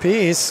 4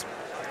 apiece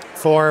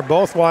for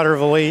both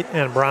Watervliet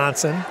and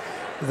Bronson.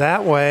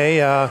 That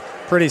way,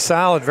 pretty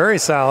solid, very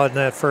solid in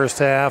that first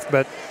half.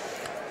 But,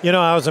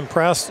 I was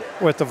impressed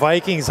with the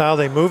Vikings, how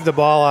they move the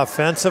ball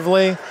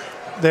offensively.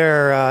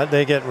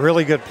 They get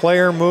really good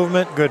player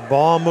movement, good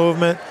ball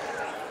movement.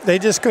 They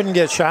just couldn't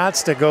get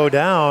shots to go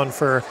down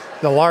for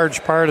the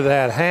large part of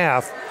that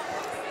half.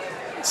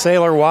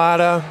 Sailor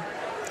Wada,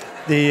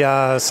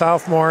 the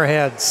sophomore,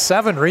 had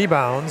 7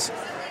 rebounds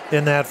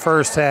in that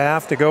first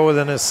half to go with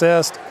an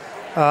assist.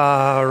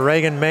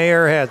 Reagan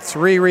Mayer had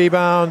 3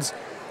 rebounds.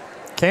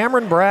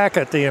 Cameron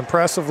Brackett, the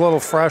impressive little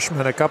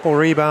freshman, a couple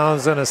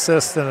rebounds, an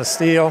assist, and a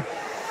steal.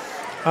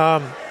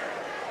 And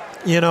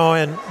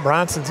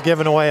Bronson's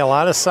given away a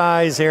lot of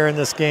size here in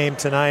this game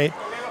tonight.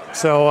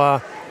 So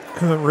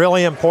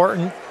really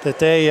important that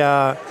they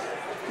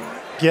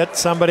get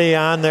somebody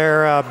on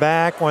their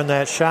back when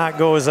that shot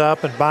goes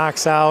up and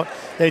box out.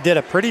 They did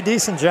a pretty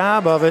decent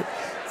job of it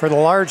for the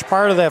large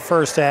part of that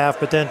first half,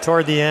 but then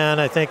toward the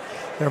end, I think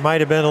there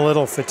might have been a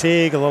little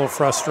fatigue, a little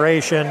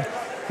frustration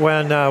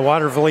when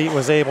Watervliet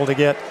was able to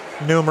get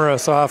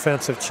numerous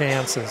offensive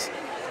chances.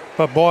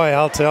 But boy,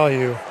 I'll tell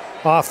you,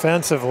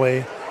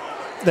 offensively,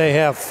 they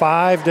have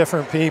 5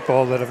 different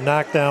people that have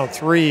knocked down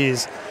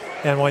threes,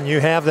 and when you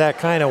have that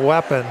kind of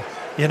weapon,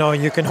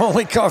 you can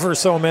only cover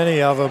so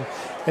many of them.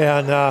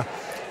 And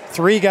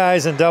 3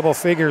 guys in double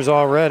figures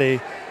already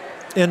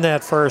in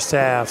that first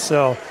half.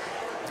 So,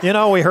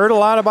 we heard a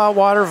lot about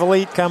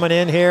Watervliet coming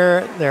in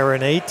here. They're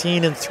an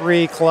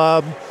 18-3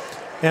 club.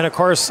 And, of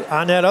course,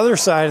 on that other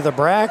side of the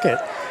bracket,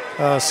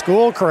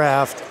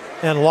 Schoolcraft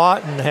and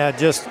Lawton had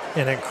just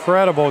an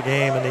incredible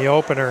game in the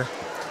opener.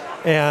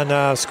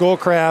 And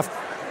Schoolcraft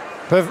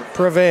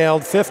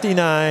prevailed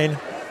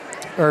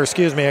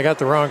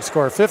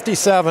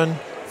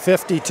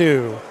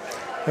 57-52.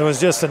 It was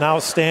just an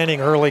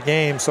outstanding early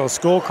game. So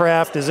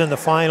Schoolcraft is in the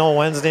final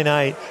Wednesday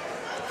night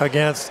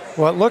against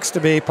what looks to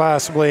be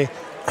possibly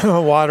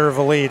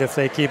Watervliet if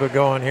they keep it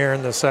going here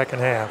in the second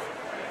half.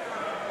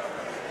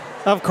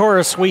 Of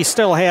course, we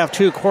still have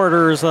 2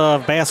 quarters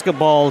of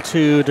basketball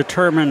to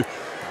determine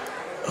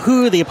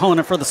who the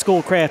opponent for the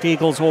Schoolcraft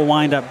Eagles will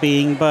wind up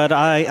being, but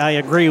I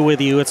agree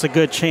with you. It's a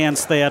good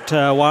chance that,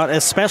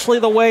 especially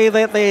the way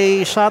that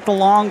they shot the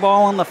long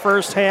ball in the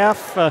first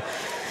half,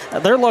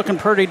 they're looking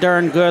pretty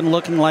darn good and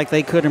looking like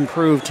they could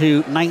improve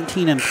to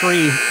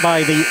 19-3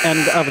 by the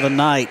end of the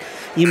night.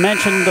 You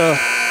mentioned the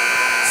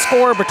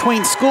score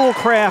between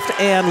Schoolcraft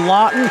and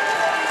Lawton.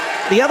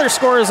 The other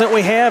scores that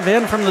we have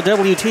in from the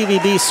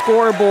WTVB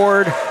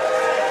scoreboard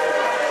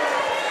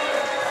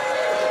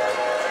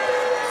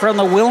from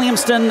the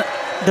Williamston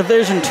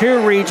Division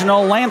II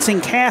Regional,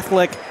 Lansing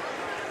Catholic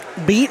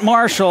beat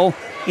Marshall,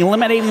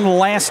 eliminating the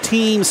last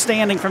team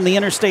standing from the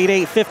Interstate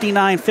 8,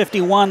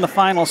 59-51, the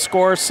final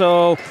score.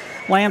 So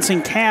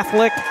Lansing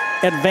Catholic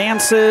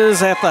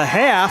advances at the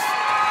half.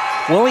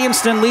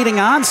 Williamston leading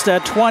Onstead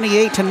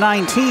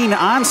 28-19.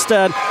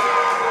 Onstead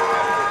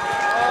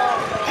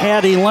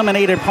had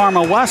eliminated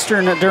Parma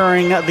Western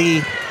during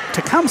the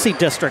Tecumseh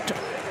District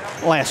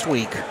last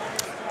week.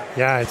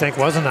 Yeah, I think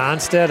wasn't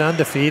Onstead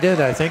undefeated?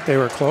 I think they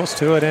were close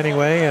to it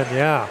anyway, and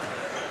yeah.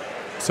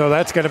 So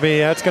that's going to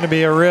be a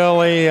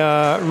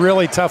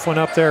really tough one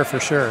up there for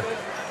sure.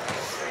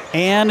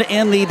 And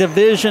in the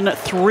Division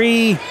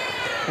III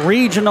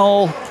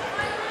regional,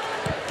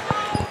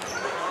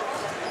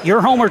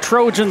 your Homer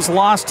Trojans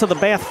lost to the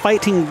Bath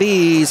Fighting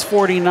Bees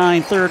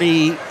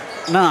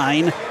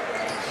 49-39.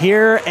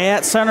 Here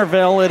at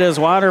Centerville, it is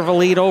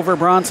Watervliet over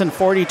Bronson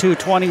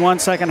 42-21,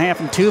 second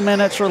half in 2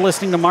 minutes. You're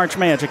listening to March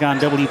Magic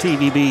on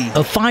WTVB.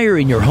 A fire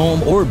in your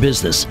home or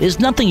business is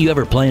nothing you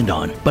ever planned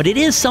on, but it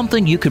is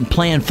something you can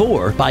plan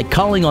for by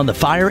calling on the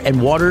fire and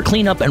water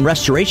cleanup and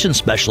restoration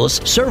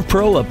specialist,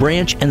 ServPro of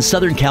Branch and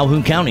Southern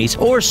Calhoun counties,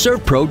 or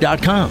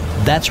servpro.com.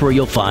 That's where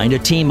you'll find a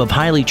team of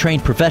highly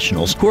trained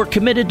professionals who are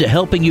committed to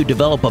helping you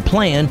develop a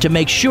plan to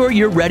make sure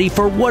you're ready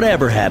for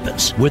whatever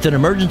happens. With an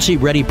emergency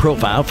ready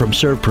profile from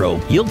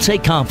ServPro, you'll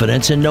take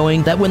confidence in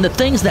knowing that when the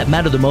things that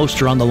matter the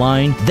most are on the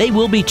line, they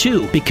will be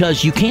too,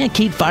 because you can't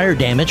keep fire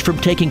damage from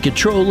taking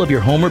control of your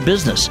home or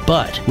business.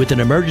 But with an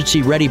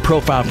emergency ready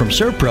profile from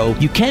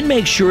ServPro, you can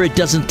make sure it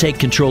doesn't take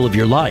control of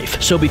your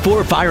life. So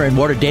before fire and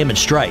water damage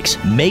strikes,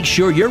 make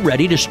sure you're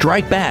ready to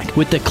strike back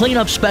with the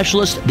cleanup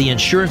specialist the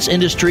insurance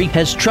industry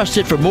has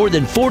trusted for more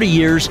than 40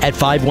 years at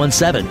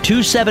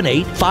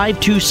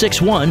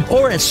 517-278-5261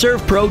 or at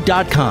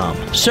servpro.com.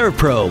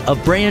 ServPro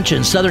of Branch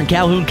and Southern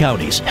Calhoun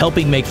counties,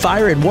 helping make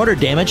fire and water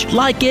damage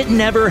like it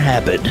never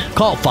happened.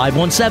 Call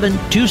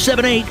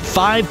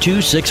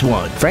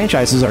 517-278-5261.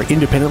 Franchises are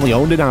independently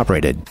owned and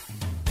operated.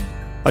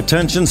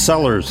 Attention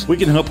sellers, we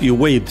can help you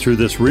wade through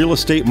this real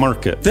estate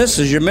market. This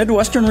is your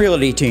Midwestern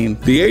Realty team.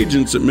 The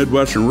agents at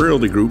Midwestern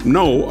Realty Group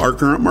know our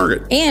current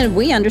market. And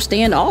we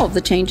understand all of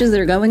the changes that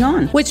are going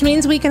on. Which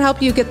means we can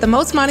help you get the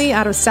most money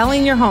out of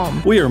selling your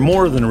home. We are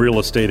more than real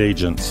estate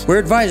agents. We're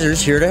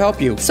advisors here to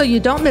help you. So you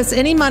don't miss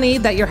any money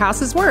that your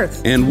house is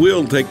worth. And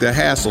we'll take the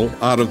hassle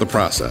out of the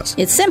process.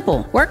 It's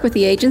simple. Work with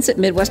the agents at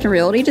Midwestern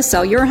Realty to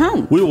sell your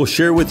home. We will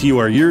share with you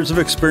our years of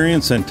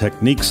experience and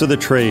techniques of the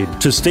trade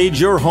to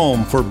stage your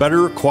home for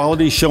better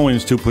quality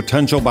showings to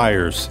potential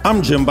buyers.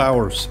 I'm Jim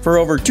Bowers. For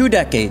over 2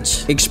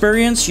 decades,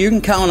 experience you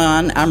can count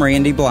on. I'm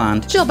Randy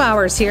Blond. Jill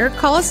Bowers here.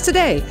 Call us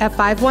today at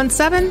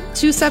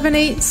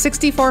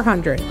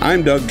 517-278-6400.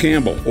 I'm Doug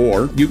Campbell,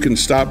 or you can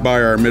stop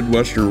by our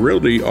Midwestern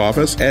Realty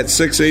office at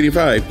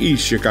 685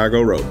 East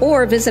Chicago Road.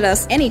 Or visit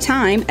us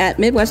anytime at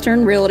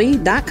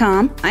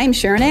MidwesternRealty.com. I'm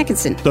Sharon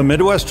Atkinson. The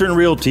Midwestern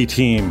Realty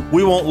team.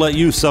 We won't let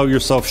you sell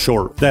yourself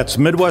short. That's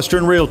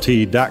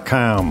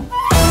MidwesternRealty.com.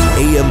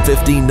 AM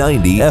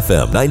 1590,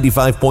 FM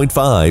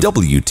 95.5,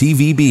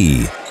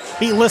 WTVB.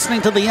 Be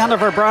listening to the end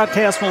of our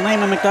broadcast. We'll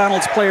name a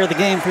McDonald's player of the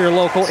game for your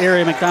local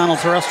area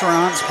McDonald's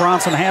restaurants.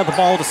 Bronson had the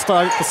ball to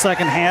start the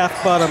second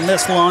half, but a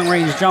missed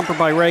long-range jumper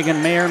by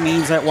Reagan Mayer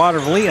means that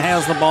Watervliet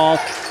has the ball,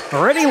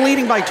 already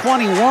leading by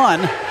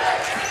 21.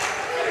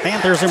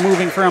 Panthers are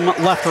moving from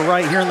left to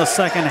right here in the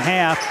second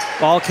half.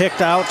 Ball kicked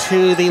out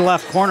to the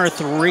left corner.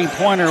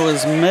 Three-pointer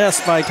was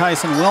missed by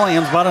Tyson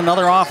Williams, but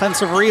another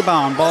offensive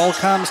rebound. Ball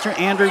comes to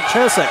Andrew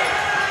Chiswick.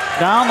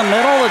 Down the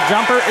middle, the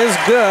jumper is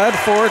good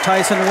for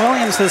Tyson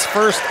Williams, his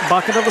first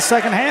bucket of the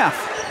second half.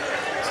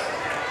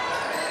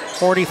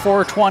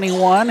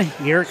 44-21,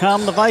 here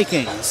come the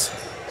Vikings.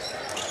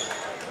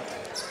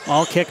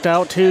 Ball kicked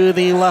out to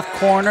the left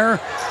corner.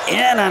 In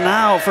and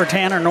out for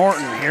Tanner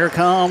Norton. Here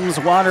comes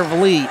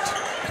Watervliet.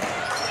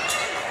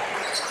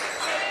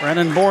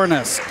 Brennan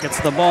Bornus gets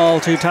the ball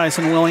to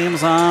Tyson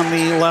Williams on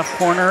the left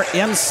corner.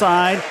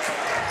 Inside,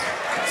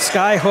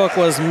 skyhook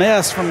was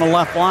missed from the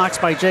left blocks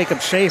by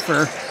Jacob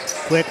Schaefer.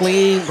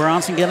 Quickly,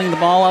 Bronson getting the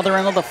ball other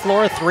end of the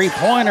floor.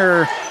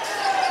 Three-pointer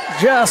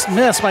just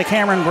missed by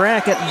Cameron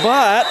Brackett,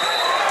 but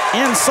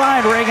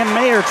inside, Reagan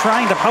Mayer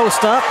trying to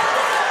post up.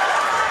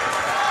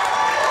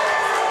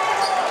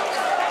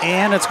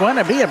 And it's going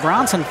to be a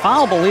Bronson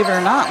foul, believe it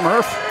or not,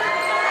 Murph.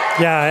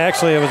 Yeah,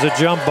 actually it was a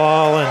jump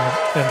ball,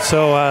 and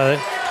so it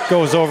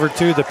goes over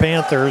to the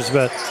Panthers.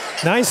 But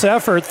nice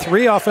effort.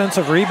 3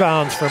 offensive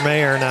rebounds for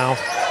Mayer now.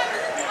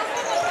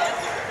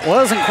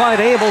 Wasn't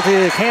quite able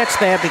to catch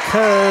that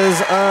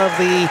because of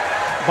the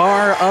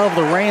bar of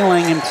the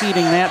railing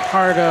impeding that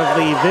part of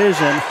the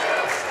vision.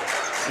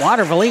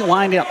 Watervliet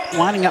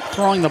winding up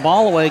throwing the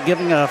ball away,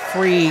 giving a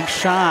free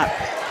shot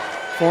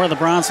for the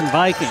Bronson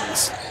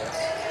Vikings.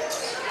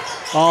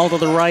 Ball to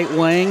the right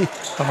wing.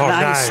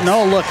 Nice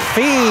no-look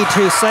feed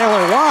to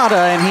Sailor Wada,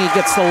 and he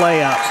gets the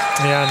layup.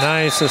 Yeah,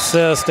 nice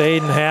assist,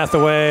 Aiden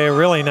Hathaway.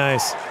 Really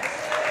nice.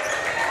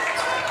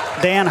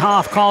 Dan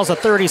Hoff calls a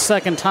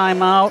 30-second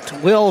timeout.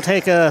 We'll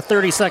take a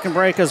 30-second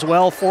break as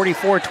well.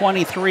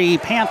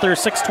 44-23. Panthers,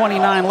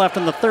 6:29 left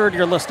in the third.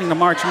 You're listening to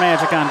March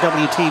Magic on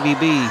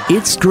WTVB.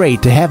 It's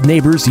great to have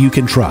neighbors you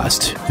can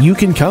trust, you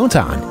can count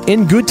on,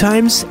 in good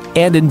times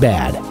and in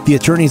bad. The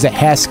attorneys at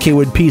Hass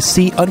Kaywood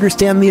PC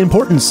understand the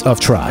importance of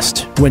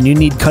trust. When you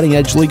need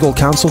cutting-edge legal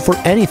counsel for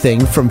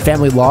anything from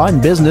family law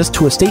and business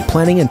to estate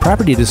planning and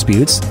property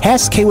disputes,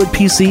 Hass Kaywood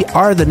PC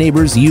are the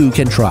neighbors you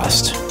can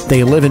trust.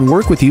 They live and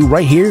work with you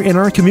right here in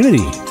our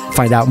community.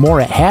 Find out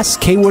more at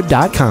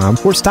HassKaywood.com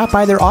or stop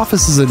by their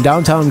offices in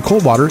downtown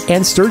Coldwater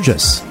and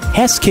Sturgis.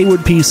 Hass Kaywood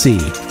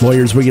PC.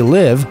 Lawyers where you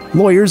live,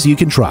 lawyers you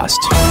can trust.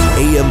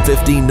 AM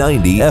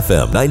 1590,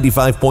 FM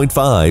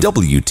 95.5,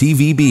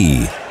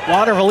 WTVB.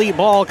 Watervliet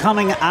ball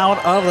coming out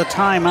of the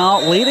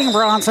timeout, leading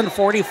Bronson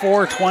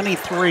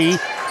 44-23.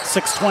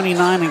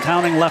 6:29 and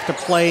counting left to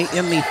play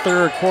in the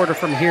third quarter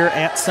from here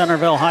at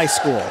Centerville High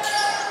School.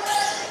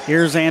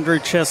 Here's Andrew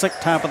Chiswick,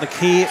 top of the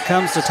key. It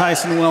comes to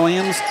Tyson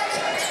Williams.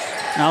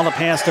 Now the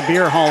pass to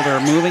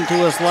Beerhalter, moving to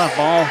his left.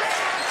 Ball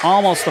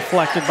almost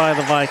deflected by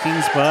the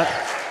Vikings, but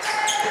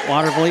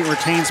Watervliet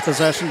retains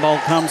possession. Ball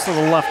comes to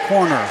the left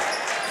corner.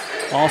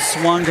 Ball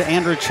swung to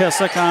Andrew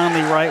Chiswick on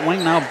the right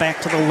wing. Now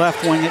back to the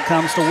left wing. It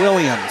comes to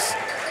Williams.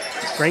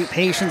 Great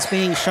patience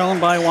being shown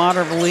by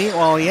Watervliet.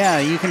 Well, yeah,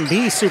 you can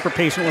be super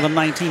patient with a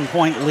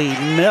 19-point lead.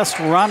 Missed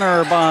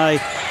runner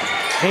by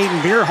Hayden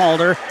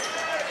Beerhalter.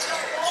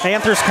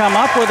 Panthers come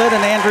up with it,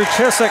 and Andrew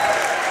Chiswick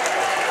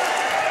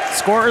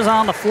scores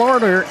on the floor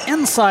to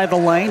inside the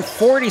lane,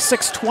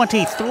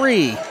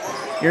 46-23.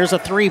 Here's a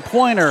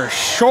three-pointer,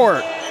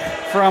 short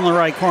from the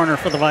right corner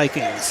for the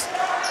Vikings.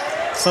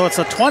 So it's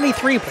a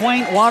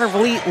 23-point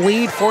Watervliet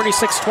lead,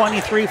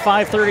 46-23,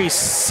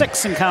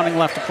 5:36 and counting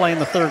left to play in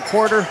the third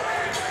quarter.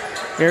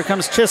 Here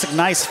comes Chiswick,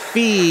 nice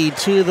feed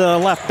to the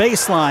left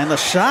baseline. The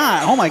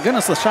shot, oh my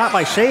goodness, the shot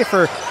by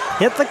Schaefer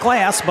hit the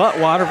glass, but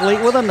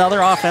Watervliet with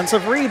another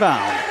offensive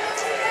rebound.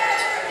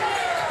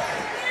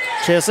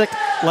 Chiswick,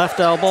 left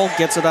elbow,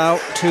 gets it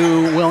out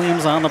to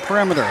Williams on the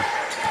perimeter.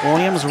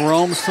 Williams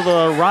roams to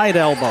the right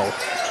elbow.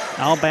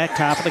 Now back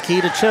top of the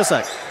key to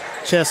Chiswick.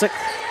 Chiswick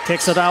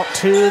kicks it out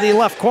to the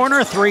left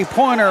corner.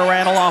 Three-pointer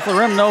rattle off the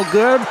rim, no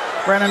good.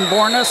 Brennan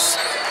Bornus,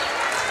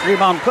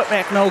 rebound put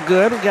back, no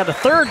good. We got a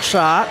third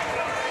shot,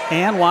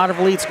 and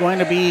Watervliet's going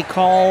to be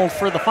called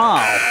for the foul.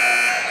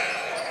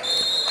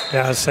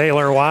 Yeah,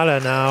 Sailor Wada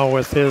now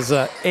with his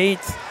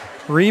 8th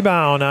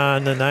rebound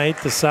on the night,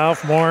 the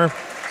sophomore.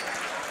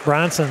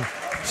 Bronson,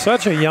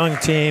 such a young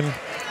team.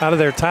 Out of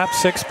their top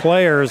 6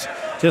 players,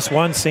 just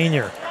one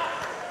senior.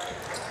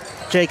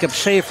 Jacob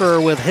Schaefer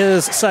with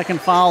his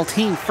second foul,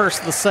 team first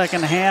of the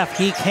second half.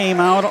 He came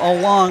out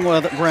along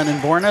with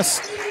Brennan Bornus.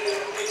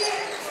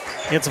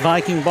 It's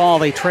Viking ball.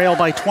 They trail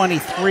by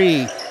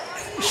 23.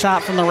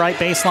 Shot from the right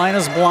baseline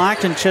is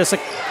blocked, and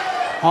Chiswick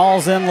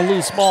hauls in the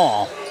loose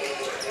ball.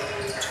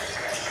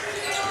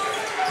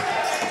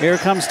 Here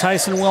comes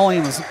Tyson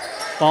Williams.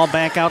 Ball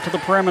back out to the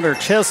perimeter.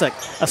 Chiswick,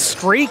 a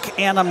streak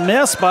and a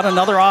miss, but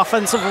another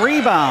offensive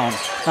rebound.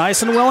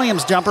 Tyson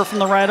Williams, jumper from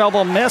the right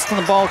elbow, missed,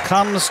 and the ball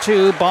comes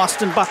to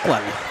Boston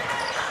Buckland.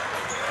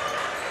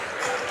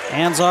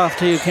 Hands off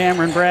to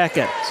Cameron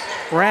Brackett.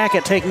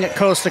 Brackett taking it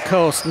coast to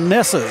coast,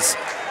 misses.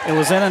 It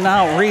was in and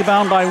out.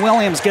 Rebound by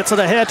Williams. Gets it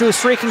ahead to a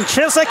streaking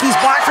Chiswick. He's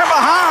blocked from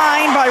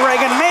behind by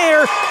Reagan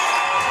Mayer.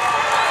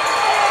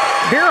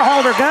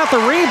 Beerholder got the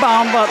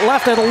rebound, but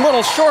left it a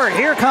little short.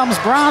 Here comes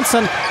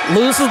Bronson.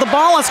 Loses the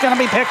ball. It's going to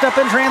be picked up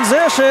in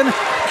transition.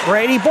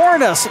 Brady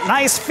Bornus.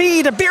 Nice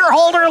feed to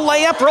Beerholder.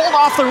 Layup rolled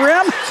off the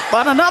rim,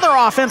 but another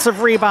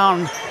offensive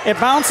rebound. It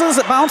bounces.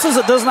 It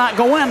does not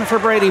go in for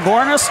Brady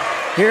Bornus.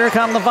 Here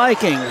come the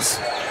Vikings.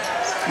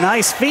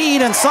 Nice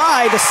feed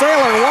inside to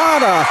Sailor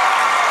Wada.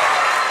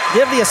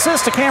 Give the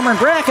assist to Cameron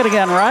Brackett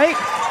again, right?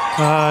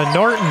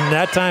 Norton,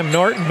 that time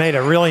Norton made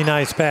a really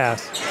nice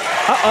pass.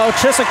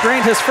 Chiswick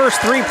drained his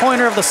first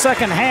three-pointer of the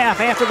second half.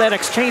 After that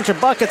exchange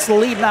of buckets, the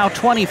lead now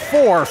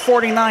 24,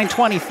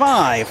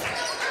 49-25.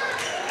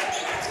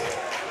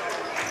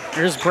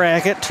 Here's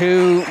Brackett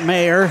to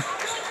Mayer.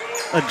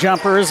 A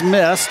jumper is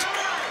missed.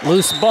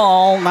 Loose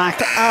ball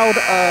knocked out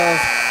of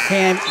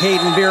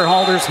Caden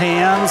Beerholder's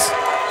hands.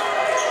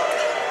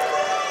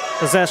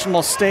 Possession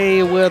will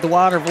stay with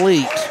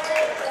Watervliet.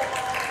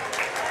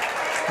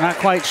 Not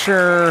quite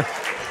sure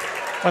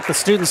what the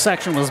student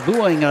section was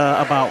booing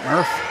about,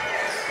 Murph.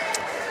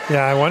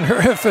 Yeah, I wonder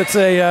if it's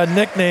a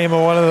nickname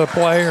of one of the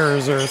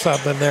players or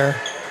something there.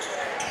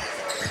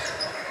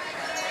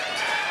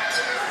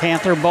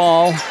 Panther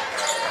ball,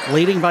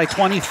 leading by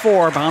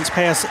 24. Bounce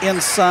pass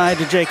inside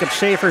to Jacob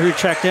Schaefer, who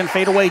checked in.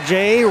 Fadeaway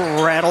J,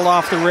 rattled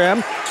off the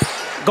rim.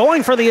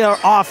 Going for the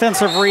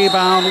offensive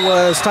rebound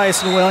was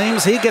Tyson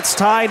Williams. He gets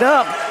tied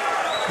up.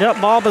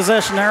 Yep, ball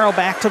possession arrow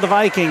back to the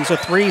Vikings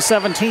with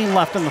 3:17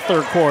 left in the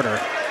third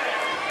quarter.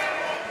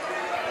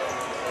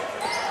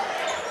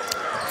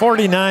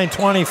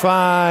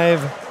 49-25,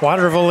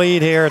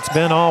 Watervliet here. It's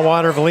been all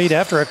Watervliet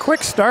after a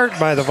quick start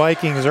by the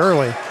Vikings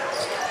early.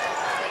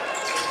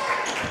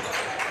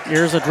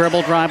 Here's a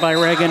dribble drive by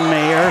Reagan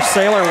Mayer.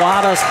 Sailor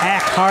Wada's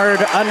hacked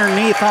hard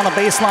underneath on a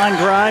baseline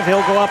drive.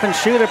 He'll go up and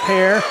shoot a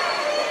pair.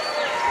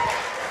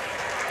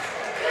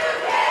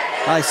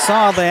 I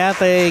saw that.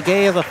 They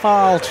gave the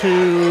foul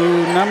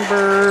to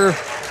number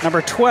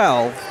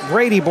 12,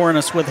 Brady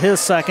Bornus, with his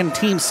second,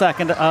 team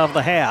second of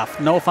the half.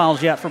 No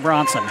fouls yet for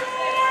Bronson.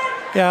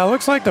 Yeah, it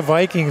looks like the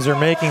Vikings are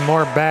making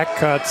more back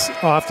cuts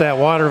off that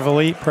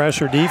Watervliet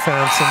pressure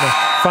defense and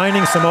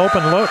finding some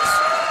open looks.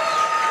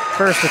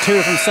 First to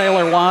two from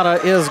Sailor Wada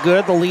is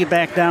good. The lead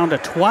back down to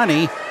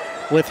 20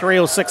 with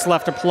 3:06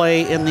 left to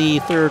play in the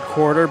third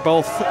quarter.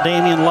 Both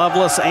Damian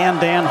Lovelace and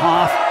Dan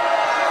Hoff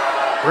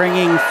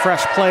bringing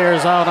fresh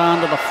players out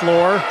onto the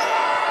floor.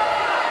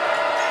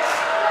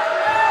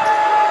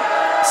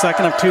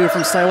 Second of two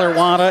from Sailor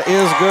Wada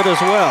is good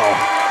as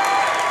well.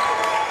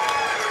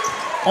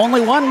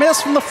 Only one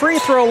miss from the free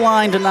throw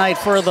line tonight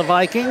for the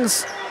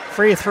Vikings.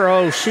 Free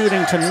throw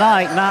shooting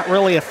tonight not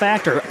really a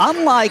factor,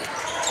 unlike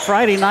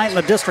Friday night in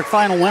the district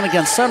final win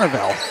against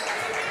Centerville.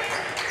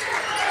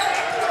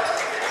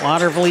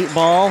 Watervliet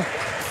ball,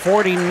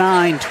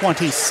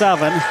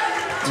 49-27.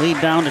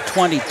 Lead down to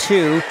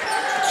 22.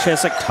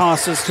 Chiswick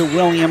tosses to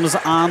Williams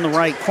on the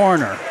right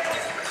corner.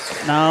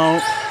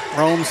 Now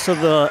roams to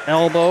the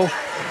elbow.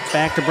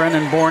 Back to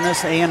Brennan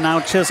Bornus. And now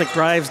Chiswick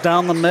drives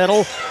down the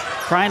middle,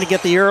 trying to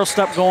get the Euro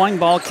step going.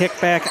 Ball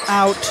kicked back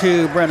out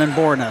to Brennan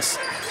Bornus.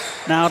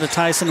 Now to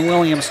Tyson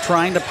Williams,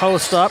 trying to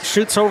post up.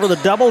 Shoots over the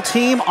double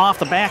team off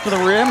the back of the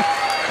rim.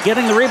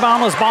 Getting the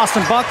rebound was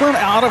Boston Buckland.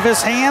 Out of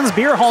his hands.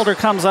 Beerholder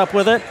comes up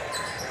with it.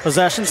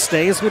 Possession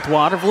stays with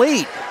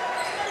Watervliet.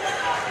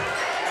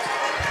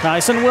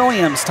 Tyson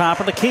Williams, top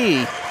of the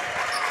key.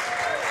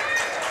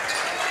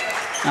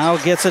 Now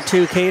gets it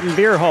to Caden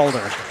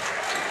Beerholder.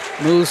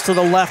 Moves to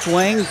the left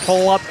wing.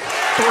 Pull up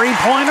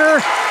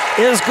three-pointer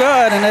is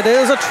good, and it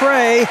is a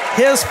tray.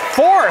 His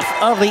fourth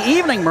of the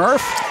evening,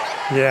 Murph.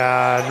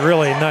 Yeah,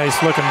 really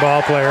nice looking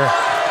ball player.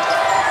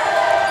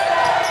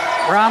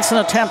 Bronson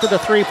attempted a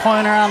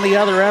three-pointer on the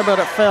other end, but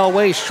it fell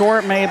way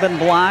short, may have been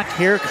blocked.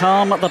 Here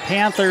come the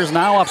Panthers,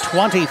 now up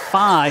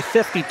 25,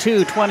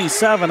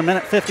 52-27, a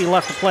minute 50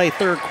 left to play,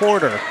 third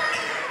quarter.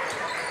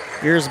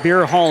 Here's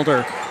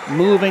Beerhalter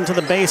moving to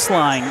the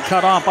baseline,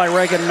 cut off by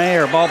Reagan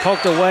Mayer. Ball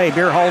poked away.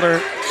 Beerhalter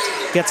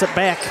gets it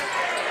back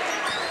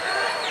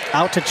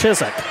out to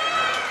Chiswick.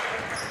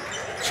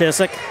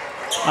 Chiswick,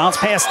 bounce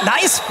pass,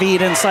 nice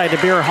feed inside to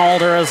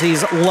Beerhalter as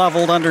he's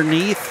leveled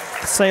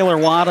underneath. Sailor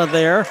Wada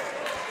there.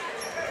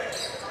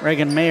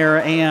 Reagan Mayer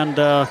and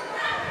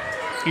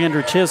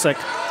Andrew Chiswick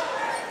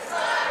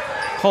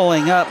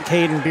pulling up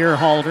Caden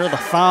Beerhalter. The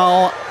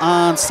foul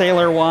on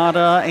Sailor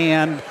Wada,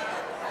 and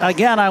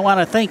again, I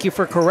want to thank you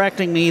for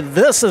correcting me.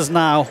 This is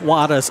now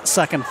Wada's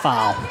second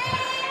foul.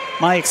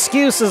 My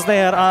excuse is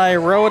that I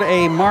wrote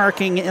a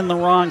marking in the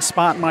wrong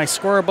spot in my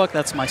scorebook.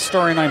 That's my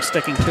story, and I'm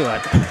sticking to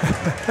it.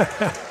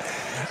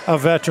 A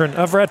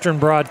veteran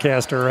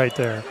broadcaster right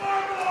there.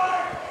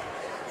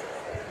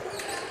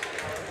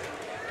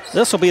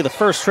 This will be the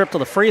first trip to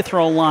the free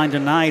throw line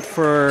tonight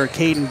for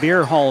Caden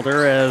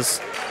Beerhalter, as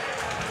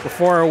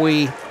before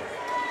we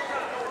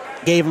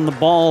gave him the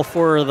ball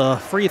for the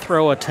free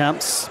throw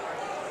attempts,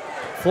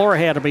 floor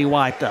had to be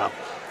wiped up.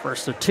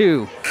 First of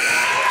two.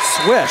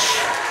 Swish.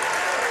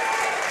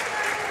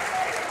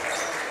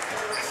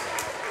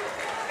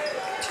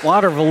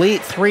 Waterville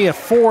Elite 3 of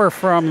 4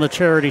 from the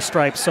charity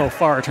stripe so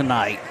far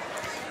tonight.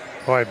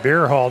 Boy,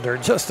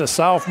 Beerhalter, just a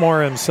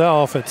sophomore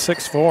himself at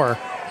 6'4".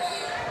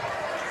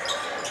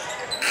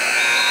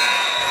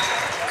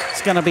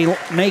 It's going to be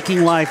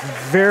making life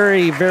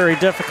very, very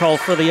difficult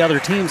for the other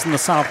teams in the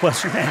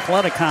Southwestern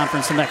Athletic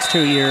Conference the next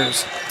 2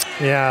 years.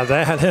 Yeah,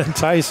 that and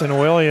Tyson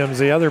Williams,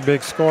 the other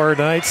big scorer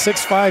tonight,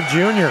 6'5"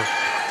 junior.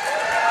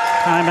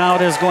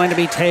 Timeout is going to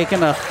be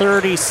taken, a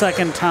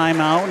 30-second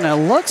timeout, and it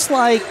looks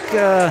like,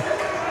 Dan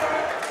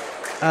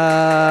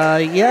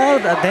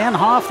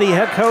Hoff, the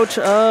head coach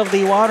of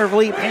the Waterville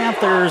Elite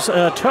Panthers,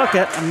 took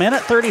it. A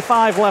minute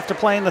 35 left to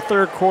play in the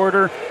third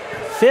quarter.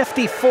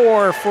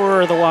 54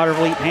 for the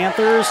Waterville Elite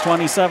Panthers,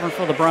 27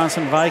 for the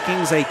Bronson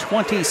Vikings, a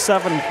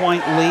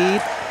 27-point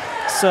lead.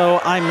 So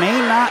I may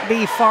not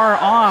be far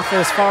off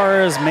as far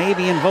as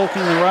maybe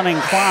invoking the running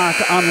clock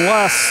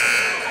unless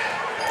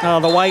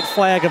the white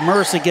flag of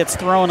mercy gets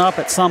thrown up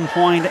at some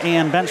point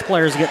and bench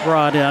players get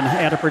brought in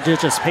at a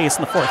prodigious pace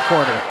in the fourth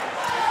quarter.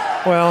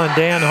 Well, and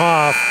Dan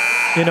Hoff,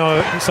 you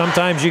know,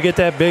 sometimes you get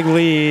that big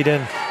lead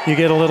and you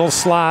get a little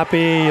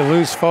sloppy, you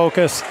lose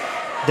focus.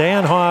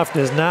 Dan Hoff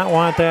does not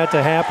want that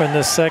to happen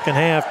this second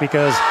half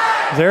because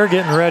they're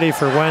getting ready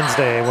for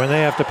Wednesday when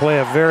they have to play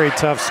a very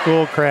tough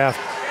Schoolcraft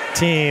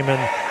team,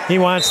 and he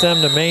wants them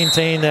to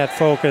maintain that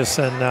focus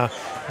and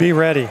be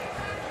ready.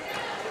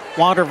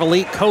 Waterville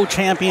Elite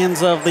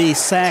co-champions of the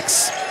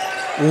Sachs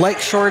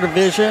Lakeshore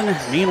Division.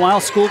 Meanwhile,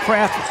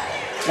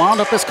 Schoolcraft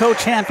wound up as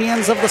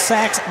co-champions of the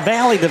Sachs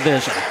Valley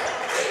Division.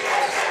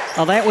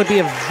 Well, that would be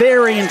a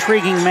very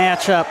intriguing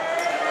matchup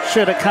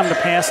should it come to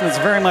pass, and it's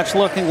very much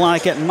looking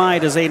like it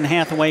might as Aiden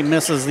Hathaway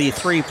misses the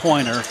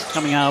three-pointer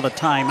coming out of the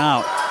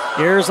timeout.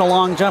 Here's a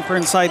long jumper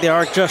inside the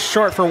arc, just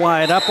short for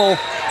Wyatt Epple.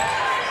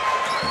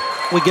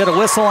 We get a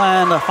whistle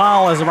and a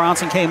foul as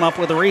Bronson came up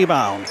with a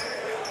rebound.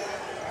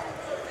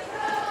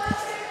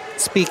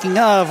 Speaking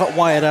of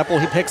Wyatt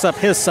Epple, he picks up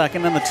his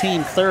second and the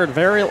team third.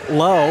 Very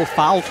low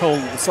foul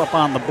totals up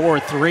on the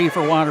board. 3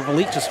 for Waterville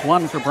Elite, just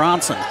 1 for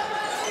Bronson.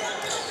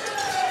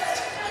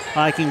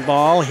 Viking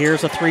ball,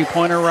 here's a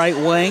three-pointer right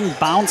wing.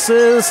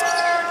 Bounces,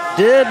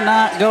 did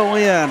not go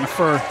in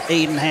for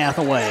Aiden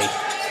Hathaway.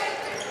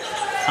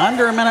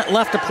 Under a minute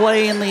left to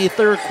play in the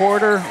third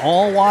quarter.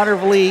 All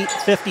Waterville Elite,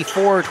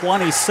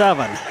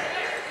 54-27.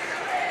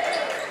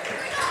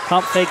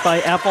 Pump fake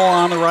by Epple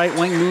on the right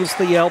wing, moves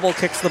the elbow,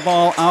 kicks the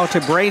ball out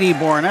to Brady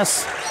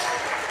Bornes.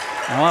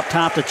 Now up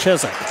top to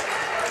Chiswick.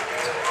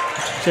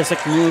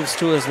 Chiswick moves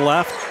to his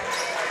left.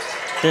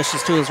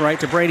 Dishes to his right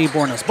to Brady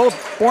Bornes. Both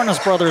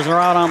Bornes brothers are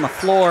out on the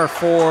floor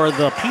for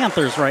the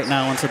Panthers right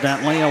now,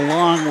 incidentally,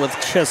 along with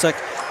Chiswick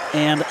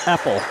and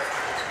Epple.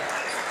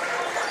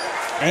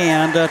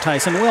 And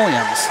Tyson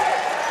Williams.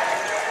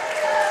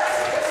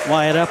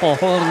 Wyatt Epple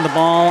holding the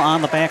ball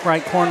on the back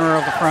right corner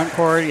of the front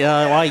court.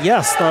 Why,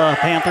 yes, the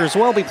Panthers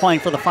will be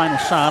playing for the final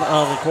shot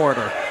of the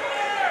quarter.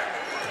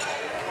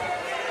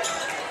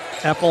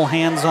 Epple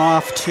hands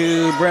off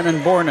to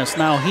Brennan Bornes.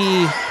 Now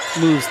he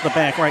moves the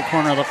back right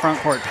corner of the front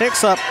court.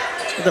 Picks up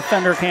the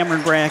defender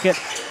Cameron Brackett.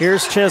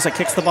 Here's Chiswick,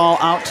 kicks the ball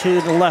out to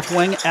the left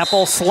wing.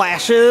 Epple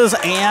slashes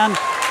and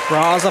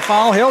draws a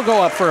foul. He'll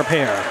go up for a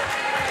pair.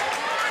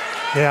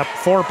 Yep,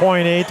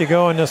 4.8 to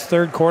go in this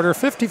third quarter.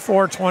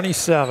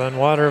 54-27.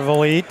 Waterville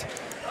Elite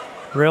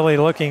really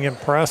looking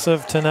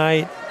impressive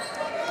tonight.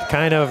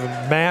 Kind of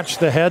match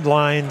the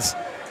headlines.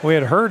 We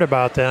had heard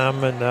about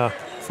them and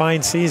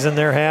fine season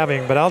they're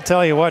having. But I'll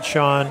tell you what,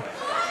 Sean,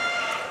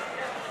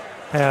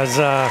 as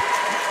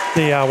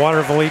the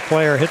Waterville Elite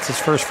player hits his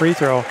first free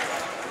throw,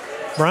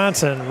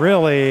 Bronson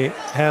really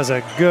has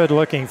a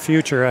good-looking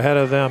future ahead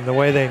of them. The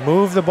way they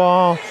move the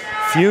ball,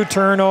 few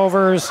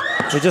turnovers.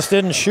 They just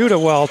didn't shoot it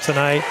well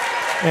tonight.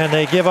 and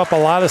they give up a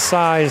lot of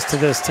size to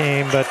this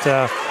team. But,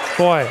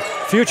 boy,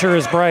 future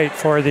is bright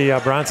for the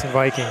Bronson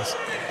Vikings.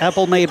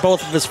 Eppel made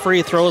both of his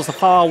free throws. The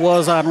foul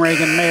was on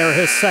Reagan Mayer,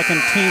 his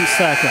second, team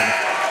second.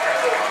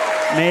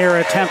 Mayer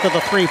attempted the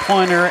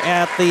three-pointer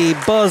at the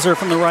buzzer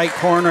from the right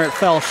corner. It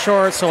fell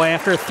short, so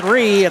after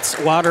three, it's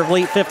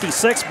Watervliet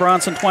 56,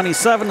 Bronson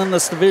 27 in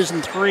this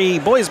Division III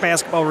boys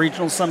basketball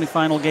regional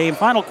semifinal game.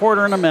 Final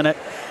quarter in a minute.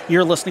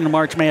 You're listening to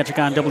March Magic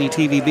on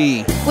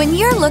WTVB. When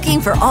you're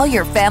looking for all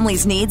your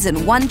family's needs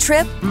in one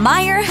trip,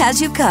 Meijer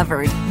has you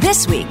covered.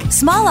 This week,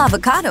 small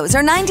avocados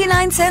are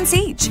 99 cents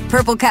each.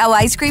 Purple Cow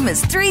ice cream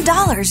is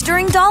 $3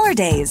 during Dollar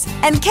Days.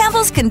 And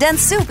Campbell's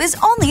condensed soup is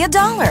only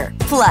 $1.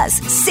 Plus,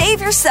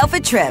 save yourself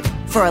a trip.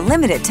 For a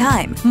limited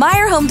time,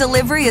 Meijer Home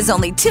Delivery is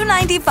only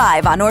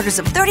 $2.95 on orders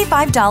of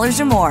 $35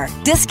 or more.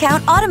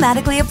 Discount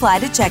automatically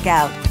applied at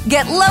checkout.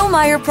 Get low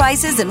Meijer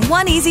prices in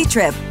one easy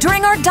trip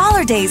during our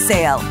Dollar Days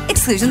sale.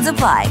 Exclusions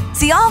apply.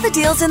 See all the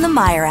deals in the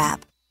Meijer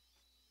app.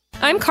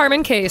 I'm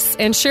Carmen Case,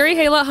 and Sherry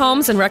Haylet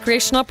Homes and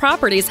Recreational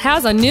Properties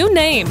has a new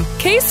name,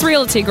 Case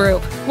Realty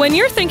Group. When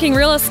you're thinking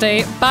real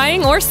estate,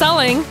 buying or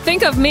selling,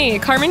 think of me,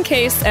 Carmen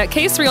Case, at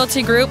Case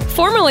Realty Group,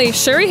 formerly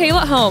Sherry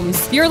Haylet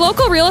Homes, your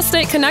local real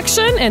estate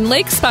connection and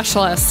lake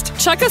specialist.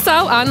 Check us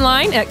out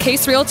online at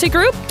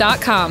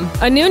caserealtygroup.com.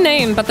 A new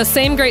name, but the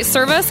same great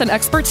service and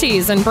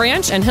expertise in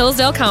Branch and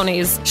Hillsdale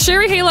counties.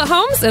 Sherry Haylet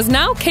Homes is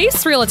now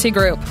Case Realty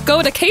Group.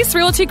 Go to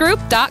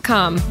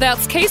caserealtygroup.com.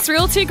 That's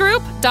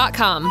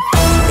caserealtygroup.com.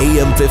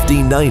 AM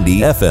 1590,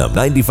 FM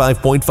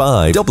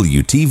 95.5,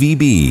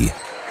 WTVB.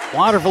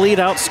 Watervliet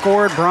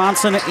outscored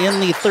Bronson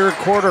in the third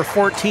quarter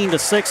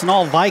 14-6,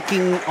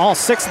 and all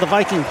six of the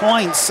Viking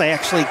points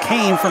actually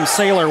came from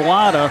Sailor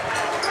Wada.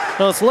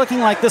 So it's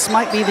looking like this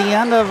might be the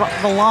end of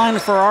the line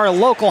for our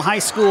local high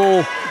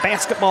school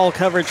basketball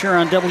coverage here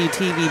on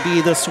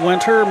WTVB this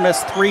winter.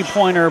 Missed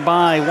three-pointer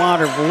by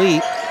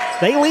Watervliet.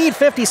 They lead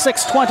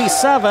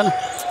 56-27.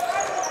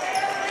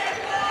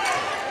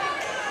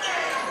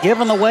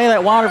 Given the way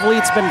that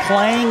Watervliet's been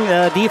playing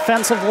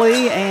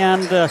defensively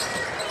and the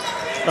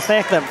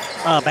fact that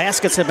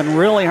baskets have been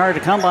really hard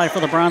to come by for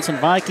the Bronson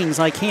Vikings,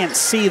 I can't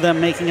see them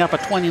making up a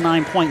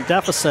 29-point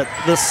deficit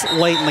this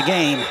late in the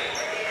game.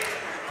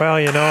 Well,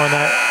 and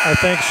I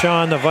think,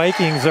 Sean, the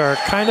Vikings are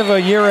kind of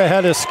a year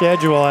ahead of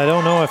schedule. I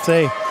don't know if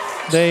they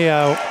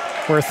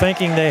were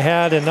thinking they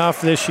had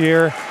enough this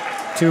year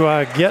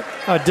to get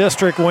a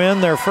district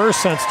win, their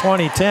first since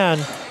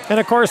 2010. And,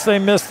 of course, they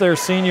missed their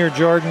senior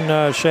Jordan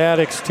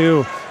Shaddix,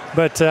 too.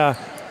 But,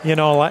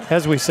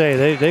 as we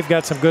say, they've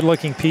got some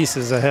good-looking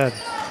pieces ahead.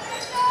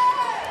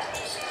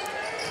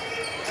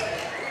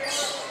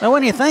 Now,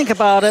 when you think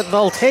about it,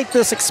 they'll take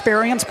this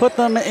experience, put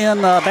them in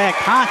the back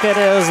pocket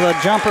as the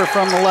jumper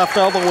from the left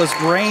elbow was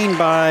drained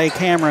by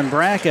Cameron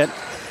Brackett,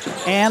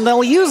 and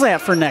they'll use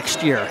that for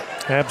next year.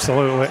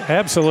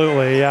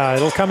 Absolutely, yeah.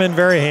 It'll come in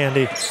very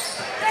handy.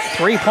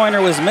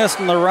 Three-pointer was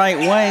missed in the right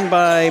wing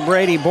by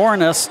Brady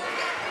Bornas.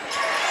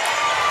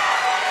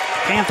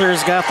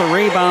 Panthers got the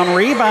rebound.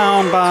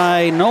 Rebound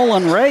by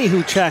Nolan Ray,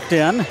 who checked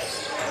in.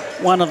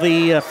 One of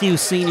the few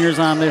seniors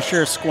on this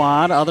year's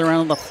squad. Other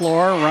end of the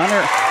floor,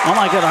 runner. Oh,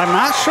 my God. I'm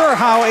not sure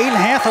how Aiden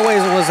Hathaway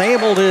was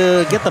able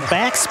to get the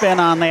backspin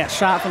on that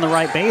shot from the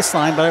right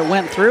baseline, but it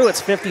went through.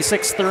 It's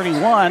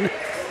 56-31.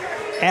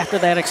 After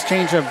that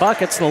exchange of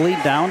buckets, the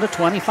lead down to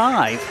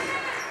 25.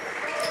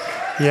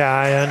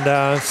 Yeah,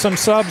 and some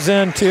subs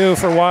in, too,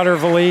 for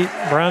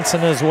Watervliet.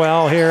 Bronson as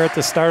well here at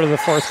the start of the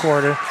fourth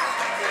quarter.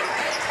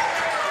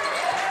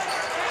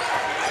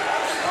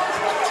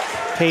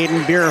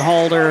 Caden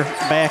Beerhalter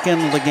back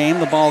into the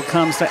game. The ball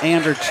comes to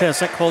Andrew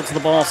Chiswick, holds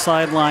the ball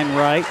sideline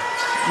right.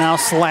 Now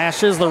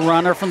slashes the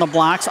runner from the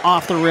blocks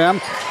off the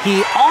rim.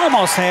 He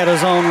almost had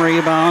his own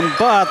rebound,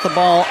 but the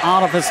ball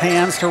out of his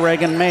hands to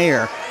Reagan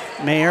Mayer.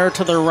 Mayer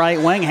to the right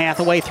wing.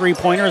 Hathaway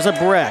three-pointer is a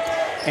brick.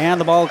 And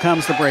the ball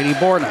comes to Brady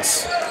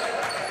Bornas.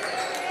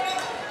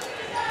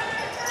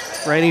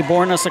 Brady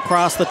Bornas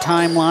across the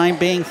timeline,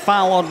 being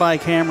followed by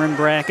Cameron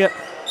Brackett.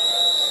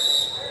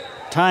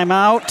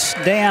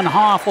 Timeout. Dan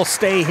Hoff will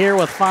stay here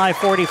with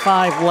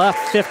 5:45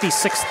 left,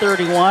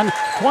 56-31.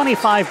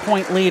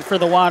 25-point lead for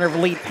the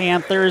Watervliet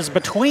Panthers.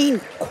 Between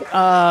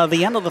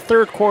the end of the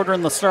third quarter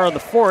and the start of the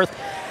fourth,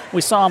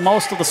 we saw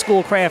most of the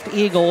Schoolcraft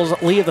Eagles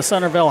leave the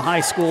Centerville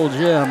High School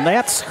gym.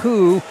 That's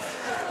who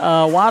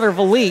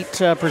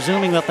Watervliet,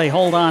 presuming that they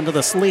hold on to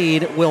this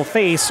lead, will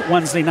face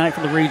Wednesday night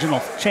for the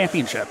regional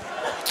championship.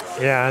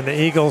 Yeah, and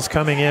the Eagles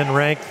coming in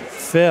ranked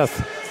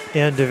 5th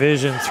in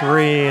Division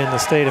III in the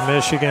state of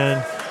Michigan.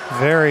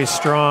 Very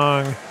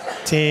strong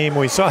team.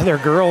 We saw their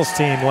girls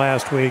team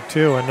last week,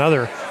 too.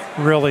 Another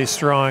really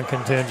strong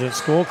contingent.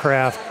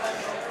 Schoolcraft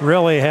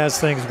really has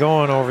things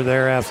going over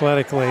there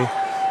athletically.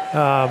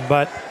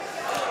 But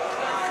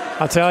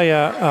I'll tell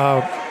you,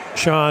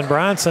 Sean,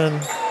 Bronson,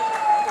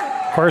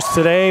 of course,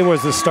 today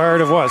was the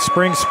start of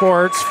spring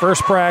sports.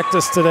 First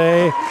practice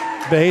today,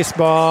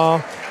 baseball,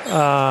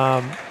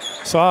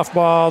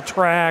 softball,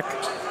 track,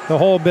 the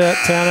whole bit,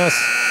 tennis.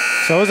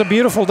 So it was a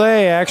beautiful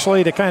day,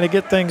 actually, to kind of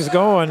get things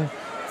going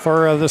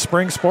for the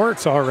spring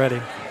sports already.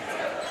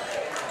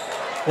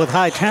 With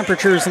high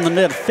temperatures in the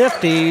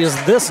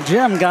mid-50s, this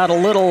gym got a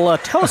little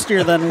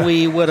toastier than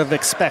we would have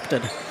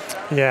expected.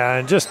 Yeah,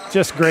 and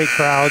just great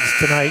crowds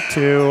tonight,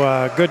 too.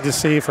 Good to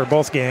see for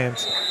both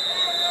games.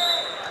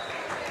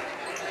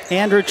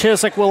 Andrew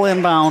Chiswick will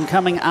inbound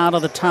coming out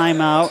of the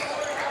timeout.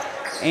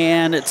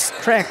 And it's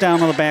tracked down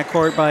to the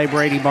backcourt by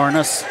Brady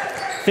Barnes.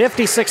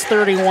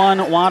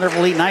 56-31,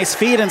 Watervliet. Nice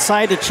feed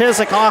inside to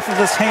Chiswick off of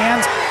his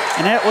hands.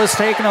 And it was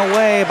taken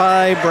away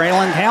by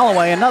Braylon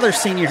Calloway, another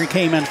senior who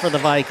came in for the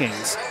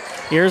Vikings.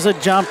 Here's a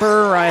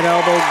jumper, right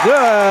elbow,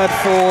 good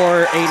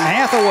for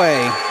 8.5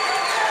 away.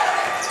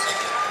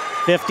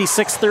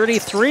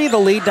 56-33, the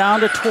lead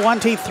down to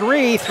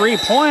 23.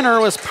 Three-pointer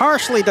was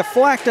partially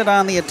deflected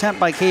on the attempt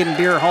by Caden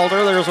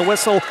Beerhalter. There was a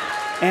whistle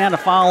and a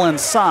foul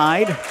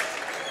inside.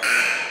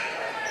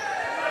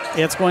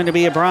 It's going to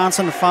be a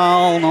Bronson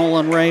foul.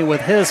 Nolan Ray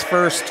with his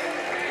first.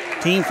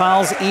 Team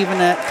fouls even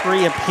at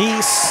 3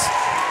 apiece.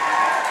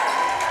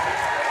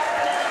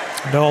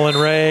 Nolan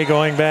Ray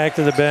going back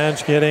to the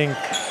bench, getting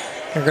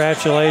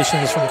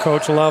congratulations from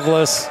Coach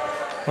Lovelace,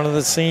 one of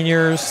the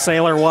seniors.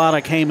 Sailor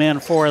Wada came in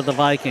for the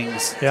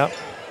Vikings. Yep.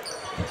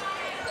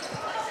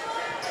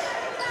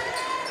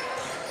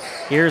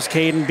 Here's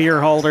Caden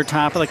Beerhalter,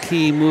 top of the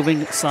key,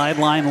 moving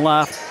sideline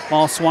left.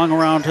 Ball swung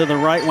around to the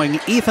right wing.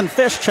 Ethan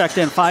Fish checked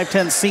in,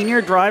 5'10 senior.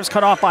 Drives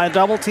cut off by a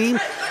double team.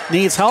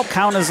 Needs help.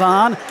 Count is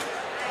on.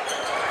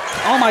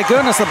 Oh my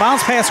goodness, the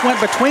bounce pass went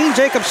between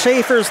Jacob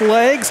Schaefer's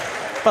legs,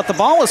 but the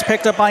ball was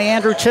picked up by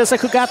Andrew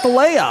Chiswick, who got the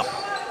layup.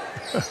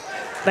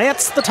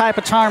 That's the type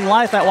of charmed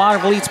life that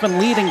Watervliet's been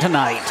leading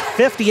tonight.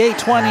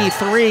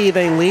 58-23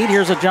 they lead.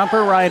 Here's a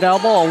jumper, right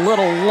elbow, a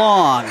little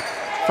long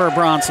for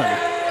Bronson.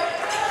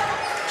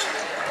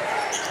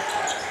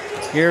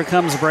 Here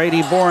comes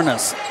Brady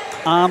Bornas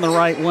on the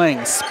right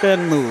wing.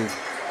 Spin move.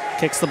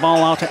 Kicks the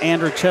ball out to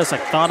Andrew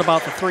Chiswick. Thought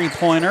about the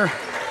three-pointer.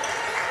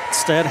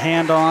 Instead,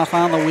 handoff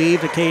on the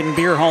weave to Caden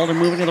Beerhalter,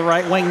 moving to the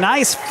right wing.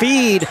 Nice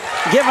feed.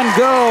 Give and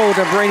go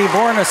to Brady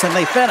Bornas, and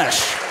they finish.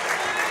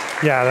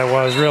 Yeah, that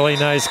was really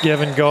nice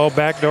give and go.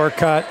 Backdoor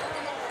cut.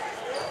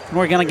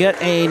 We're going to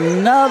get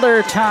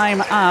another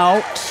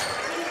timeout.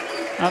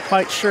 Not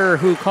quite sure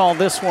who called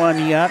this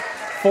one yet.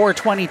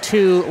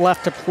 4:22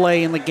 left to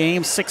play in the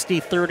game,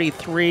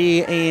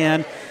 60-33,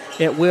 and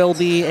it will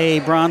be a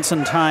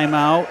Bronson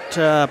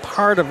timeout,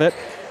 part of it,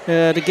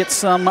 to get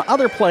some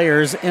other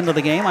players into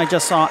the game. I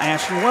just saw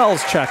Ashton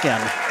Wells check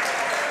in.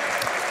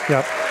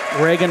 Yep.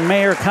 Reagan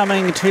Mayer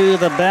coming to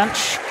the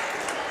bench.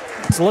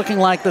 It's looking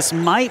like this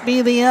might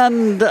be the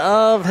end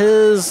of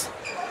his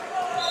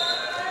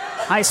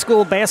high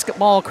school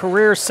basketball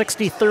career,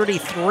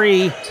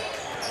 60-33.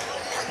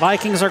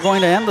 Vikings are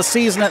going to end the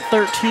season at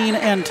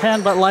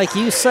 13-10, but like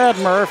you said,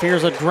 Murph,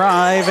 here's a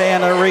drive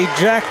and a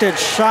rejected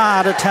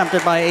shot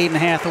attempted by Aiden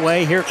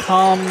Hathaway. Here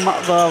come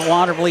the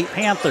Watervliet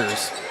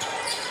Panthers.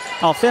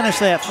 I'll finish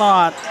that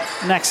thought.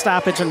 Next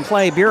stoppage in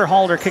play.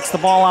 Beerhalter kicks the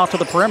ball out to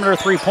the perimeter.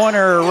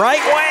 Three-pointer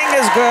right wing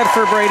is good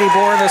for Brady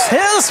Bornas,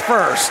 his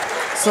first.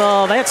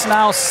 So that's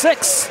now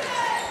 6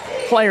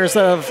 players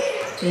that have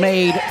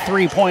made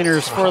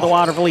three-pointers for the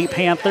Watervliet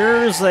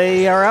Panthers.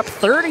 They are up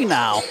 30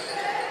 now.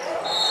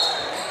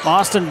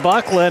 Boston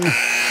Buckland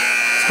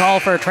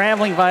called for a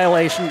traveling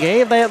violation,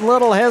 gave that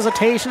little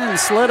hesitation and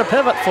slid a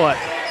pivot foot.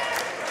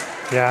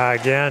 Yeah,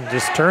 again,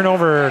 just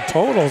turnover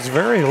totals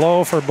very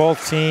low for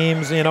both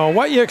teams. You know,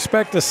 what you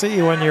expect to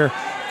see when you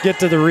get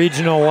to the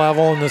regional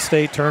level in the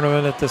state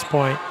tournament at this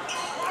point.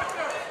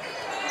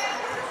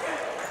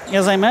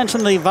 As I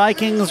mentioned, the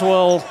Vikings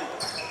will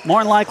more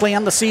than likely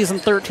end the season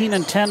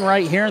 13-10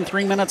 right here in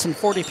 3 minutes and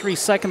 43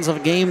 seconds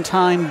of game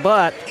time.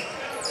 But,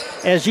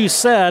 as you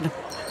said,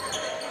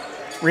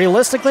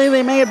 realistically,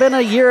 they may have been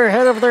a year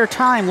ahead of their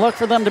time. Look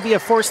for them to be a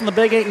force in the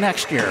Big 8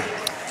 next year.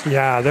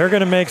 Yeah, they're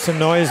going to make some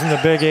noise in the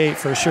Big 8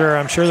 for sure.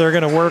 I'm sure they're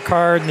going to work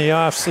hard in the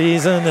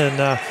offseason,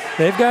 and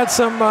they've got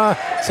some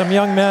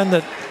young men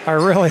that are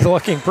really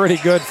looking pretty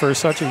good for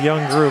such a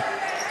young group.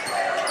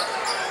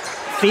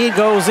 Feed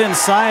goes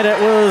inside. It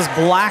was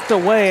blocked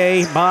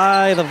away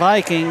by the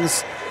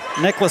Vikings.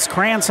 Nicholas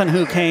Cranston,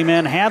 who came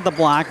in, had the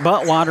block,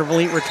 but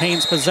Watervliet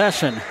retains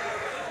possession.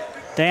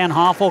 Dan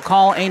Hoff will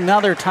call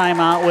another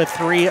timeout with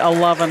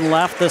 3:11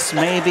 left. This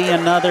may be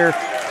another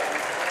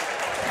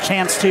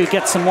chance to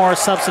get some more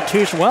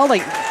substitution. Well, they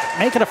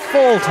make it a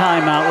full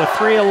timeout with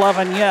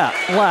 3:11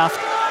 left.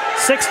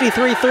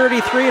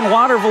 63-33, and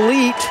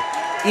Watervliet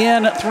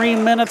in 3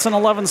 minutes and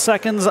 11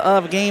 seconds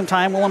of game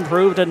time will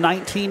improve to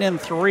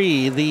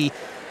 19-3. The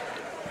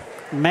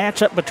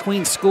matchup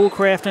between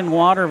Schoolcraft and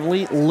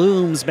Watervliet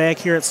looms back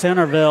here at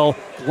Centerville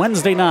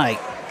Wednesday night.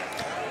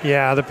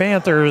 Yeah, the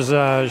Panthers,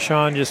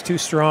 Sean, just too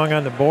strong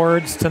on the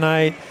boards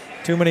tonight.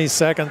 Too many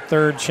second,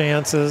 third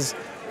chances.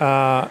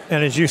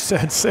 And as you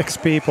said, 6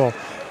 people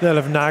that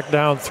have knocked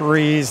down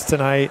threes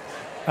tonight.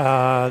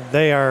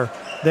 They are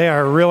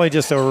really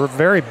just a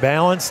very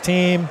balanced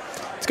team.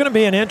 It's going to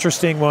be an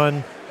interesting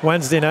one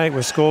Wednesday night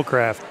with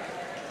Schoolcraft.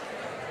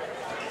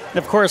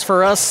 Of course,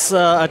 for us,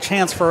 a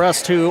chance for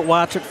us to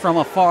watch it from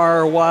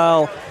afar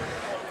while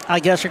I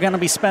guess you're going to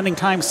be spending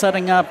time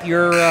setting up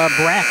your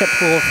bracket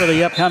pool for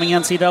the upcoming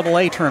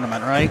NCAA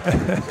tournament, right?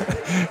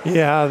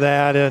 Yeah,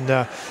 that. And,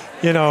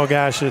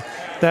 gosh,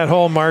 that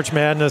whole March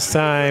Madness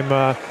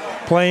time,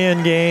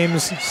 play-in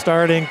games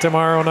starting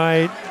tomorrow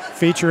night,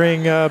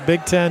 featuring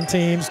Big Ten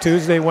teams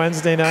Tuesday,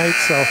 Wednesday night.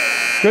 So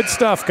good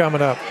stuff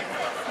coming up.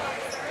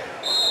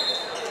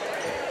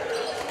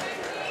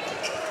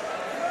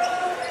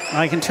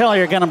 I can tell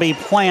you're going to be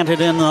planted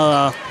in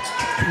the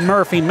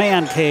Murphy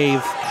Man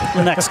Cave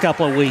the next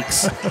couple of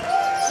weeks.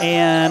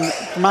 And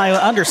my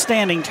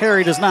understanding,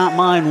 Terry does not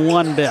mind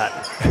one bit.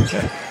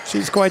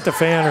 She's quite the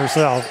fan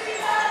herself.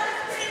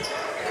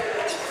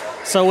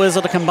 So is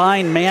it a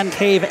combined man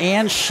cave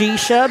and she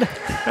shed?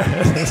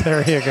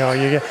 There you go.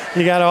 You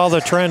got all the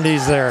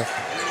trendies there.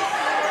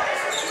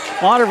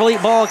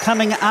 Watervliet ball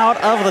coming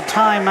out of the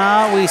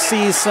timeout. We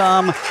see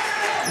some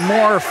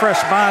more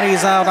fresh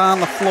bodies out on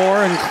the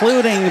floor,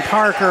 including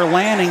Parker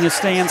Lanning, who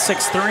stands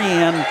 6'3"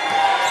 and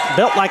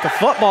built like a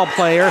football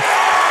player.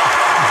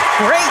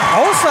 Great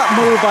post-up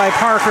move by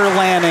Parker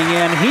Lanning,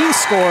 and he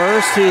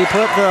scores to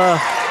put the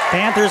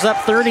Panthers up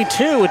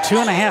 32 with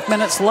 2.5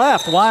 minutes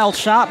left. Wild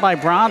shot by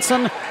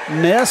Bronson,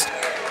 missed.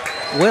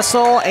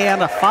 Whistle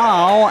and a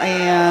foul,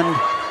 and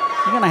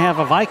you're going to have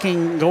a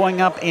Viking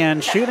going up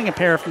and shooting a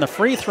pair from the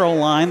free throw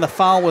line. The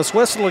foul was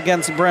whistled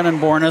against Brennan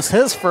Bornas,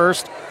 his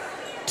first,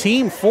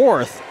 team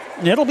fourth.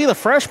 And it'll be the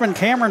freshman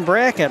Cameron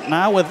Brackett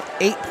now with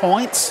 8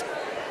 points.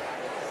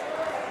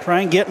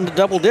 Try and get into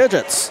double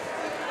digits.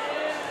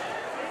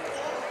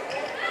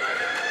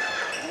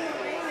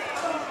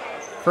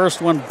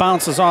 First one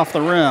bounces off the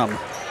rim.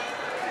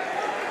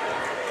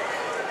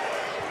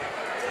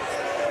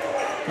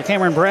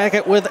 Cameron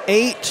Brackett with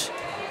 8.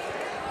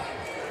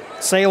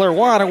 Sailor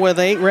Wada with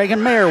 8.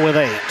 Reagan Mayer with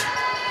 8.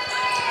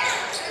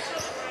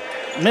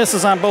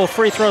 Misses on both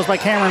free throws by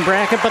Cameron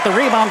Brackett, but the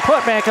rebound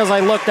put back as I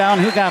look down.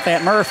 Who got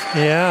that, Murph?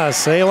 Yeah,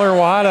 Sailor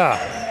Wada.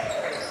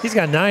 He's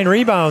got 9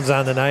 rebounds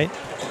on the night.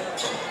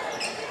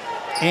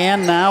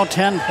 And now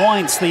 10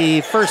 points,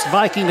 the first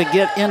Viking to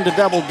get into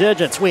double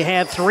digits. We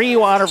had 3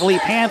 Watervliet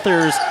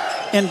Panthers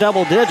in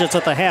double digits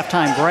at the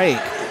halftime break.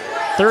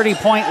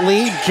 30-point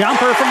lead,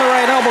 jumper from the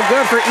right elbow,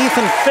 good for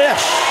Ethan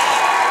Fish.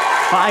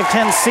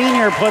 5'10"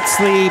 senior puts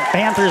the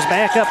Panthers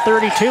back up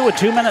 32 with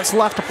 2 minutes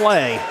left to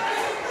play.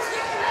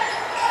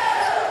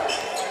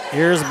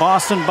 Here's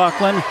Boston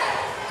Buckland,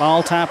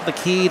 ball top of the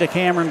key to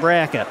Cameron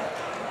Brackett.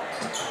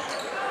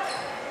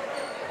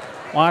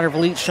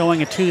 Watervliet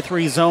showing a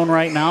 2-3 zone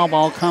right now.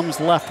 Ball comes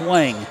left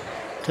wing.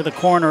 To the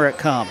corner it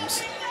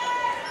comes.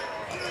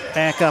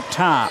 Back up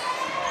top.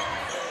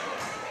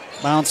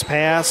 Bounce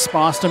pass.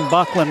 Boston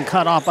Buckland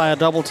cut off by a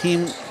double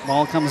team.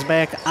 Ball comes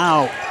back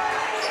out.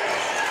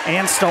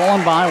 And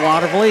stolen by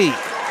Watervliet.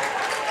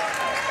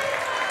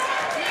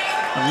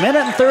 1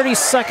 minute and 30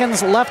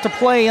 seconds left to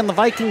play in the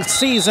Vikings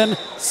season.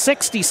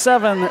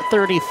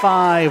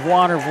 67-35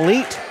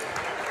 Watervliet.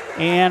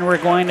 And we're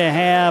going to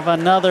have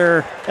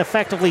another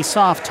effectively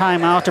soft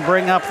timeout to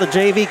bring up the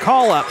JV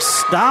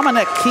call-ups.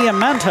 Dominic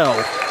Chiamento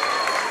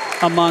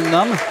among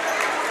them.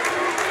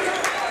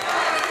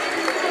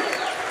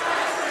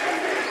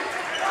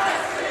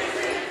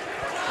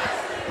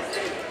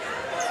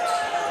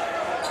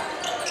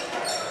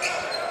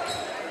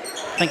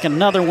 I think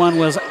another one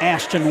was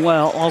Ashton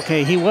Well.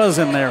 Okay, he was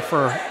in there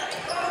for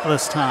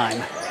this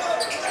time.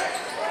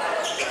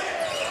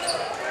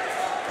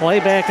 Play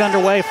back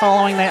underway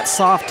following that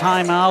soft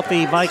timeout.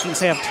 The Vikings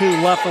have 2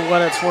 left for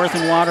what it's worth,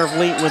 and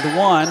Watervliet with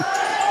 1.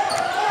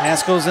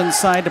 Pass goes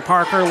inside to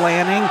Parker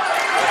Lanning.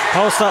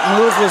 Post-up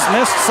move was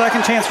missed.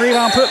 Second chance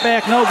rebound put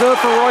back, no good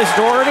for Royce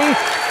Doherty.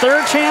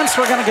 Third chance,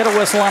 we're going to get a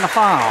whistle on a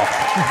foul.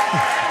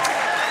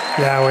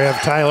 Yeah, we have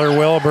Tyler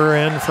Wilbur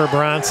in for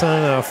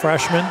Bronson, a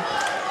freshman.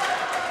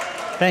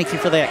 Thank you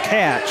for that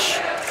catch.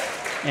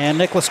 And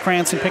Nicholas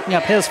Cranston picking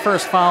up his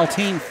first foul,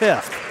 team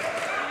 5th.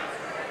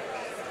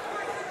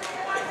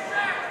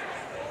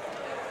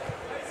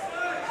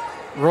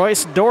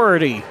 Royce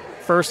Doherty,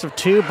 first of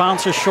 2,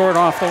 bounces short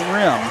off the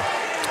rim.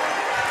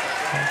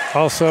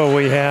 Also,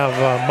 we have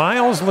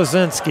Miles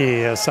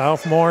Lazinski, a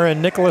sophomore,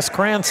 and Nicholas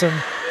Cranston,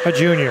 a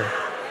junior.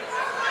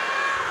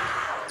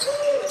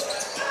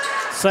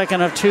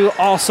 Second of 2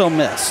 also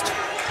missed.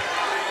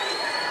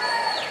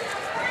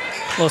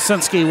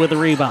 Lazinski with the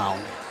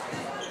rebound.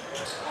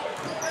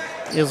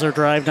 Isler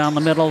drive down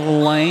the middle of the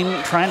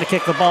lane, trying to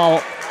kick the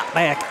ball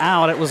back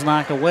out. It was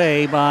knocked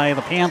away by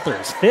the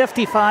Panthers.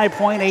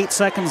 55.8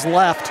 seconds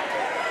left.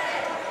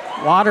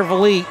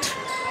 Watervliet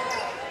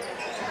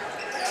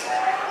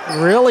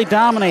really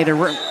dominated.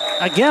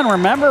 Again,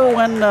 remember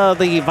when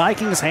the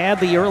Vikings had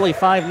the early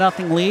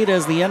 5-0 lead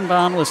as the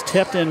inbound was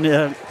tipped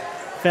and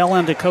fell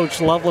into Coach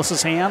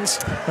Lovelace's hands?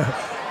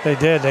 They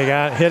did. They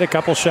got hit a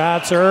couple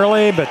shots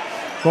early, but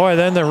boy,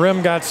 then the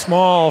rim got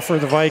small for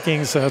the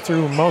Vikings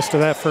through most of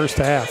that first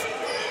half.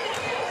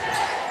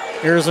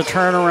 Here's a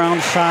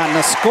turnaround shot and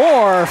a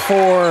score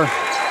for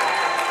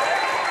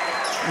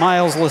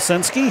Miles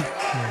Lazinski.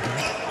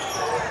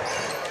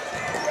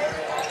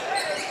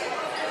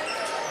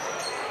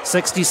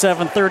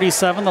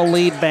 67-37, the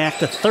lead back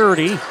to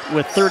 30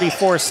 with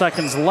 34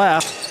 seconds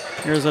left.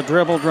 Here's a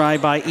dribble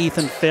drive by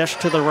Ethan Fish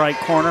to the right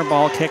corner.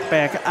 Ball kicked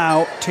back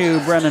out to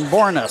Brennan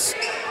Borness.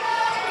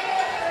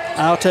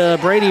 Out to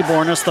Brady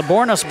Borness. The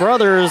Borness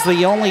brothers,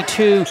 the only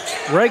two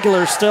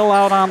regulars still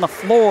out on the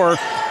floor.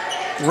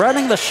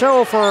 Running the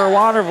show for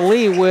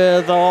Waterville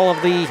with all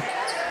of the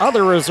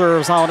other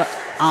reserves out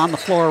on the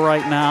floor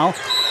right now.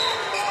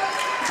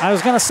 I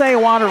was going to say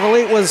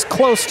Waterville was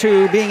close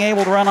to being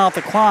able to run out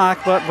the clock,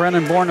 but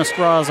Brennan Borness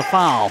draws a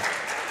foul.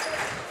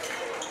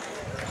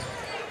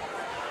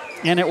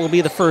 And it will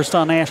be the first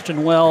on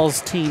Ashton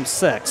Wells, team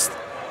 6th.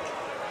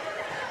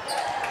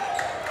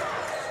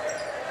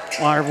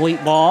 Waterville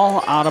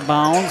ball out of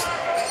bounds.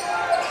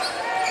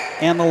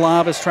 And the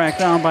lob is tracked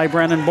down by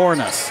Brennan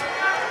Borness.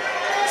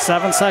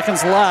 7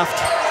 seconds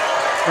left.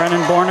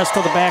 Brennan Borness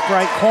to the back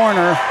right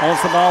corner.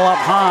 Holds the ball up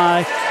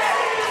high.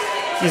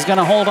 He's going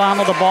to hold on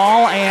to the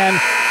ball, and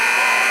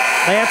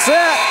that's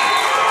it.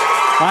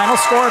 Final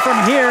score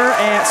from here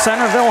at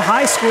Centerville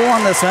High School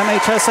on this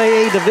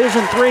MHSAA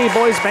Division III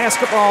boys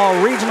basketball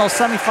regional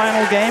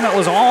semifinal game. It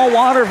was all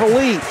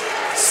Waterville.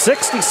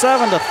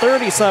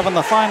 67-37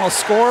 the final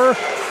score.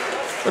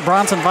 The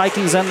Bronson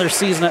Vikings end their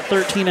season at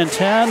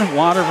 13-10.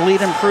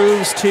 Waterville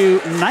improves to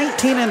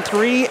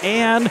 19-3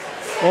 and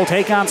will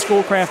take on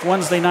Schoolcraft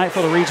Wednesday night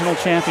for the regional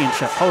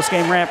championship.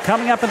 Post-game wrap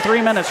coming up in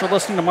 3 minutes. You're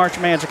listening to March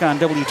Magic on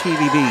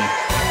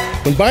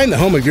WTVB. When buying the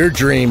home of your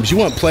dreams, you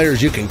want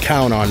players you can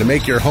count on to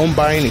make your home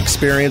buying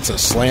experience a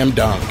slam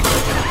dunk.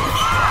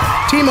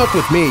 Team up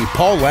with me,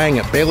 Paul Lang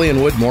at Bailey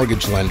 & Wood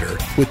Mortgage Lender.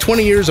 With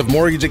 20 years of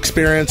mortgage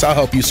experience, I'll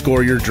help you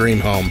score your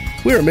dream home.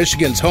 We are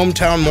Michigan's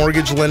hometown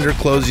mortgage lender,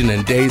 closing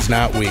in days,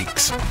 not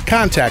weeks.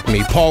 Contact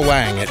me, Paul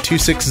Lang, at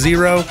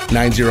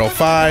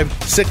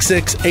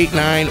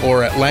 260-905-6689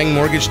 or at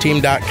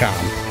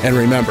langmortgageteam.com. And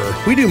remember,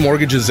 we do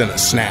mortgages in a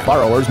snap.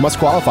 Borrowers must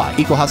qualify.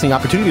 Equal Housing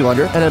Opportunity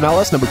Lender,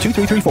 NMLS number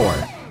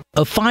 2334.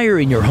 A fire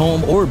in your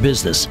home or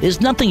business is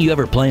nothing you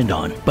ever planned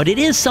on, but it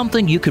is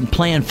something you can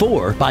plan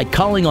for by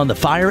calling on the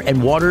Fire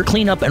and Water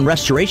Cleanup and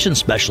Restoration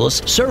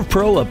Specialist,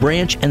 ServPro of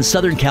Branch and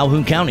Southern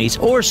Calhoun Counties,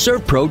 or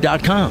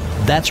ServPro.com.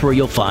 That's where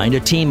you'll find a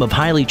team of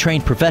highly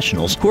trained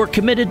professionals who are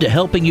committed to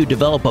helping you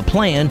develop a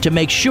plan to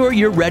make sure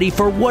you're ready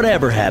for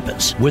whatever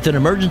happens. With an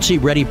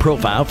emergency-ready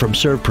profile from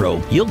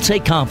ServPro, you'll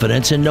take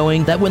confidence in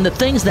knowing that when the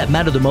things that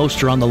matter the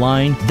most are on the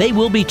line, they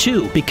will be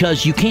too,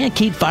 because you can't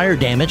keep fire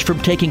damage from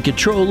taking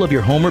control of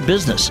your home or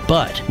business.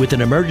 But with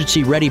an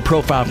emergency-ready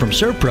profile from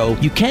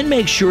ServPro, you can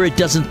make sure it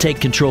doesn't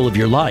take control of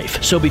your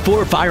life. So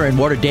before fire and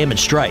water damage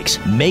strikes,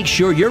 make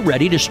sure you're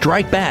ready to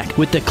strike back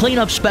with the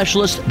cleanup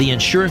specialist the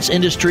insurance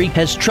industry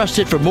has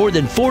trusted for more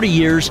than 40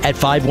 years at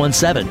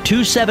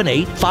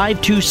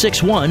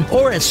 517-278-5261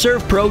 or at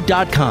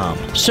ServPro.com.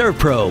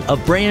 ServPro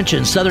of Branch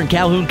and Southern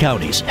Calhoun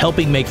Counties,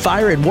 helping make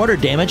fire and water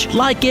damage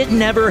like it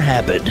never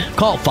happened.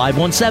 Call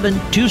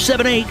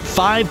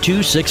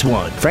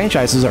 517-278-5261.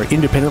 Franchises are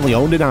independently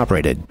owned and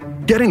operated.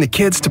 Getting the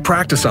kids to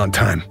practice on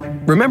time.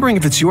 Remembering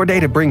if it's your day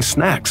to bring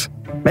snacks.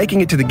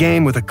 Making it to the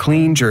game with a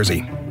clean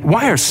jersey.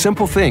 Why are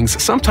simple things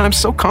sometimes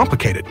so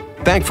complicated?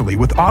 Thankfully,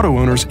 with Auto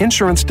Owners,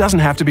 insurance doesn't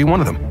have to be one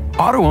of them.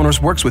 Auto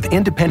Owners works with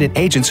independent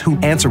agents who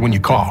answer when you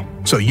call,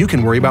 so you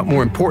can worry about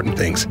more important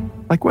things,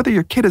 like whether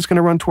your kid is going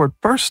to run toward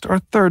first or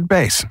third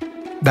base.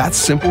 That's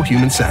simple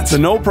human sense. The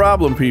no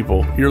problem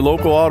people. Your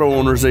local Auto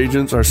Owners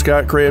agents are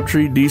Scott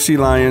Crabtree, DC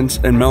Lyons,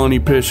 and Melanie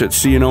Pish at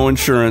C&O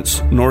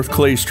Insurance, North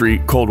Clay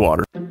Street,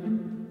 Coldwater.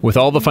 With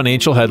all the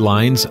financial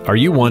headlines, are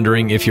you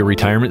wondering if your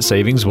retirement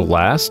savings will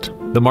last?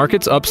 The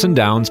market's ups and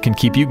downs can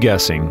keep you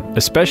guessing,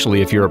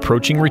 especially if you're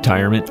approaching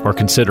retirement or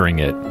considering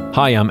it.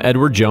 Hi, I'm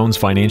Edward Jones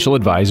financial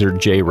advisor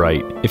Jay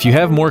Wright. If you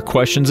have more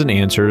questions and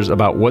answers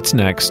about what's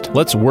next,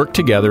 let's work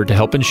together to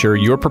help ensure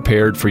you're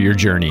prepared for your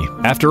journey.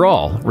 After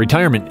all,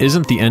 retirement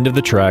isn't the end of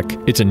the trek,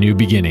 it's a new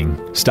beginning.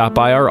 Stop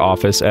by our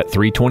office at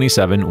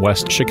 327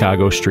 West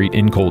Chicago Street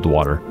in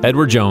Coldwater.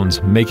 Edward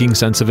Jones, Making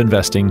Sense of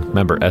Investing,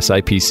 member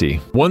SIPC.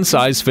 One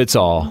size fits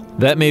all.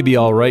 That may be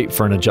all right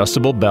for an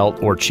adjustable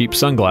belt or cheap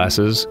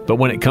sunglasses,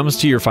 but when it comes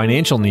to your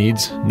financial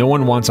needs, no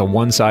one wants a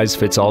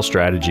one-size-fits-all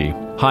strategy.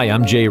 Hi,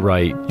 I'm Jay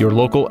Wright, your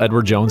local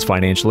Edward Jones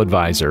financial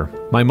advisor.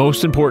 My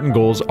most important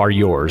goals are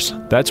yours.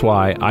 That's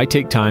why I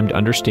take time to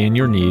understand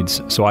your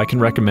needs so I can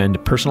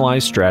recommend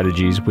personalized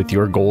strategies with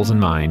your goals in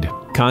mind.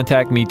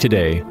 Contact me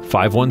today,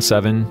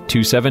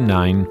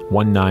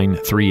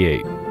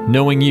 517-279-1938.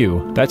 Knowing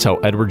you, that's how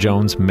Edward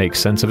Jones makes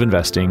sense of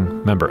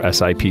investing, member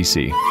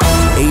SIPC.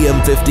 AM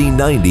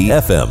 1590,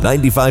 FM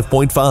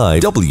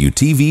 95.5,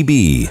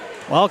 WTVB.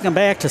 Welcome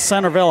back to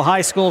Centerville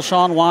High School.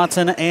 Sean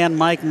Watson and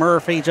Mike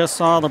Murphy just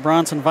saw the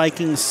Bronson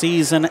Vikings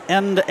season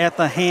end at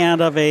the hand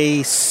of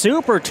a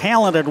super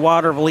talented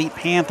Waterville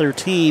Panther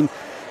team.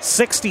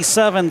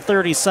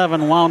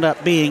 67-37 wound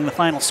up being the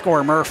final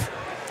score, Murph.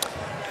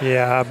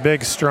 Yeah, a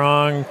big,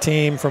 strong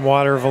team from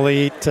Waterville.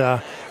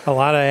 A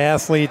lot of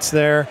athletes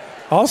there.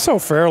 Also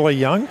fairly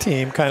young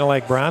team, kind of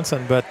like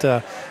Bronson. But,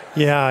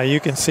 yeah, you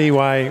can see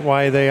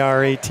why they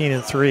are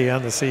 18-3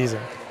 on the season.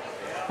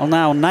 Well,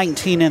 now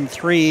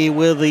 19-3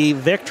 with the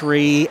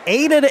victory,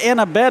 aided and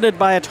abetted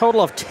by a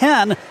total of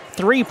 10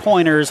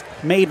 3-pointers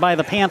made by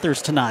the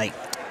Panthers tonight.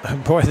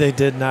 Boy, they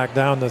did knock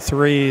down the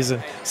threes,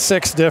 and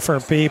 6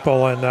 different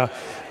people. And,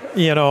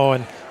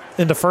 and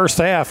in the first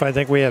half, I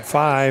think we had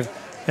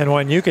 5. And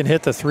when you can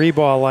hit the 3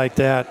 ball like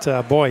that,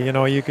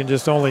 you can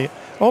just only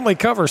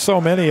cover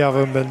so many of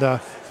them. And,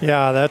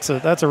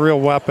 that's a real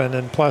weapon,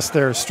 and plus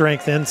their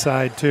strength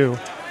inside, too.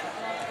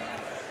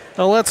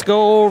 So let's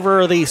go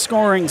over the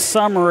scoring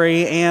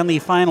summary and the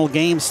final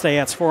game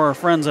stats for our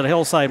friends at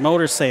Hillside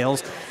Motor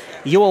Sales.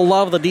 You will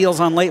love the deals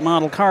on late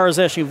model cars,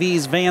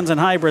 SUVs, vans, and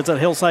hybrids at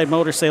Hillside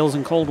Motor Sales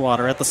in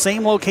Coldwater at the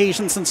same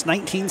location since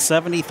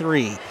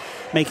 1973.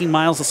 Making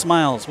miles of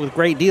smiles with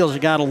great deals you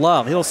gotta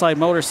love. Hillside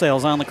Motor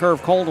Sales on the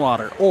Curve,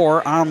 Coldwater,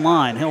 or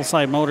online,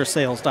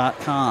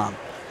 hillsidemotorsales.com.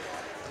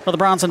 For the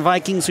Bronson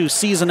Vikings, whose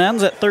season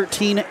ends at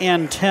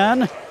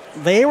 13-10,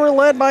 they were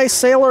led by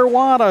Sailor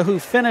Wada, who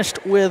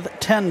finished with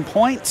 10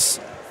 points.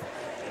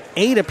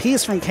 8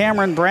 apiece from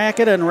Cameron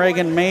Brackett and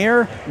Reagan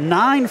Mayer,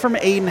 9 from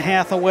Aiden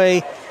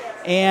Hathaway,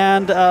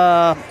 and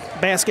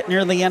basket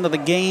near the end of the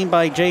game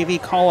by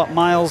JV call-up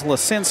Miles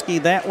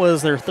Lasinski. That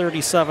was their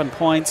 37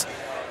 points.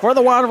 For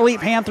the Waterville Elite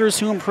Panthers,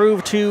 who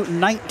improved to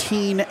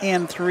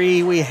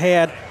 19-3, we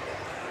had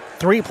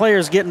 3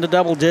 players get into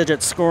double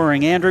digit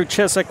scoring. Andrew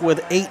Chiswick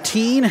with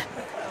 18,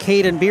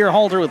 Caden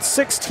Beerhalter with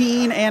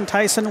 16, and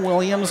Tyson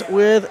Williams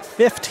with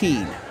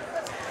 15.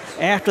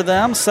 After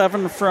them,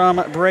 7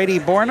 from Brady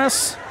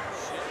Bornas,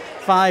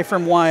 5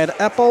 from Wyatt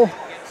Eppel,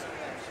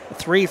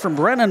 3 from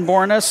Brennan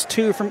Bornas,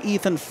 2 from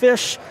Ethan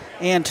Fish,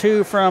 and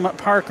 2 from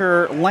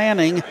Parker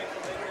Lanning.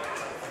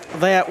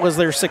 That was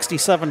their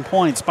 67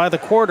 points. By the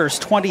quarters,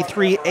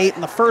 23-8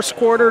 in the first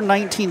quarter,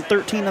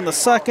 19-13 in the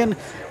second,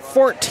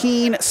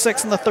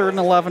 14-6 in the third, and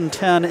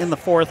 11-10 in the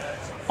fourth,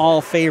 all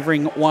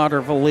favoring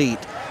Waterville Elite.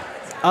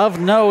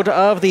 Of note,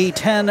 of the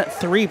 10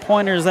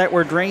 3-pointers that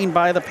were drained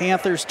by the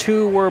Panthers,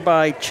 2 were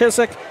by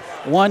Chiswick,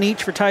 1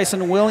 each for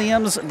Tyson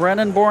Williams,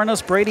 Brennan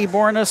Bornas, Brady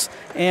Bornas,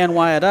 and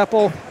Wyatt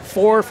Eppel,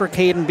 4 for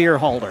Caden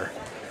Beerhalter.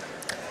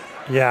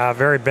 Yeah,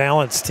 very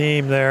balanced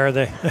team there.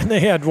 They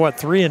had,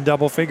 3 in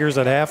double figures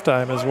at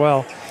halftime as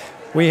well.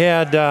 We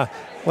had, on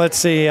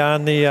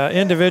the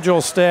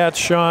individual stats,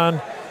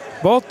 Sean,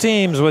 both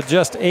teams with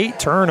just 8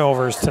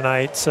 turnovers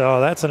tonight,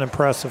 so that's an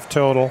impressive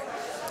total.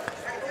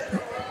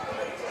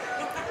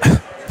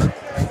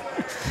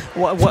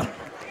 What?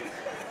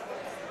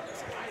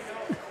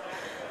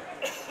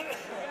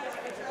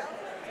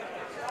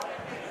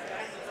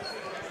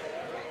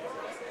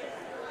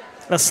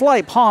 A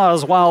slight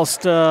pause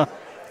whilst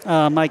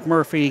Mike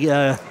Murphy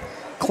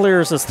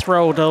clears his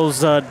throat.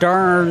 Those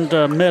darned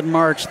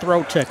mid-March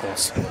throat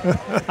tickles.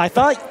 I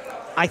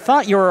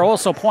thought you were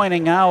also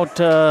pointing out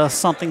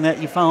something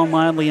that you found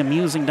mildly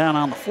amusing down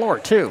on the floor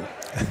too.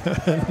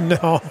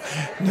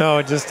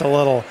 No, just a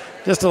little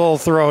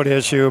throat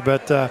issue.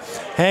 But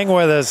hang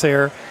with us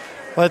here.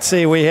 Let's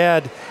see. We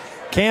had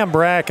Cam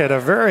Brackett, a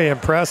very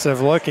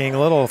impressive-looking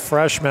little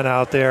freshman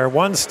out there.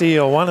 1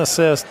 steal, 1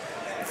 assist,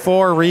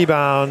 4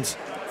 rebounds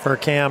for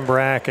Cam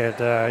Brackett.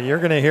 You're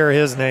going to hear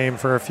his name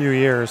for a few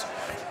years.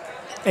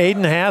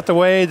 Aiden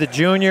Hathaway, the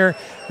junior,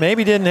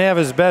 maybe didn't have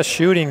his best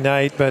shooting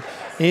night, but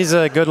he's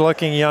a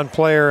good-looking young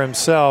player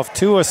himself.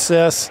 2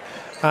 assists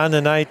on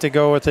the night to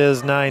go with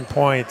his 9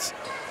 points.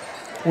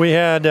 We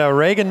had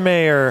Reagan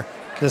Mayer,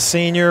 the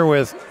senior,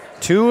 with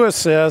 2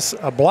 assists,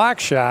 a block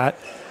shot,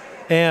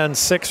 and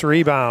 6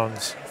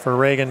 rebounds for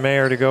Reagan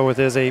Mayer to go with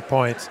his 8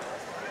 points.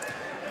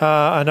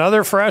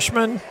 Another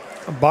freshman,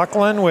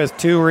 Buckland, with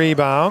 2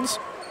 rebounds.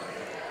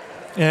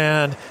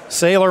 And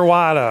Sailor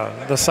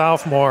Wada, the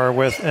sophomore,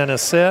 with an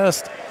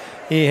assist.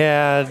 He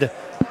had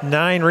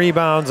 9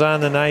 rebounds on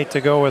the night to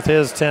go with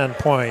his 10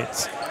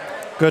 points.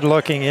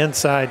 Good-looking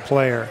inside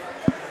player.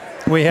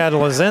 We had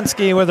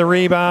Lazinski with a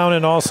rebound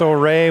and also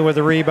Ray with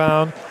a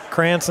rebound.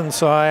 Cranston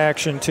saw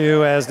action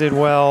too, as did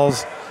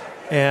Wells.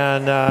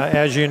 And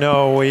as you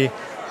know,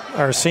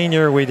 our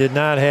senior, we did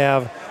not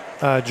have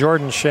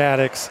Jordan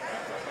Shaddix.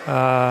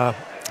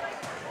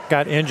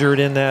 Got injured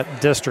in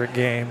that district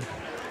game.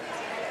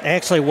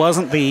 Actually,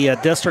 wasn't the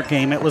district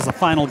game. It was the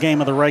final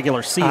game of the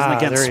regular season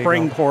against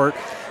Springport.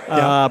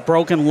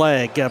 Broken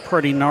leg,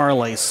 pretty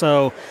gnarly.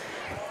 So,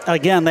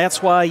 again,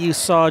 that's why you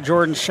saw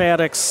Jordan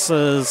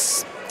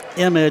Shaddix's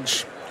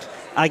image.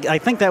 I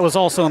think that was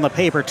also in the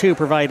paper, too,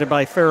 provided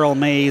by Farrell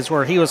Mays,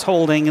 where he was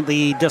holding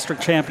the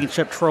district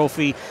championship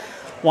trophy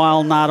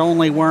while not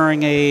only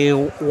wearing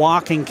a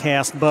walking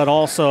cast, but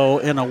also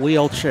in a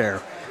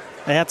wheelchair.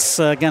 That's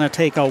going to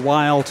take a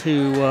while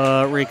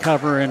to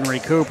recover and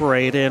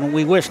recuperate, and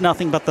we wish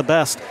nothing but the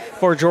best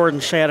for Jordan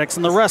Shaddix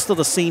and the rest of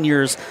the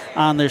seniors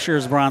on this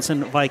year's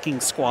Bronson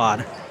Vikings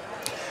squad.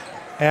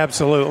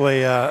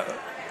 Absolutely.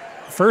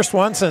 First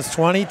one since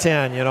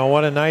 2010. You know,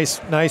 what a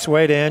nice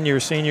way to end your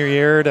senior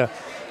year, to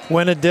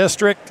win a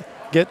district,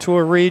 get to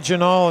a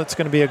regional. It's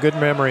going to be a good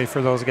memory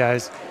for those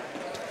guys.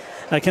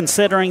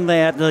 Considering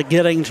that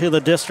getting to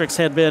the districts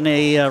had been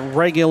a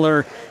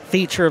regular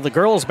feature of the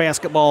girls'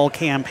 basketball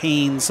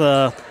campaigns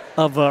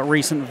of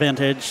recent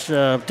vintage.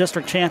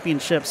 District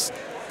championships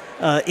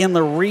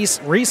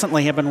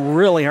recently have been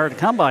really hard to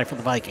come by for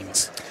the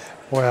Vikings.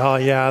 Well,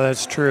 yeah,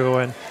 that's true.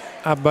 And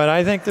but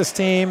I think this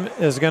team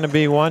is going to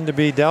be one to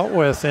be dealt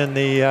with in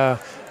the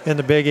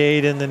Big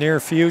 8 in the near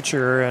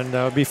future, and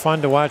it'll be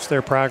fun to watch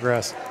their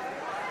progress.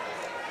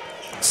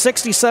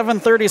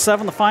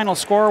 67-37, the final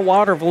score.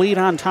 Waterville lead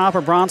on top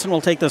of Bronson.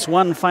 We'll take this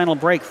one final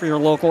break for your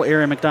local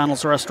area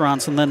McDonald's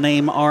restaurants and then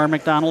name our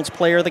McDonald's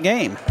player of the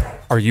game.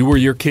 Are you or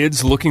your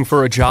kids looking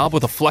for a job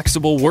with a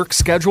flexible work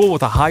schedule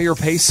with a higher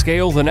pay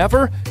scale than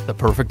ever? The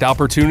perfect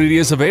opportunity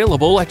is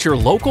available at your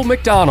local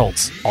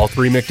McDonald's. All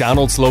 3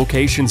 McDonald's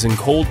locations in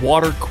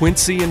Coldwater,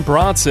 Quincy, and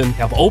Bronson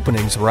have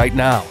openings right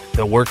now.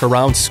 They'll work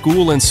around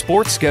school and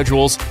sports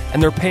schedules,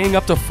 and they're paying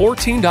up to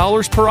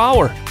 $14 per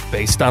hour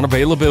based on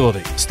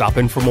availability. Stop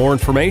in for more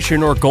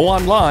information or go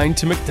online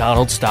to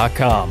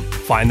mcdonalds.com.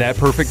 Find that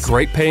perfect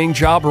great paying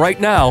job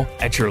right now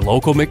at your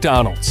local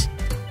McDonald's.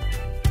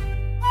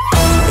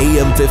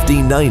 AM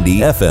 1590,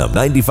 FM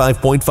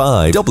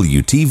 95.5,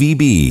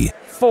 WTVB.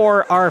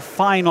 For our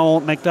final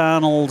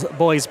McDonald's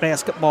boys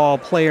basketball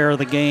player of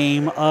the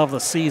game of the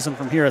season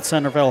from here at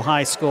Centerville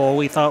High School,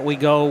 we thought we'd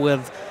go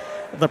with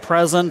the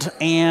present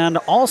and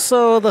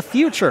also the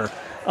future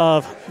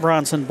of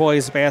Bronson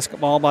boys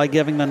basketball by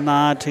giving the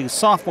nod to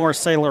sophomore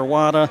Sailor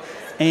Wada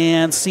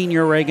and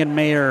senior Reagan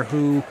Mayer,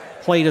 who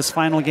played his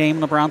final game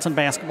in the Bronson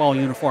basketball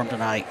uniform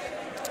tonight.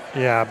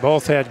 Yeah,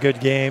 both had good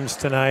games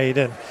tonight,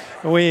 and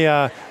we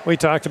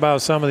talked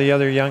about some of the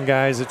other young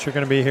guys that you're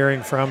going to be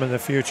hearing from in the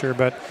future,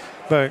 but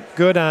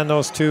good on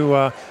those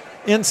 2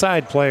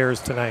 inside players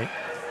tonight.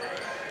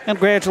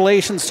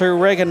 Congratulations to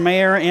Reagan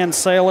Mayer and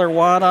Sailor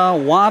Wada.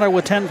 Wada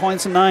with 10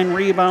 points and 9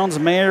 rebounds.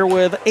 Mayer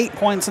with 8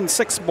 points and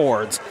 6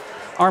 boards.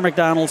 Our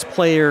McDonald's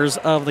players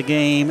of the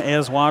game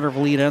as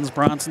Waterville lead ends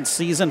Bronson's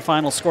season.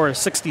 Final score is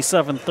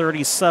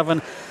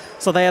 67-37.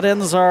 So that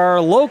ends our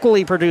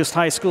locally produced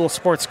high school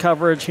sports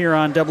coverage here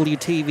on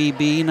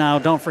WTVB. Now,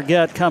 don't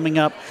forget, coming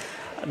up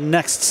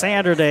next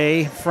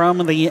Saturday from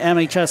the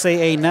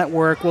MHSAA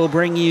Network, we'll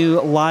bring you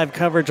live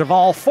coverage of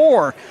all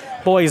 4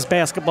 boys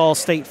basketball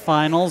state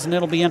finals, and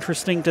it'll be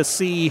interesting to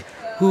see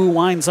who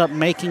winds up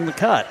making the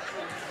cut.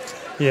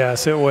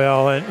 Yes, it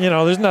will. And,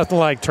 there's nothing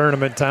like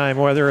tournament time,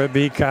 whether it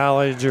be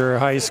college or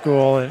high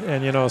school,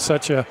 and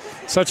such a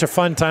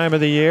fun time of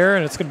the year,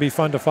 and it's going to be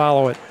fun to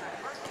follow it.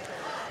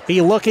 Be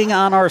looking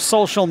on our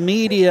social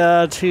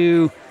media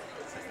to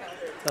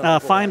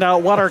find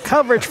out what our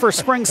coverage for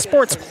spring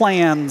sports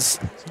plans,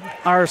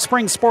 our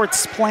spring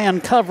sports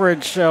plan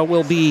coverage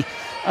will be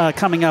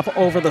coming up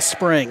over the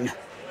spring.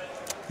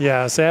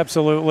 Yes,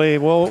 absolutely.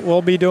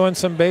 We'll be doing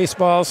some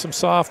baseball, some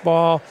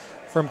softball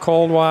from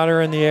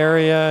Coldwater in the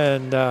area,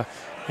 and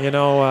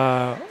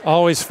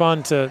always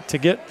fun to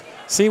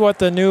see what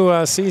the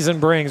new season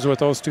brings with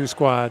those 2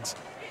 squads.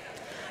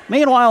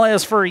 Meanwhile,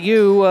 as for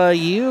you,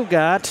 you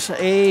got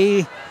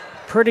a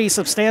pretty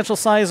substantial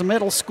size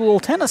middle school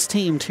tennis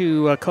team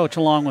to coach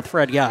along with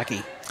Fred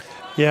Yockey.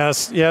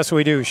 Yes,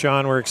 we do,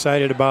 Sean. We're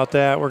excited about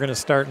that. We're going to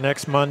start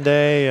next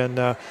Monday, and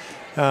a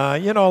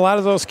lot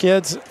of those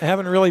kids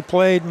haven't really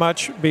played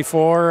much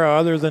before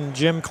other than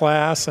gym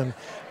class, and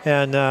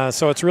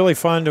so it's really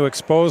fun to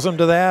expose them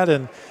to that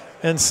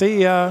and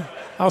see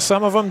how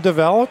some of them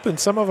develop and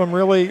some of them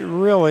really,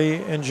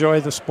 really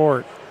enjoy the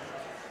sport.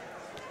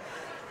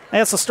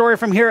 That's the story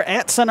from here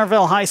at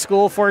Centerville High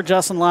School for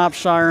Justin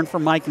Lopshire and for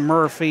Mike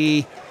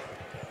Murphy.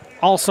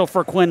 Also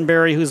for Quinn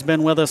Berry, who's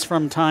been with us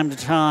from time to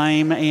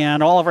time,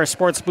 and all of our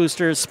Sports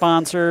Boosters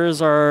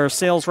sponsors, our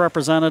sales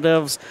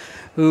representatives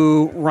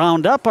who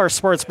round up our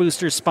Sports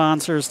Boosters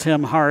sponsors,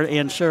 Tim Hart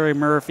and Sherry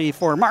Murphy.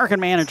 For market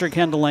manager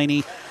Ken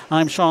Delaney,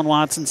 I'm Sean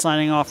Watson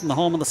signing off from the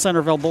home of the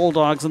Centerville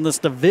Bulldogs in this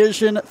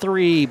Division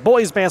III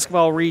boys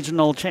basketball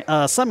regional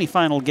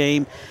semifinal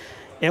game.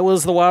 It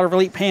was the Waterville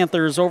Elite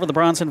Panthers over the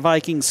Bronson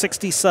Vikings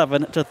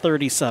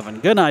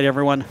 67-37. Good night,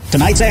 everyone.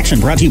 Tonight's action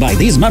brought to you by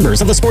these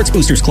members of the Sports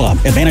Boosters Club.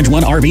 Advantage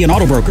One RV and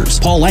Auto Brokers.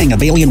 Paul Lang of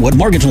Bailey & Wood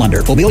Mortgage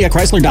Lender. Obelia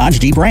Chrysler Dodge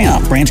Jeep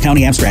Ram. Branch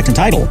County Abstract and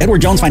Title.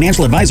 Edward Jones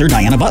Financial Advisor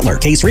Diana Butler.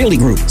 Case Realty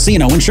Group.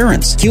 C&O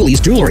Insurance. Cooley's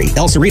Jewelry.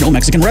 El Cerrito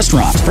Mexican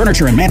Restaurant.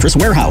 Furniture and Mattress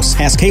Warehouse.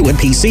 Hass Kaywood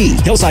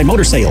PC. Hillside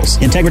Motor Sales.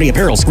 Integrity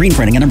Apparel Screen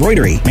Printing and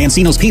Embroidery.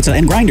 Mancino's Pizza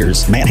and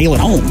Grinders. Matt Hale at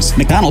Homes.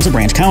 McDonald's of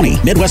Branch County.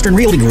 Midwestern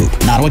Realty Group.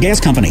 Nottawa Gas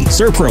Company.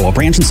 Serpro, a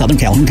branch in Southern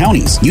Calhoun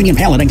County. Union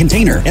Pallet and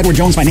Container, Edward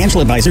Jones Financial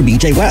Advisor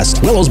B.J.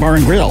 West, Willow's Bar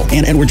and Grill,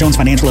 and Edward Jones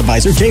Financial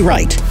Advisor Jay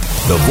Wright.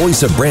 The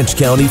voice of Branch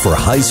County for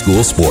high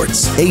school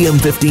sports. AM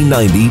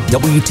 1590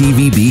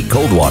 WTVB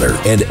Coldwater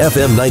and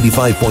FM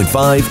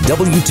 95.5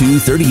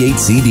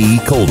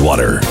 W238CD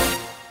Coldwater.